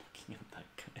 I'm looking at that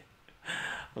guy.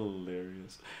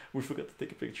 Hilarious. We forgot to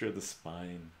take a picture of the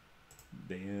spine.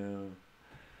 Damn.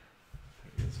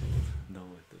 No,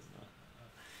 it does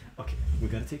not. Okay, we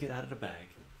gotta take it out of the bag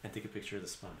and take a picture of the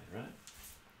spine, right?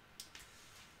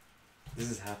 This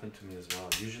has happened to me as well.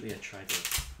 Usually I try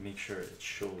to make sure it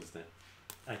shows that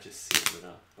I just sealed it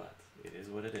up, but it is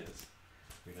what it is.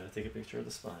 We gotta take a picture of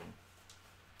the spine.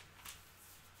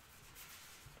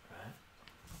 Right?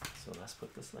 So let's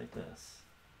put this like this.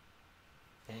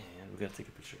 And we gotta take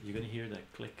a picture. You're gonna hear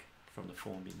that click from the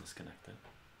phone being disconnected.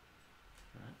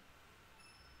 Right?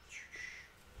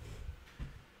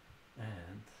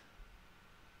 And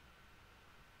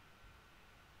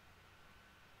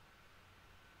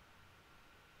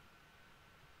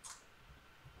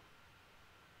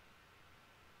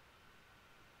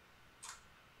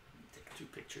take 2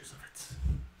 pictures of it.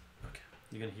 Okay,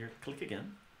 you're gonna hear it click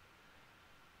again.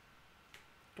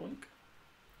 Doink.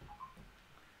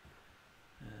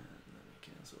 And let me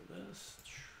cancel this.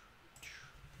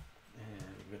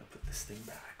 And we're gonna put this thing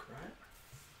back, right?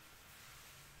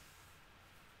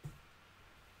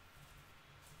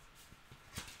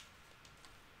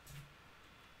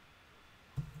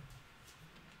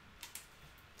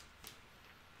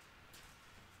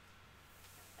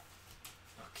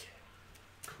 Okay,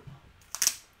 cool.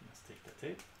 Let's take the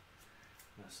tape.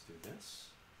 Let's do this.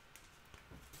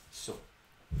 So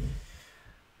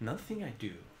another thing I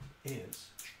do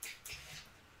is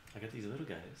I got these little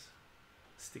guys,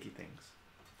 sticky things,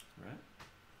 right?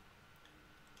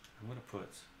 I'm gonna put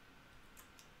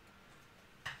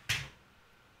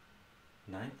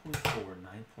 9.4,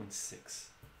 9.6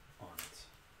 on it.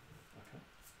 Okay.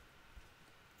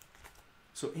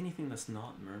 So anything that's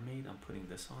not mermaid, I'm putting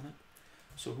this on it.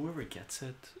 So whoever gets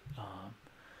it,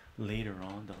 later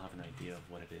on, they'll have an idea of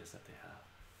what it is that they have.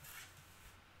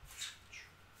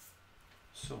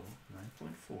 So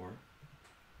 9.4,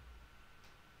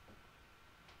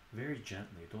 very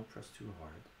gently, don't press too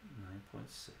hard.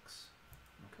 9.6.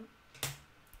 Okay.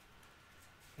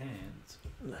 And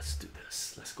let's do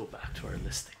this. Let's go back to our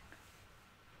listing.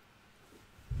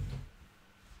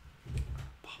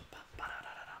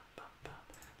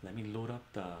 Let me load up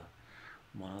the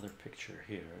one other picture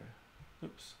here.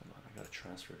 Oops, hold on, I gotta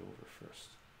transfer it over first.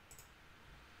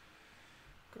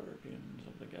 Guardians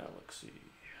of the Galaxy.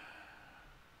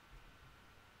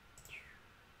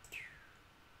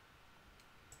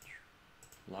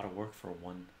 A lot of work for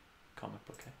one comic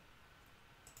book, eh?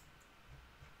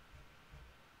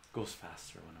 Goes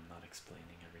faster when I'm not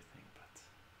explaining everything, but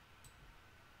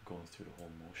going through the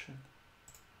whole motion.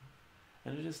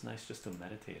 And it is nice just to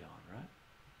meditate on, right?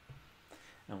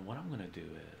 And what I'm gonna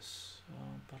do is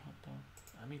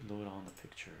let me load on the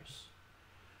pictures,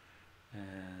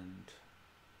 and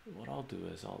what I'll do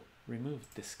is I'll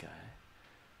remove this guy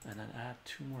and then add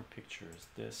 2 more pictures,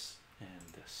 this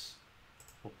and this.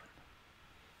 Open.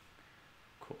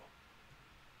 Cool.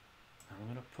 I'm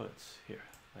gonna put here,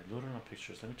 I loaded on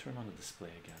pictures. Let me turn on the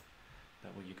display again,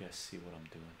 that way you guys see what I'm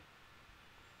doing.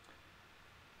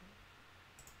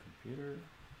 Computer,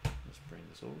 let's bring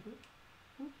this over.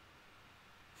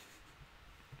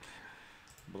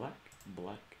 Black,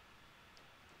 black,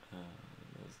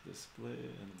 let's display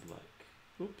and black.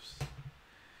 Oops.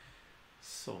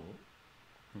 So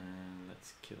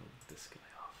let's kill this guy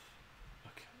off.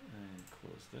 Okay, and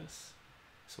close this.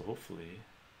 So hopefully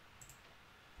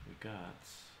we got,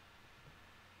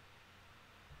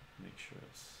 make sure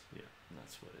it's, yeah,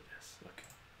 that's what it is.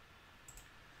 Okay,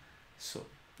 so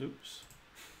oops.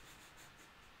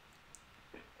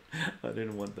 I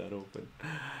didn't want that open.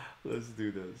 Let's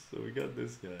do this. So we got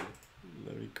this guy.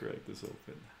 Let me crack this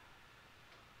open.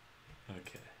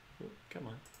 Okay. Oh, come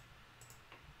on.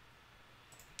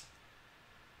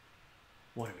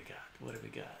 What do we got? What do we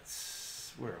got?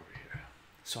 We're over here.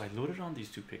 So I loaded on these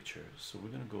two pictures. So we're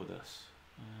gonna go this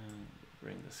and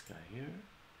bring this guy here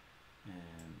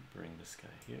and bring this guy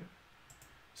here.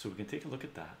 So we can take a look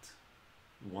at that.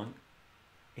 One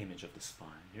image of the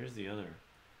spine. Here's the other.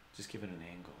 Just give it an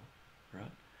angle,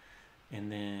 right? And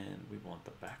then we want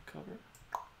the back cover,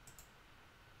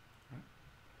 right?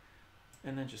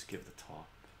 And then just give the top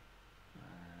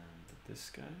and this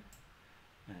guy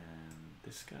and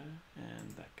this guy and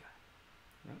that guy,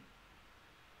 right?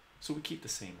 So we keep the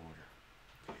same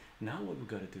order. Now what we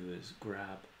got to do is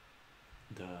grab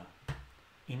the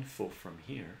info from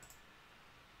here.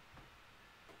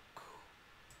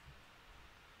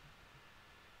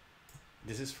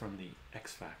 This is from the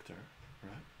X factor,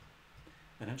 right?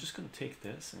 And I'm just going to take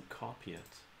this and copy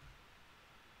it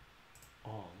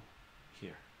all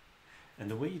here.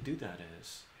 And the way you do that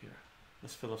is here.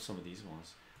 Let's fill up some of these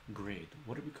ones. Grade.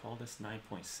 What do we call this?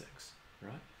 9.6,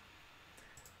 right?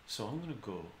 So I'm going to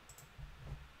go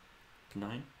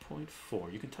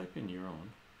 9.4. You can type in your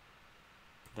own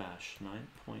dash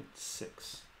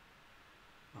 9.6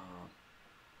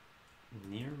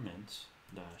 near mint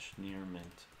dash near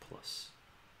mint plus.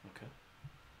 Okay.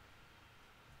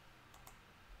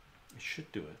 It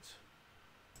should do it.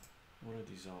 What are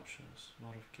these options?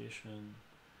 Modification,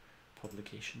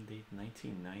 publication date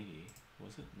 1990.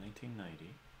 Was it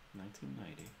 1990?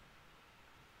 1990.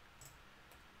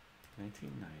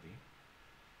 1990.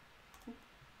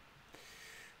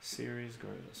 Series,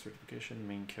 certification,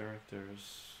 main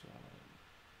characters,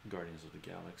 Guardians of the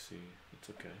Galaxy. It's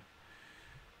okay.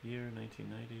 Year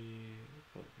 1990.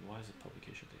 But why is it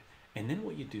publication date? And then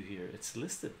what you do here, it's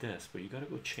listed this, but you got to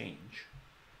go change.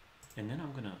 And then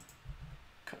I'm gonna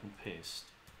cut and paste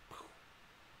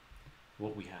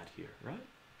what we had here, right?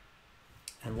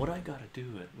 And what I gotta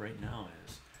do it right now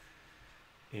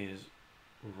is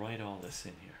write all this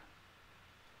in here.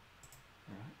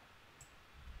 All right.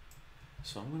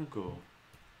 So I'm gonna go.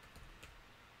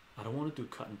 I don't want to do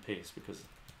cut and paste because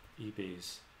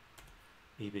eBay's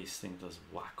thing does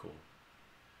wacko.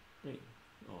 Wait.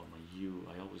 Oh, my U.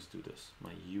 I always do this.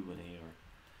 My U and A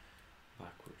are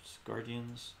backwards.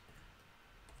 Guardians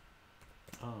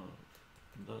of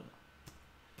the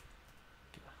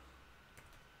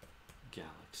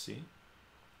Galaxy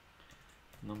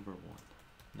number 1,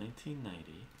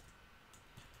 1990,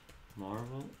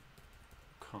 Marvel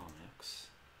Comics,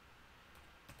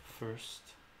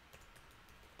 first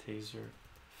taser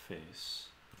face,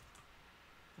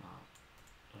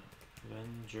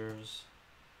 Avengers,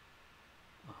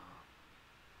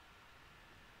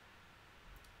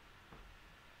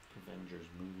 Avengers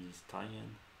movies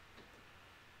tie-in.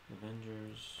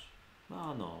 Avengers.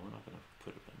 Oh no, we're not gonna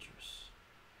put Avengers.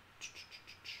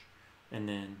 And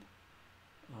then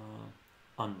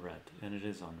unread, and it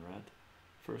is unread.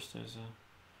 First is a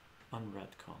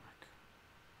unread comic.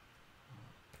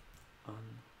 Unread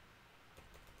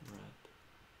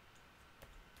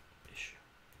issue,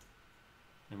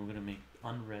 and we're gonna make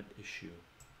unread issue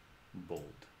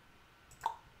bold.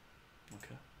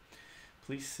 Okay.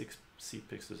 Please see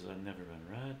pixels I've never been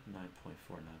read.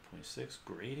 9.4, 9.6.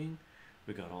 Grading.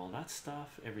 We got all that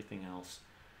stuff. Everything else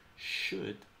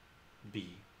should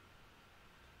be.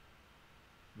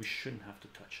 We shouldn't have to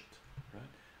touch it, right?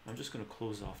 I'm just going to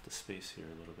close off the space here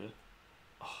a little bit.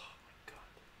 Oh my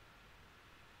god.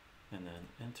 And then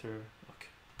enter. Okay.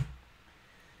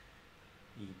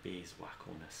 eBay's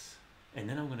wackoness. And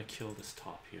then I'm going to kill this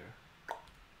top here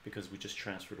because we just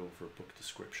transferred over a book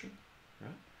description,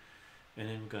 right? And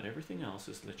then we've got everything else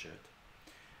is legit.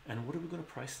 And what are we going to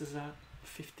price this at?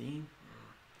 15?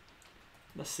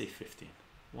 Let's say 15.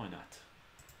 Why not?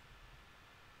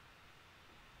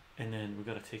 And then we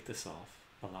got to take this off.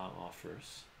 Allow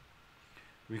offers.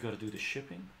 We got to do the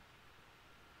shipping.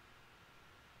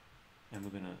 And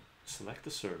we're going to select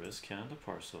the service, Canada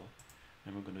parcel,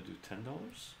 and we're going to do $10.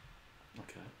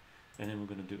 Okay. And then we're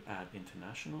going to do add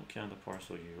international, Canada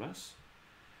parcel US,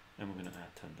 and we're going to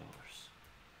add $10.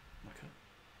 Okay.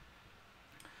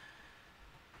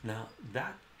 Now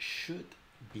that should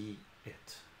be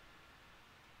it.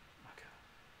 Okay.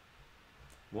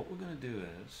 What we're going to do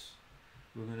is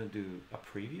we're going to do a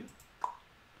preview,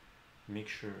 make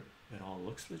sure it all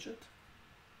looks legit.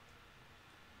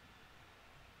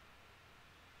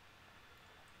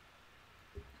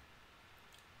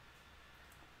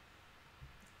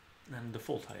 And the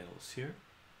full title is here.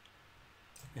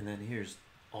 And then here's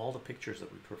all the pictures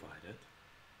that we provided.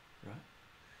 Right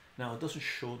now, it doesn't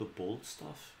show the bold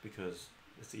stuff because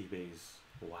it's eBay's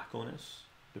wackoness.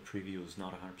 The preview is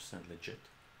not 100% legit.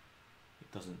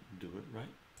 It doesn't do it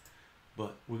right,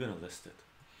 but we're gonna list it.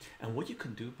 And what you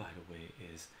can do, by the way,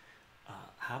 is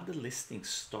have the listing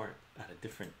start at a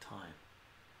different time,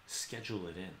 schedule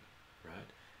it in, right?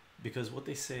 Because what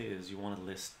they say is you want to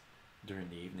list during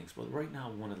the evenings, but right now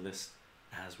we want to list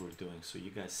as we're doing, so you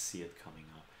guys see it coming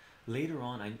up later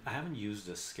on. I haven't used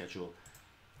the schedule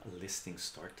listing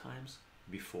start times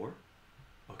before.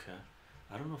 Okay,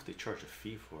 I don't know if they charge a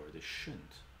fee for it. They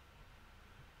shouldn't,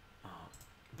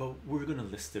 but we're gonna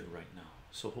list it right now,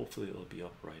 so hopefully it'll be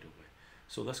up right away.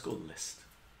 So let's go list.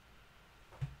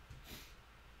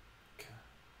 Okay,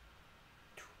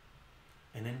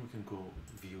 and then we can go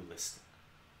view listing,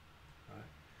 right?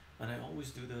 And I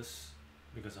always do this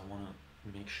because I want to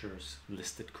make sure it's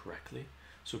listed correctly.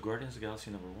 So Guardians of the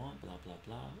Galaxy number 1, blah blah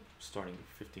blah, starting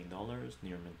at $15,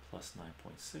 near mint plus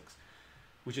 9.6,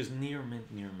 which is near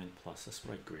mint plus. That's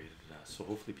what I graded it as. So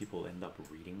hopefully people end up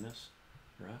reading this,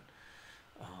 right?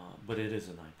 But it is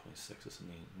a 9.6. It's a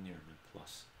near mint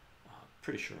plus.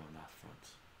 Pretty sure on that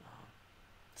front.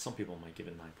 Some people might give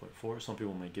it 9.4. Some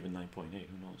people might give it 9.8.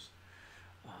 Who knows?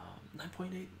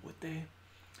 9.8, would they?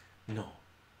 No.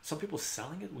 Some people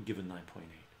selling it would give it 9.8.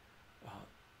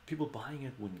 People buying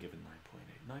it wouldn't give it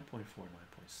 9.8. 9.4,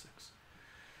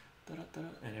 9.6.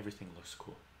 And everything looks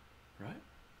cool, right?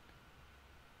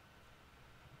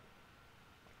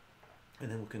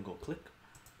 And then we can go click.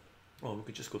 Oh, we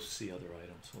could just go see other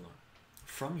items. Hold on.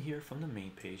 From here, from the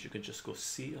main page, you can just go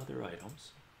see other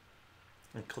items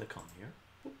and click on here.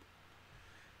 Whoop.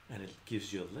 And it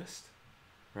gives you a list,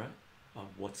 right,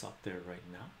 of what's up there right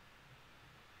now.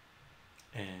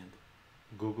 And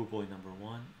Google Boy number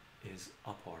 1 is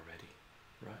up already,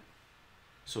 right?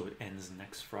 So it ends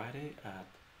next Friday at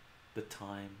the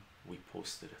time we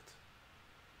posted it.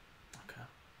 Okay.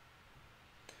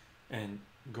 And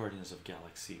Guardians of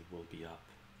Galaxy will be up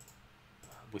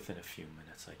within a few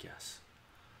minutes, I guess.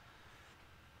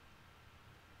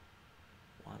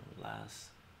 One last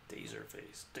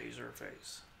Taserface.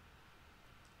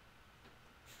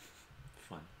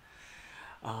 Fun.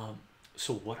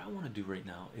 So what I want to do right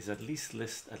now is at least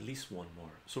list at least one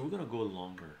more. So we're going to go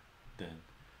longer than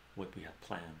what we had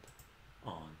planned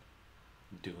on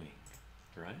doing,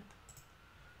 right?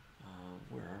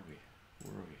 Where are we?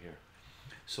 We're over here.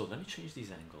 So let me change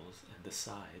these angles and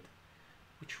decide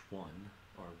which one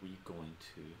are we going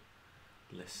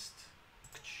to list.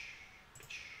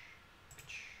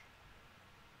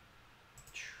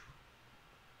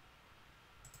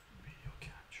 Video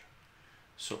capture.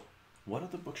 So what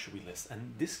other book should we list?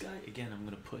 And this guy, again, I'm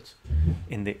going to put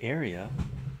in the area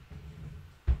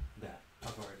that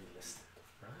I've already listed,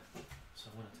 right? So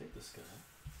I'm going to take this guy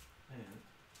and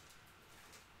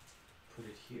put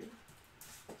it here.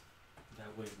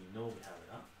 That way we know we have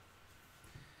it up.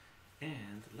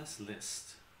 And let's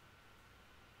list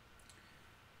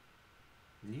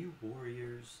New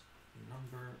Warriors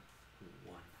number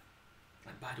 1.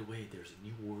 And by the way, there's a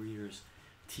New Warriors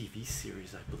TV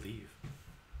series, I believe,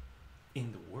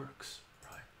 in the works,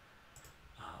 right?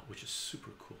 Which is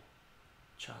super cool.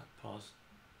 Chat pause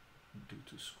due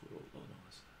to scroll. Oh no,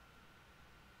 it's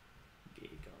gay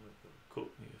comment.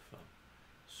 Quote me if I'm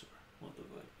sure. What the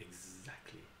fuck?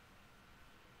 Exactly.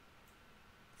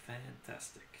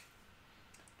 Fantastic.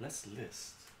 Let's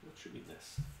list. What should we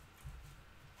list?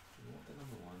 We want the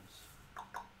number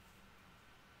 1s.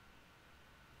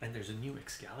 And there's a new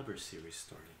Excalibur series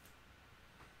starting.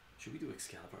 Should we do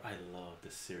Excalibur? I love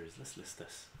this series. Let's list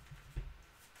this.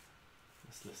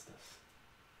 Let's list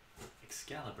this.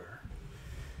 Excalibur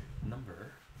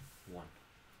number 1.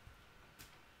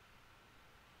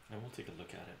 And we'll take a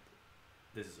look at it.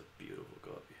 This is a beautiful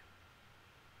copy.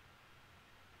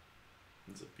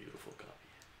 It's a beautiful copy.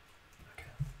 Okay,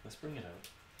 let's bring it out.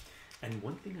 And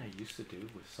one thing I used to do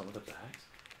with some of the bags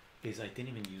is I didn't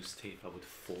even use tape. I would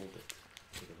fold it.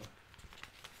 Take a look.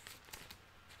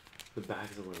 The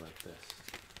bags that were like this,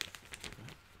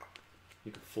 right?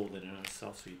 You could fold it in on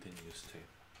itself so you didn't use tape.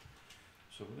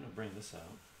 So we're gonna bring this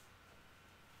out.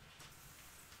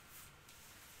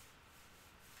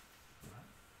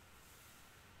 Right.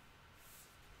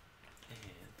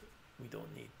 And we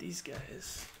don't need these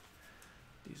guys.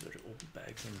 These are the old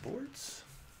bags and boards.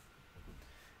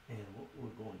 And what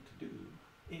we're going to do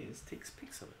is take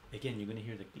pics of it. Again, you're going to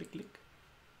hear the click click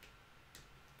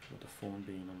with the phone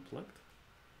being unplugged.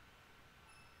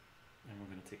 And we're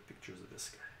going to take pictures of this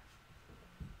guy.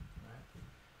 Right.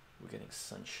 We're getting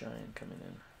sunshine coming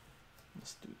in.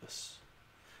 Let's do this.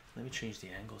 Let me change the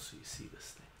angle so you see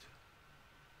this thing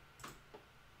too.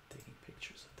 Taking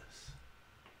pictures of this.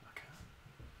 Okay.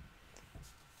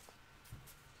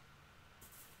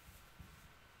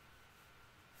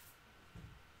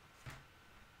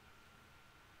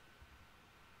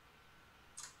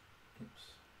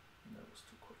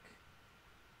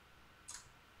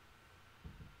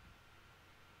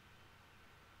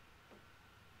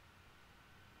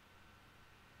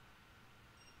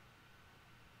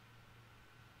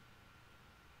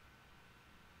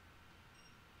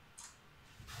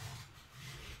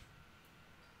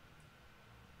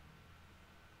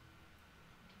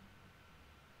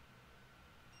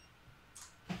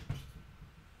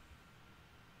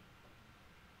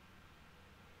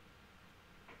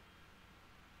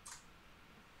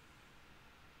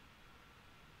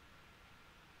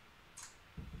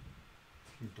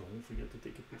 don't forget to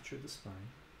take a picture of the spine.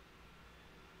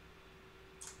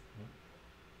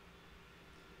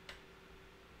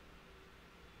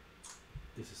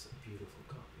 This is a beautiful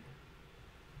copy.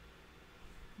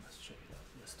 Let's check it out.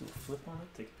 Let's do a flip on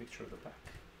it, take a picture of the back.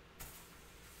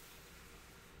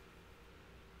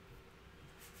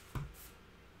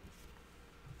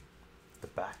 The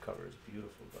back cover is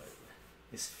beautiful, by the way.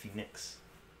 It's Phoenix.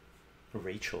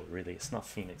 Rachel, really. It's not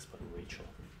Phoenix, but Rachel.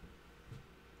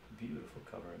 Beautiful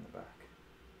cover in the back.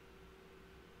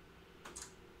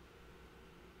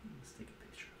 Let's take a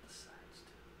picture of the sides too.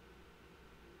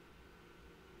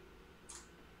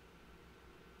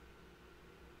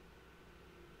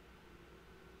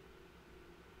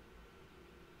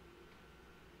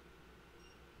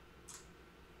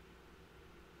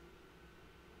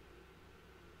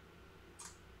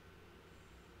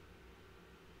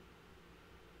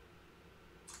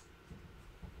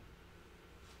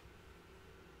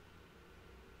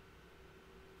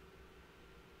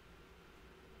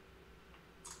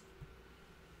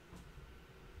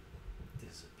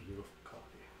 This is a beautiful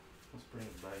copy. Let's bring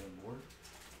it back on board.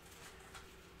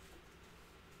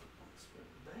 Let's bring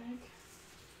it back.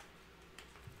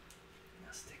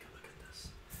 Let's take a look at this.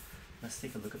 Let's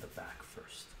take a look at the back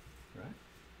first, right?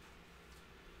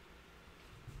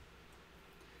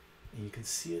 And you can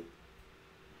see it,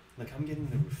 like I'm getting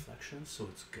the reflection, so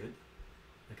it's good.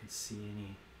 I can see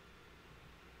any,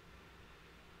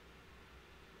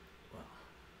 wow,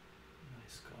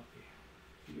 nice copy,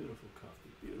 beautiful copy,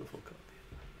 beautiful copy.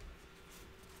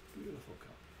 Beautiful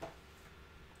copy.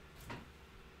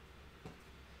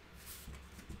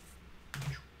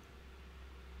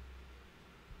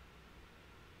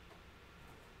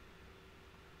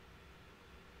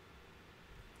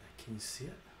 Can you see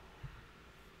it?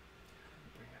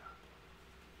 Bring it up.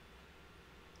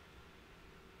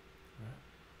 Right.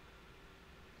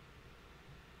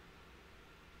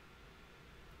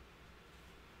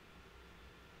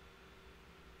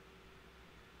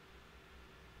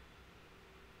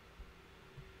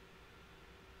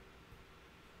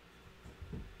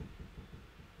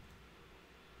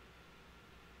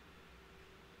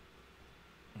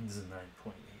 This is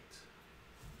 9.8.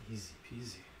 Easy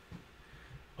peasy.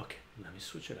 Okay, let me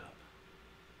switch it up.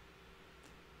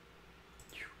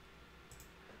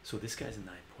 So this guy's a 9.8.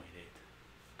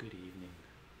 Good evening.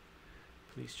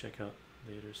 Please check out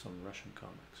later some Russian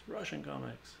comics. Russian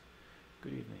comics.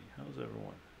 Good evening. How's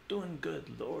everyone? Doing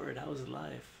good, Lord. How's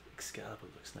life? Excalibur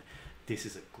looks nice. This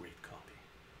is a great copy.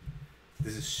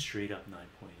 This is straight up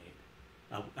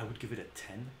 9.8. I would give it a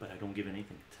 10, but I don't give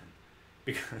anything a 10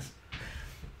 because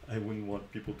I wouldn't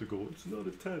want people to go, it's not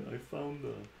a 10. I found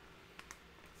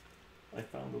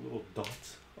a little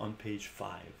dot on page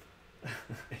 5.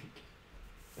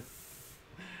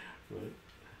 Right?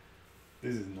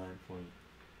 This is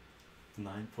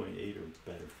 9.8 or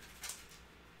better.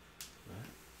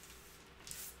 Right?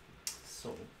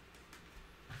 So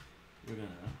we're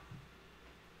gonna,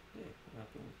 hey, what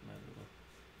happened with my little,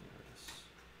 there it is,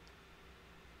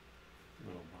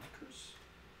 little markers.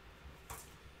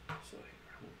 So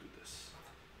here, we'll do this.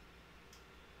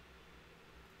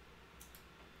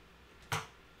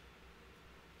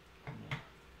 I'm gonna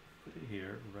put it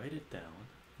here, write it down,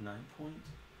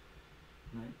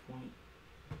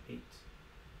 9.8,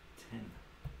 10.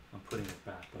 I'm putting it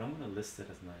back, but I'm gonna list it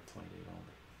as 9.8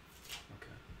 only.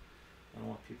 Okay. I don't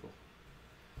want people,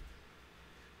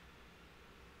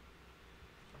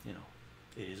 you know,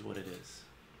 it is what it is.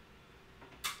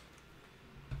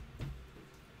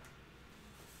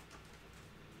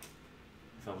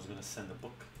 If I was gonna send a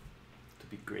book to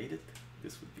be graded,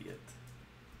 this would be it.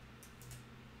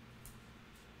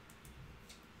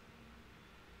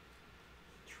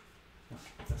 Now,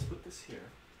 let's put this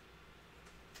here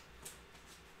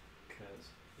because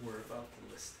we're about to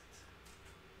list it.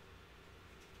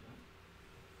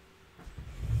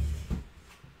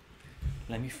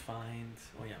 Let me find,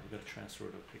 oh yeah, we gotta transfer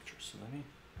to a picture, so let me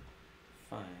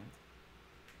find,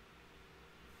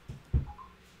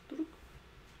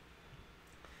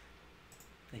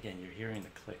 again, you're hearing the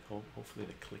click. Hopefully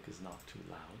the click is not too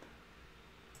loud.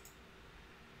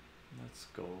 Let's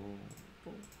go,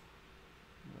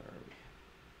 where are we?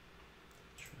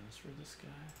 Transfer this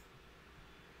guy.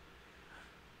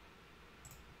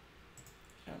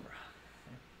 Camera.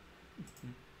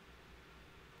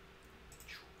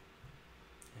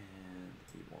 And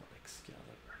we want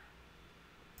Excalibur.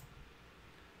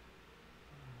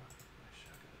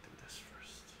 Actually, I gotta do this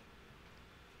first.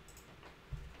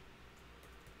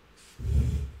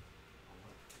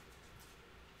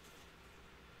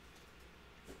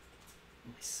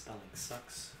 My spelling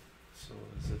sucks. So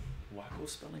is it wacko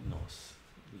spelling? No, it's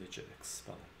legit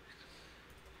spelling.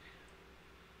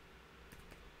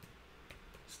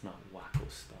 It's not wacko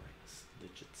spelling, it's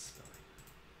legit spelling.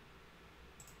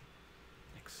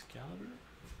 Excalibur.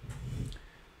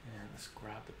 And let's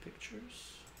grab the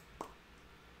pictures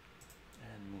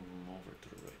and move them over to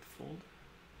the right folder.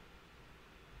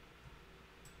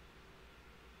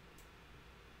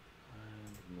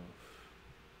 And move.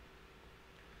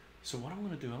 So what I'm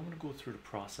going to do, I'm going to go through the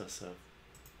process of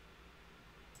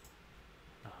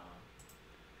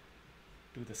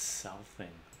do the sell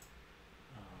thing,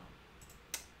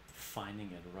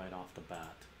 finding it right off the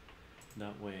bat.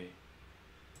 That way,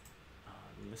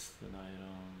 list an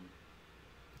item.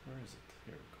 Where is it?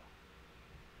 Here we go.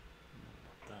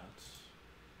 Not that.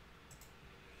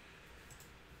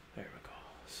 There we go.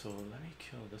 So let me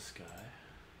kill this guy.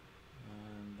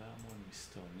 And that one we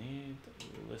still need.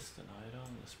 List an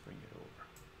item. Let's bring it over.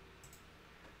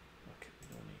 Okay, we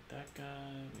don't need that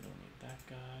guy. We don't need that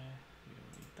guy. We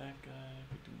don't need that guy.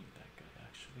 We do need that guy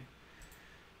actually.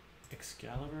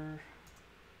 Excalibur.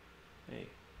 Hey,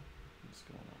 what's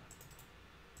going on?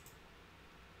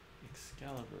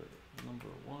 Excalibur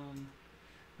 #1,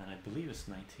 and I believe it's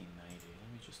 1990. Let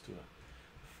me just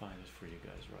find it for you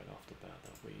guys right off the bat.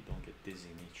 That way you don't get dizzy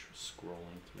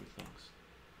scrolling through things.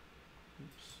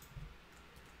 Oops.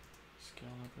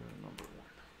 Excalibur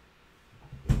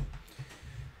 #1,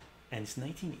 and it's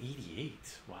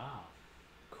 1988. Wow,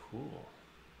 cool.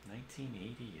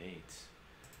 1988.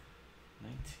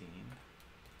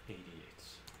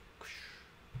 1988.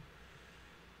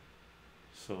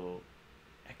 So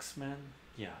X-Men,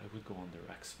 yeah, it would go under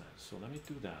X-Men. So let me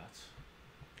do that.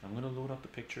 I'm gonna load up the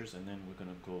pictures and then we're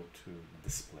gonna go to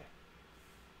display.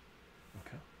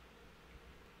 Okay.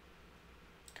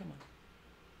 Come on.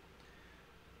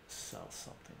 Sell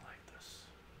something like this.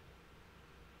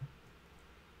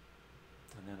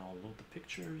 And then I'll load the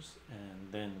pictures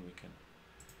and then we can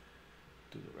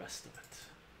do the rest of it.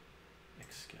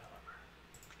 Excalibur.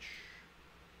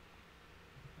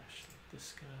 Actually,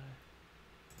 this guy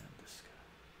and this guy.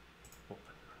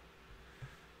 Open.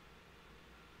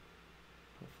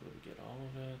 Hopefully we get all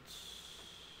of it.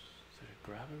 Did it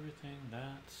grab everything?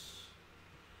 That's.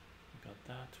 We got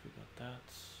that. We got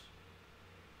that.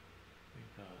 We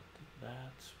got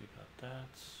that. We got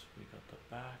that. We got the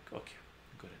back. Okay,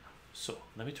 good enough. So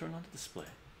let me turn on the display.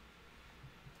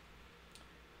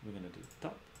 We're gonna do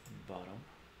top, bottom,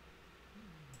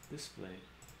 display,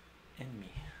 and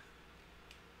me.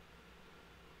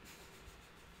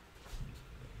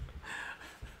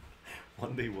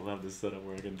 One day we'll have this setup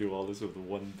where I can do all this with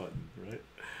one button, right?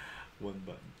 One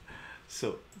button.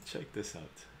 So check this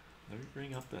out. Let me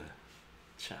bring up the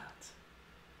chat.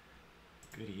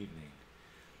 Good evening.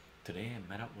 Today I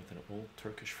met up with an old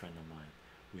Turkish friend of mine.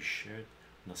 We shared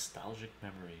nostalgic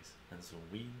memories and so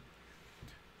we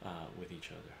with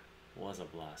each other. Was a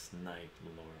blast.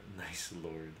 Nice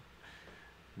lord.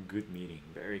 Good meeting.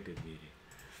 Very good meeting.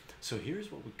 So here's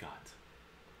what we got.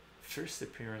 First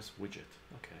appearance widget.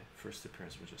 Okay, first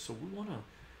appearance widget. So we want to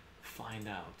find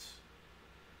out.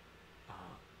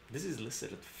 This is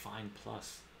listed at Fine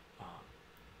Plus,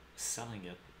 selling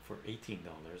it for $18,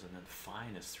 and then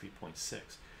Fine is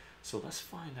 3.6. So let's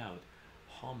find out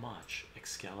how much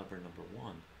Excalibur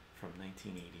 #1 from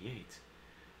 1988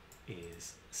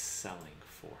 is selling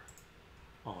for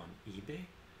on eBay,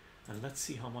 and let's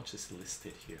see how much is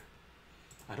listed here.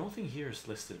 I don't think here is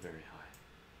listed very high,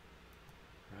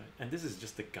 right? And this is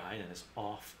just a guide and it's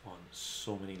off on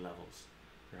so many levels,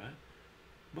 right?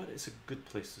 But it's a good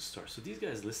place to start. So these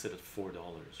guys listed at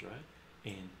 $4, right?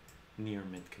 In near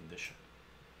mint condition,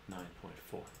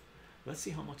 9.4. Let's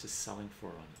see how much is selling for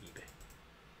on eBay.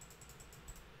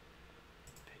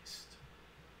 Paste.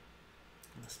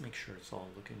 Let's make sure it's all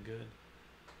looking good.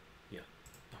 Yeah,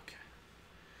 okay.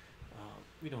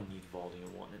 We don't need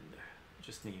volume 1 in there. We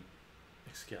just need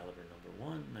Excalibur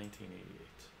 #1,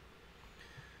 1988.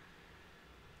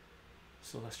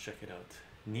 So let's check it out.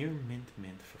 Near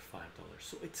mint for $5.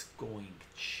 So it's going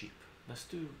cheap. Let's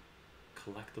do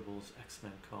collectibles,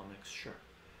 X-Men comics. Sure.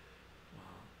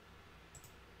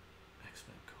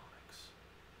 X-Men comics.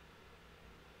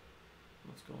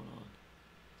 What's going on?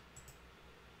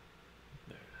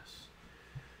 There it is.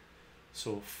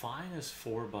 So fine is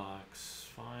 $4.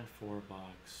 Fine, $4.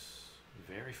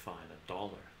 Very fine,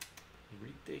 $1.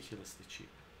 Ridiculously cheap.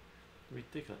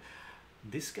 Ridiculous.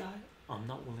 This guy I'm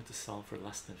not willing to sell for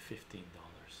less than $15.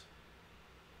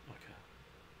 Okay,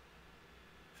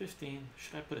 15.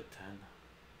 Should I put it 10?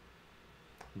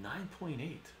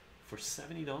 9.8 for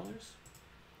 $70.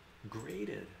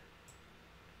 Graded.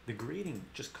 The grading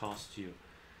just costs you,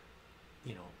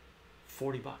 you know,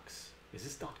 $40. Is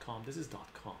this .com? This is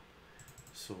 .com.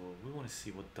 So we want to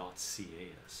see what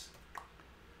 .ca is.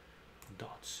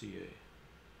 .ca.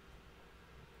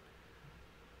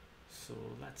 So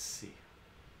let's see.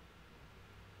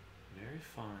 Very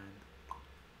fine.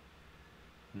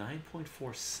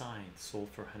 9.4 sign sold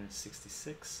for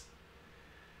 166.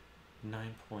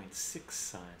 9.6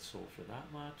 sign sold for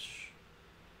that much.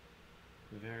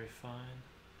 Very fine.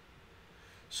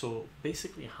 So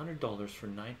basically $100 for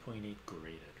 9.8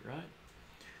 graded, right?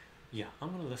 Yeah,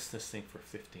 I'm gonna list this thing for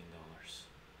 $15.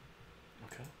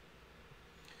 Okay.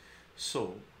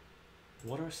 So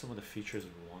what are some of the features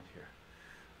we want here?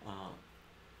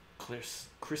 Chris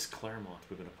Claremont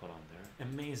we're gonna put on there.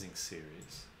 Amazing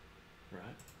series,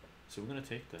 right? So we're gonna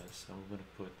take this and we're gonna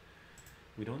put.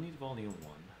 We don't need volume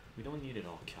 1. We don't need it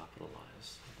all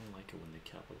capitalized. I don't like it when they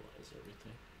capitalize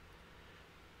everything.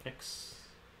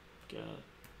 Excalibur.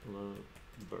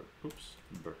 Oops,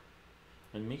 burr.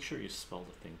 And make sure you spell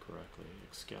the thing correctly.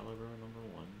 Excalibur number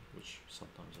 1, which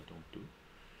sometimes I don't do.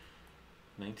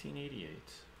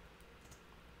 1988.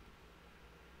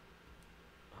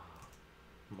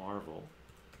 Marvel.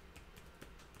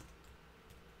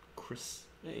 Chris.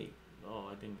 Hey, oh,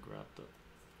 I didn't grab the.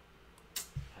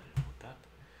 I didn't want that.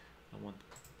 I want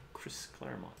Chris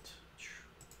Claremont.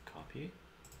 Copy.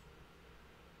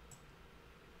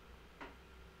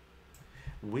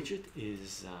 Widget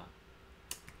is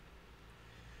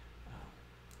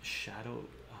Shadow.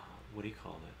 What do you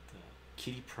call it?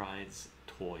 Kitty Pryde's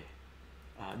toy.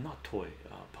 Not toy.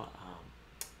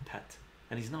 Pet.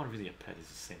 And he's not really a pet.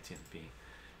 He's a sentient being.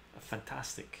 A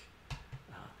fantastic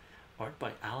art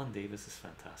by Alan Davis is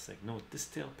fantastic. Note this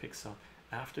tale picks up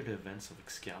after the events of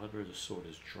Excalibur. The sword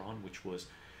is drawn, which was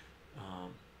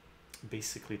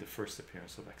basically the first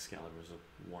appearance of Excalibur as a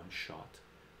one shot.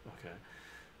 Okay,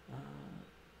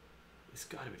 it's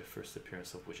got to be the first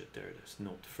appearance of Widget. There it is.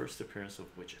 Note first appearance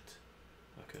of Widget.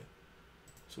 Okay,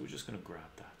 so we're just gonna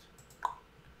grab that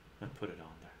and put it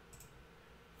on there.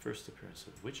 First appearance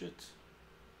of Widget.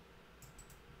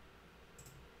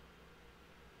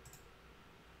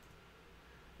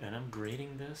 And I'm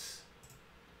grading this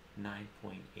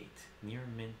 9.8, near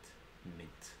mint.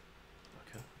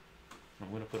 Okay,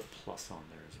 I'm going to put a plus on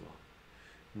there as well.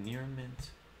 Near mint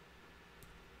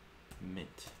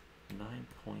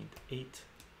 9.8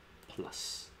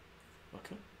 plus.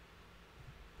 Okay,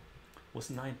 what's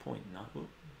 9.9?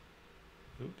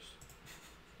 Oops,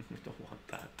 we don't want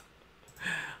that.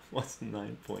 What's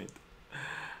 9.9?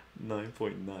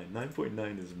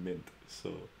 9.9 is mint,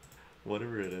 so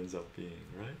whatever it ends up being,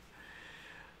 right?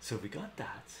 So we got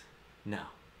that.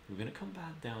 Now we're gonna come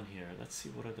back down here. Let's see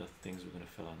what are the things we're gonna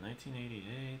fill out.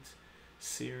 1988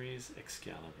 series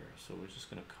Excalibur. So we're just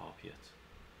gonna copy it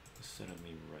instead of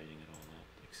me writing it all out.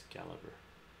 Excalibur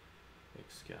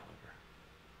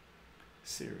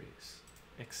series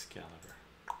Excalibur,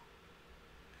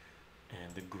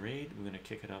 and the grade we're gonna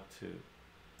kick it up to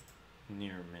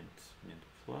near mint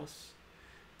plus,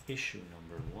 issue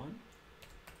number 1.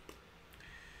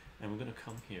 And we're going to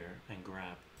come here and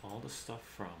grab all the stuff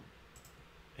from,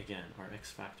 again, our X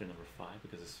Factor number 5,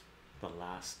 because it's the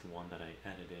last one that I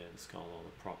edited. It's got all the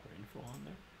proper info on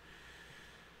there.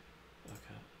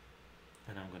 Okay,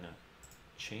 and I'm going to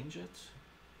change it.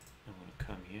 I'm going to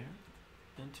come here,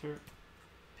 enter,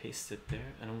 paste it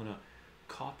there, and I'm going to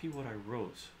copy what I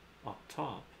wrote up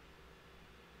top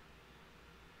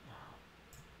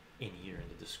in here in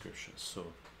the description.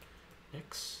 So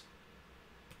X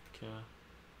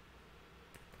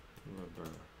Rubber,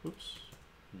 oops,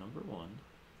 number 1.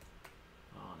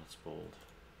 Oh, it's bold.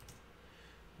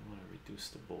 I want to reduce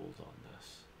the bold on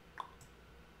this.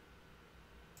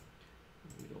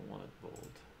 We don't want it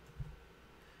bold.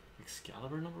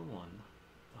 Excalibur number 1,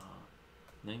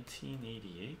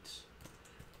 1988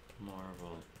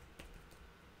 Marvel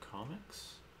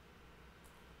Comics.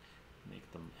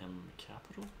 Make them M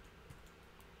capital.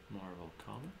 Marvel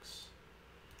Comics.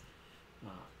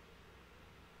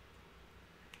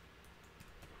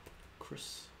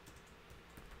 Chris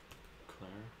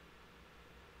Claire.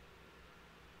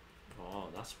 Oh,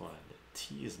 that's why the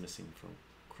T is missing from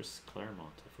Chris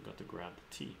Claremont. I forgot to grab the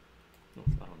T. No,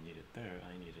 I don't need it there.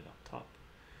 I need it up top.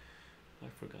 I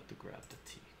forgot to grab the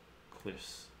T.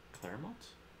 Chris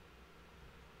Claremont,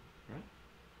 right?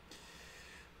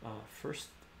 First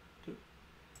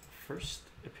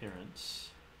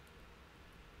appearance.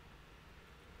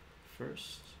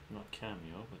 First, not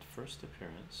cameo, but first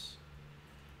appearance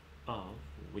of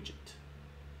Widget.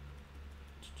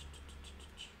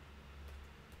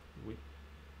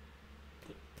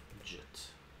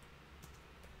 Widget.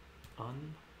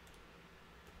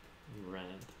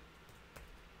 Unread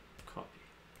copy.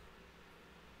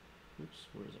 Oops,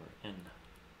 where's our N?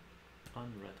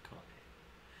 Unread copy.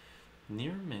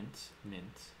 Near mint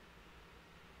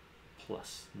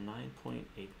plus 9.8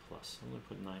 plus. I'm going to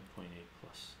put 9.8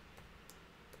 plus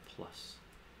plus.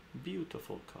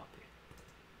 Beautiful copy.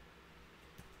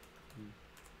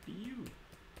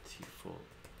 Beautiful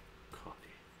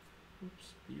copy.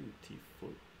 Oops,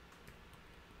 beautiful.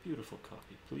 Beautiful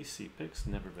copy. Please see pics.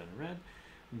 Never been read.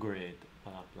 Grade.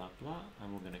 Blah blah blah.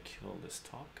 And we're gonna kill this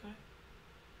top guy.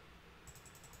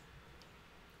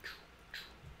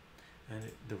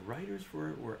 And the writers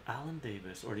were Alan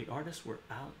Davis, or the artists were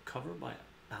cover by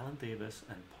Alan Davis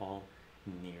and Paul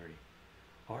Neary.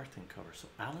 Art and cover. So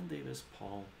Alan Davis,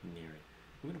 Paul Neary.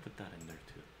 We're gonna put that in there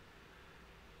too.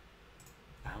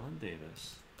 Alan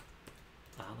Davis,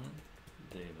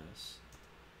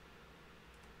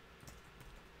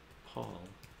 Paul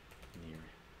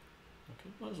Neary. Okay,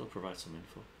 might as well provide some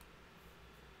info.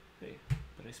 Hey,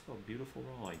 did I spell beautiful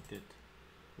wrong? Oh, I did.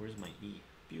 Where's my E?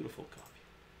 Beautiful copy.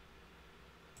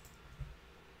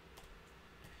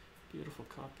 Beautiful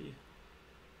copy.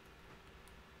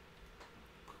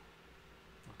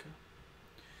 Okay.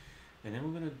 And then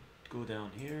we're gonna go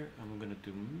down here and we're gonna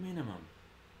do minimum.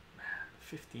 Man,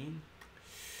 15.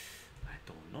 I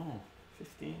don't know.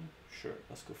 15. Sure,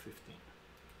 let's go 15.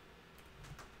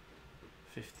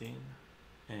 15.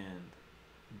 And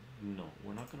no,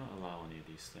 we're not gonna allow any of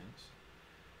these things.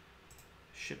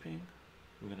 Shipping,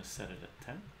 we're gonna set it at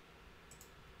 10.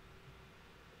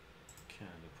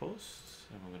 Canada Post,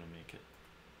 and we're gonna make it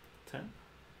 10.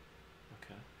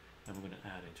 Okay, and we're gonna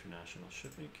add international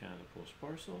shipping, Canada Post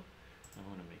parcel, and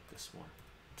we're gonna make this one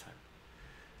 10.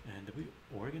 And did we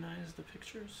organize the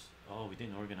pictures? Oh, we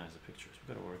didn't organize the pictures. We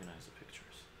gotta organize the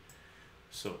pictures.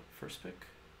 So first pick,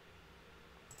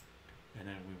 and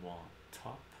then we want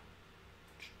top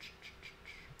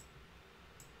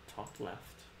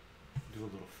left, do a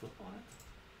little flip on it,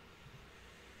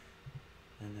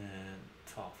 and then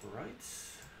top right,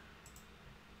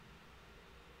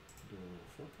 do a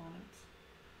little flip on it,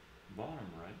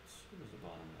 bottom right, where's the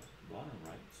bottom right, bottom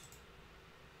right,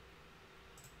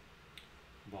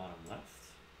 bottom left,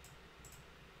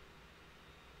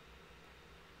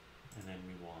 and then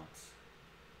we want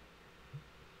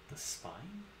the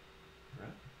spine,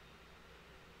 right?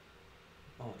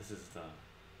 Oh, this is the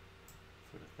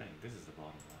for the thing. This is the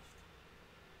bottom left.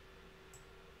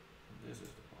 This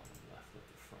is the bottom left at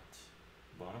the front.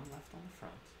 Bottom left on the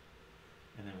front,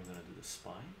 and then we're gonna do the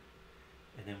spine,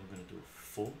 and then we're gonna do a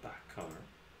full back cover,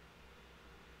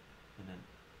 and then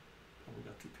oh, we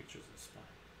got two pictures of the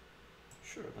spine.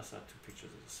 Sure, let's add two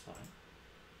pictures of the spine.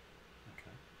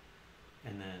 Okay,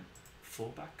 and then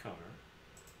full back cover,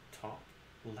 top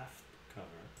left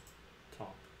cover,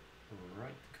 top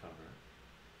right cover,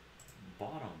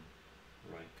 bottom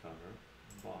right cover,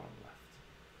 bottom left,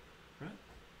 right?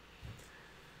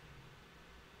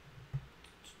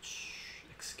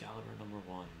 Excalibur number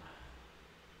 1.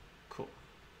 Cool.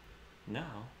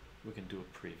 Now we can do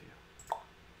a preview.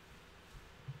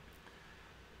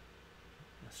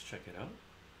 Let's check it out.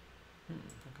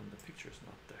 How come the picture's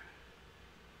not there?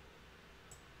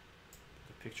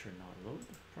 Did the picture not load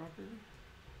properly?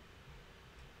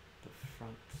 The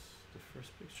front, the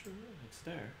first picture, it's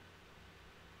there.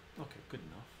 Okay, good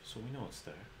enough. So we know it's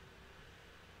there.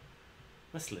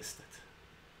 Let's list it.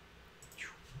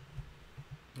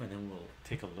 And then we'll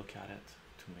take a look at it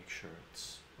to make sure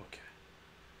it's okay.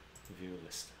 View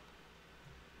listing.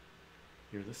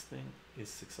 Your listing is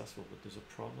successful, but there's a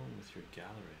problem with your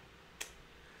gallery.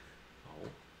 Oh,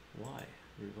 why?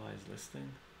 Revise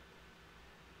listing.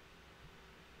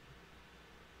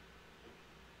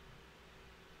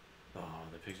 Oh,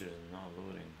 the picture is not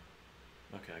loading.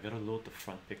 Okay, I gotta load the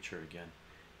front picture again.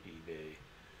 eBay.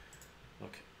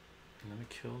 Okay, let me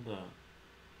kill the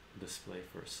display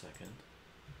for a second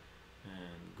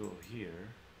and go here.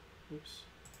 Oops,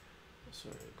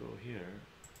 sorry, go here,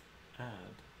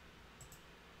 add.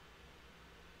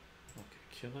 Okay,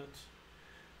 kill it.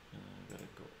 And I gotta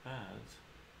go add.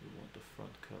 We want the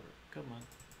front cover. Come on.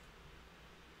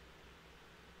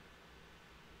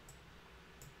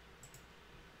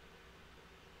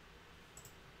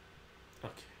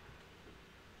 Okay,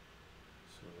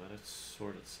 so let it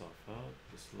sort itself out.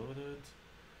 Just load it,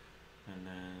 and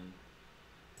then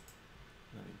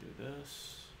let me do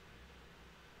this.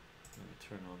 Let me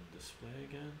turn on the display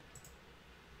again,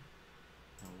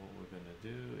 and what we're gonna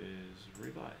do is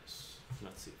revise.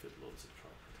 Let's see if it loads it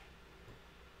properly.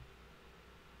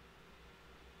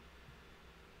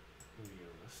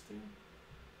 View listing.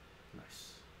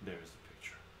 Nice. There's the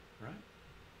picture, right?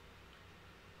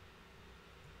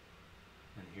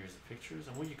 And here's the pictures,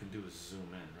 and what you can do is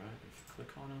zoom in, right? If you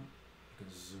click on them, you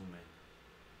can zoom in.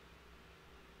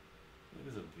 Look,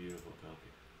 it's a beautiful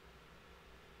copy.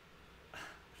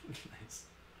 Nice.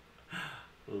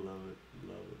 Love it,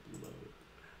 love it, love it.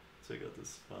 Check out the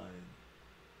spine.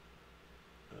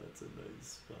 That's a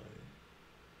nice spine.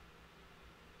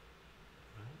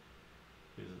 Right?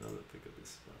 Here's another pic of the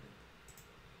spine.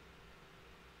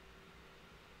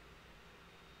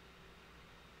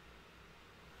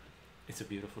 It's a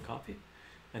beautiful copy.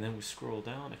 And then we scroll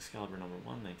down, Excalibur number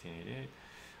 1, 1988.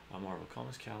 Marvel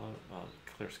Comics,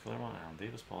 Clarence Claremont, Alan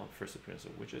Davis, Paul, first appearance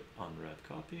of Widget, unread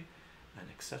copy, and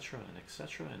etc. and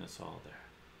etc. and it's all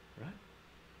there, right?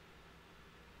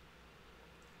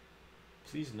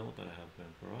 Please note that I have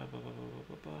been provided.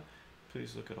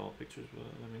 Please look at all pictures.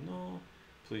 Let me know.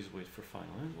 Please wait for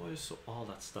final invoice. So all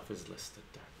that stuff is listed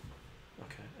there.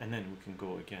 Okay, and then we can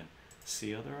go again.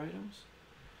 See other items.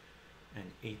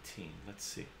 And 18. Let's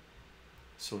see.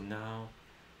 So now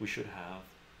we should have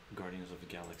Guardians of the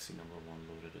Galaxy number 1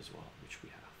 loaded as well, which we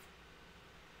have.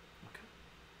 Okay.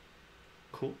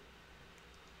 Cool.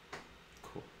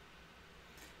 Cool.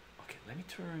 Okay, let me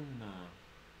turn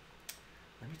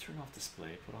off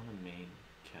display, put on the main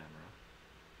camera.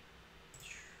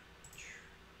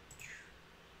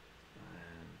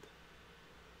 And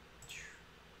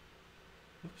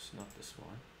oops, not this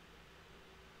one.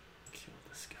 Kill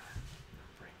this guy.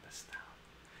 Bring this down.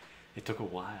 It took a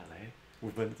while, eh?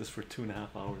 We've been at this for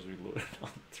 2.5 hours. We loaded on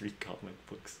 3 comic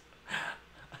books.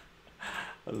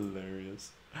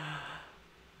 Hilarious.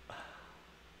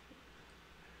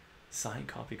 Signed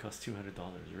copy costs $200,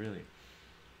 really.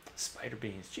 Spider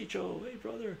Beans, Chycho, hey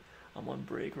brother, I'm on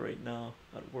break right now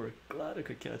at work. Glad I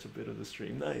could catch a bit of the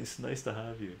stream. Nice to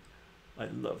have you. I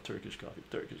love Turkish coffee.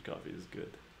 Turkish coffee is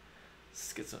good.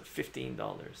 Let's get some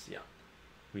 $15. Yeah,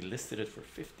 we listed it for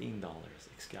 $15.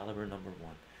 Excalibur number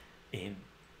 1 in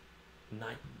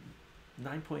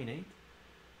 9.8.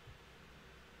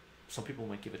 Some people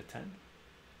might give it a 10.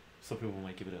 Some people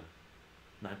might give it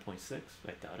a 9.6.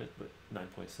 I doubt it, but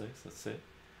 9.6. Let's say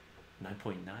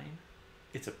 9.9.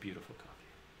 It's a beautiful copy,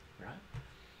 right?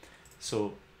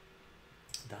 So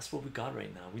that's what we got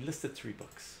right now. We listed 3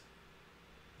 books,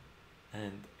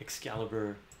 and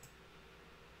Excalibur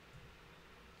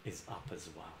is up as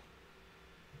well.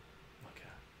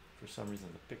 Okay, for some reason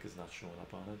the pic is not showing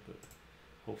up on it, but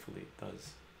hopefully it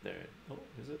does. There. Oh,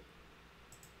 is it?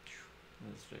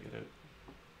 Let's check it out.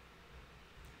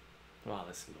 Well,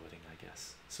 it's loading, I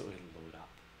guess, so it'll load up.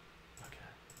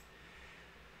 Okay,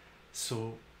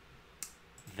 so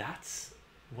that's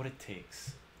what it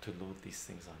takes to load these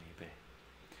things on eBay.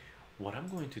 What I'm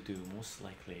going to do most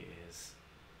likely is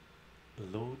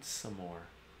load some more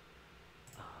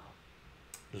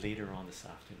later on this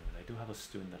afternoon. I do have a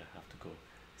student that I have to go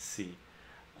see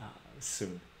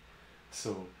soon,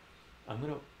 so I'm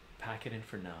gonna pack it in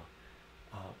for now.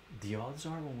 The odds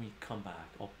are when we come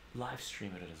back, I'll live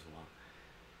stream it as well.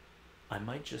 I'm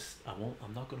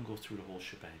not gonna go through the whole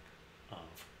shebang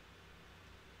of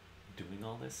doing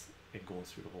all this and going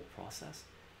through the whole process.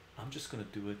 I'm just gonna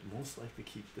do it, most likely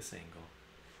keep this angle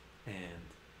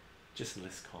and just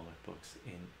list comic books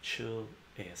in chill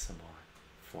ASMR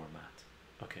format.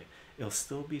 Okay, it'll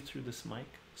still be through this mic,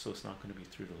 so it's not going to be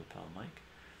through the lapel mic,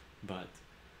 but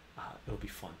it'll be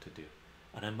fun to do,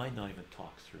 and I might not even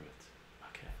talk through it.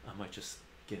 Okay, I might just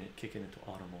kick it into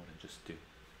auto mode and just do.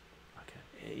 Okay,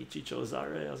 hey Chycho,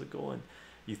 Zare, how's it going?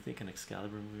 You think an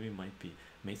Excalibur movie might be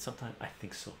made sometime? I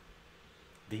think so.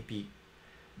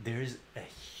 There's a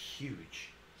huge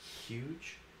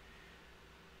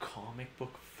comic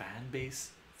book fan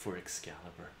base for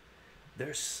Excalibur.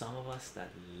 There's some of us that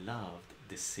loved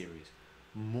this series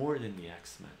more than the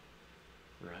X-Men,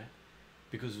 right?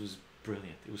 Because it was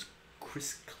brilliant. It was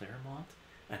Chris Claremont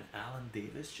and Alan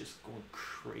Davis just going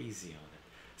crazy on it.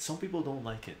 Some people don't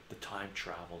like it, the time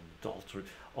travel, the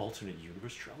alternate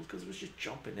universe travel, because it was just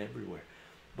jumping everywhere.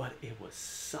 But it was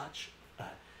such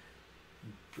a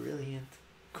brilliant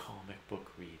comic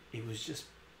book read. It was just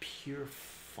pure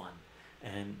fun,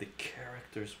 and the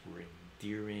characters were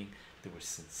endearing. They were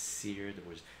sincere.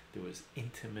 There was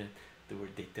intimate.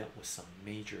 They dealt with some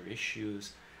major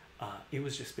issues. It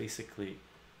was just basically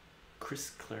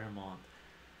Chris Claremont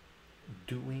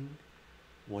doing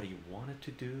what he wanted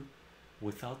to do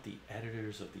without the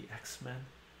editors of the X-Men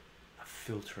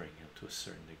filtering him to a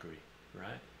certain degree,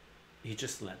 right? He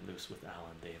just let loose with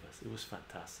Alan Davis. It was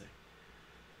fantastic.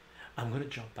 I'm gonna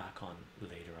jump back on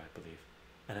later, I believe,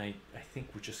 and I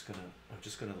think I'm just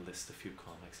gonna list a few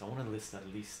comics. I want to list at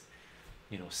least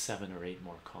 7 or 8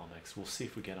 more comics. We'll see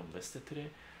if we get them listed today,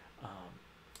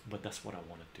 but that's what I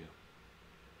want to do.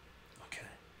 Okay,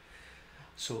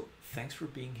 so thanks for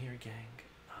being here, gang.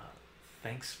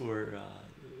 Thanks for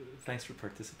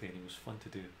participating. It was fun to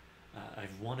do.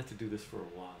 I've wanted to do this for a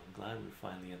while. I'm glad we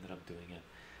finally ended up doing it.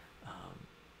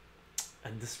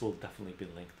 and this will definitely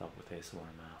be linked up with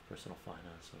ASMR math, personal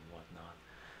finance, and whatnot.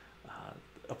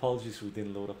 Apologies, we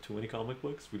didn't load up too many comic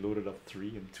books. We loaded up 3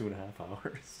 in 2.5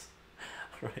 hours.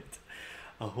 Right.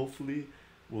 Hopefully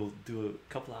we'll do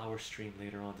a couple hour stream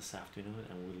later on this afternoon,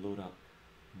 and we'll load up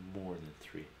more than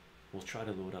 3. We'll try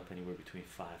to load up anywhere between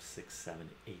 5, 6, 7,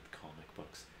 8 comic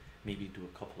books. Maybe do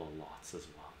a couple of lots as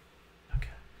well.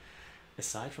 Okay.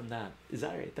 Aside from that, is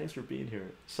that right? Thanks for being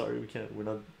here. Sorry we're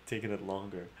not taking it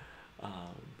longer.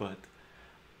 But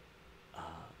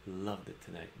loved it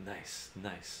tonight. Nice,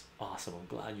 nice, awesome. I'm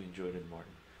glad you enjoyed it,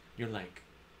 Martin. You're like,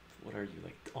 what are you,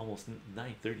 like almost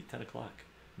 9:30, 10 o'clock,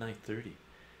 9:30,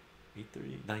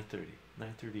 8:30, 9:30,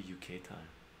 9:30 UK time.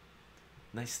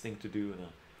 Nice thing to do on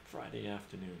a Friday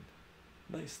afternoon.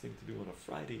 Nice thing to do on a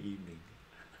Friday evening.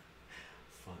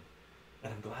 Fun.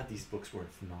 And I'm glad these books were in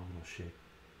phenomenal shape.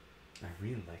 I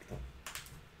really like them.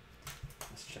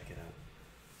 Let's check it out.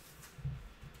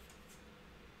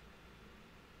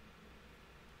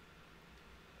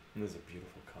 This is a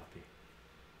beautiful copy.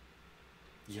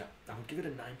 Yeah, I would give it a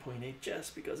 9.8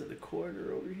 just because in the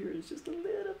corner over here is just a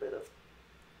little bit of,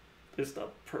 it's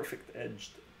not perfect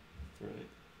edged, right?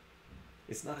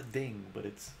 It's not a ding, but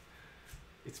it's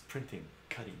printing,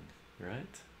 cutting,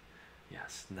 right?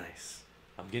 Yes, nice.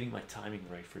 I'm getting my timing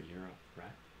right for Europe,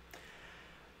 right?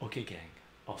 Okay, gang,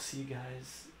 I'll see you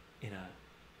guys in a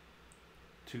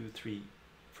 2, 3,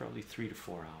 probably 3 to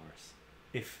 4 hours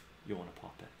if you want to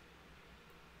pop in.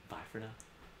 Bye for now.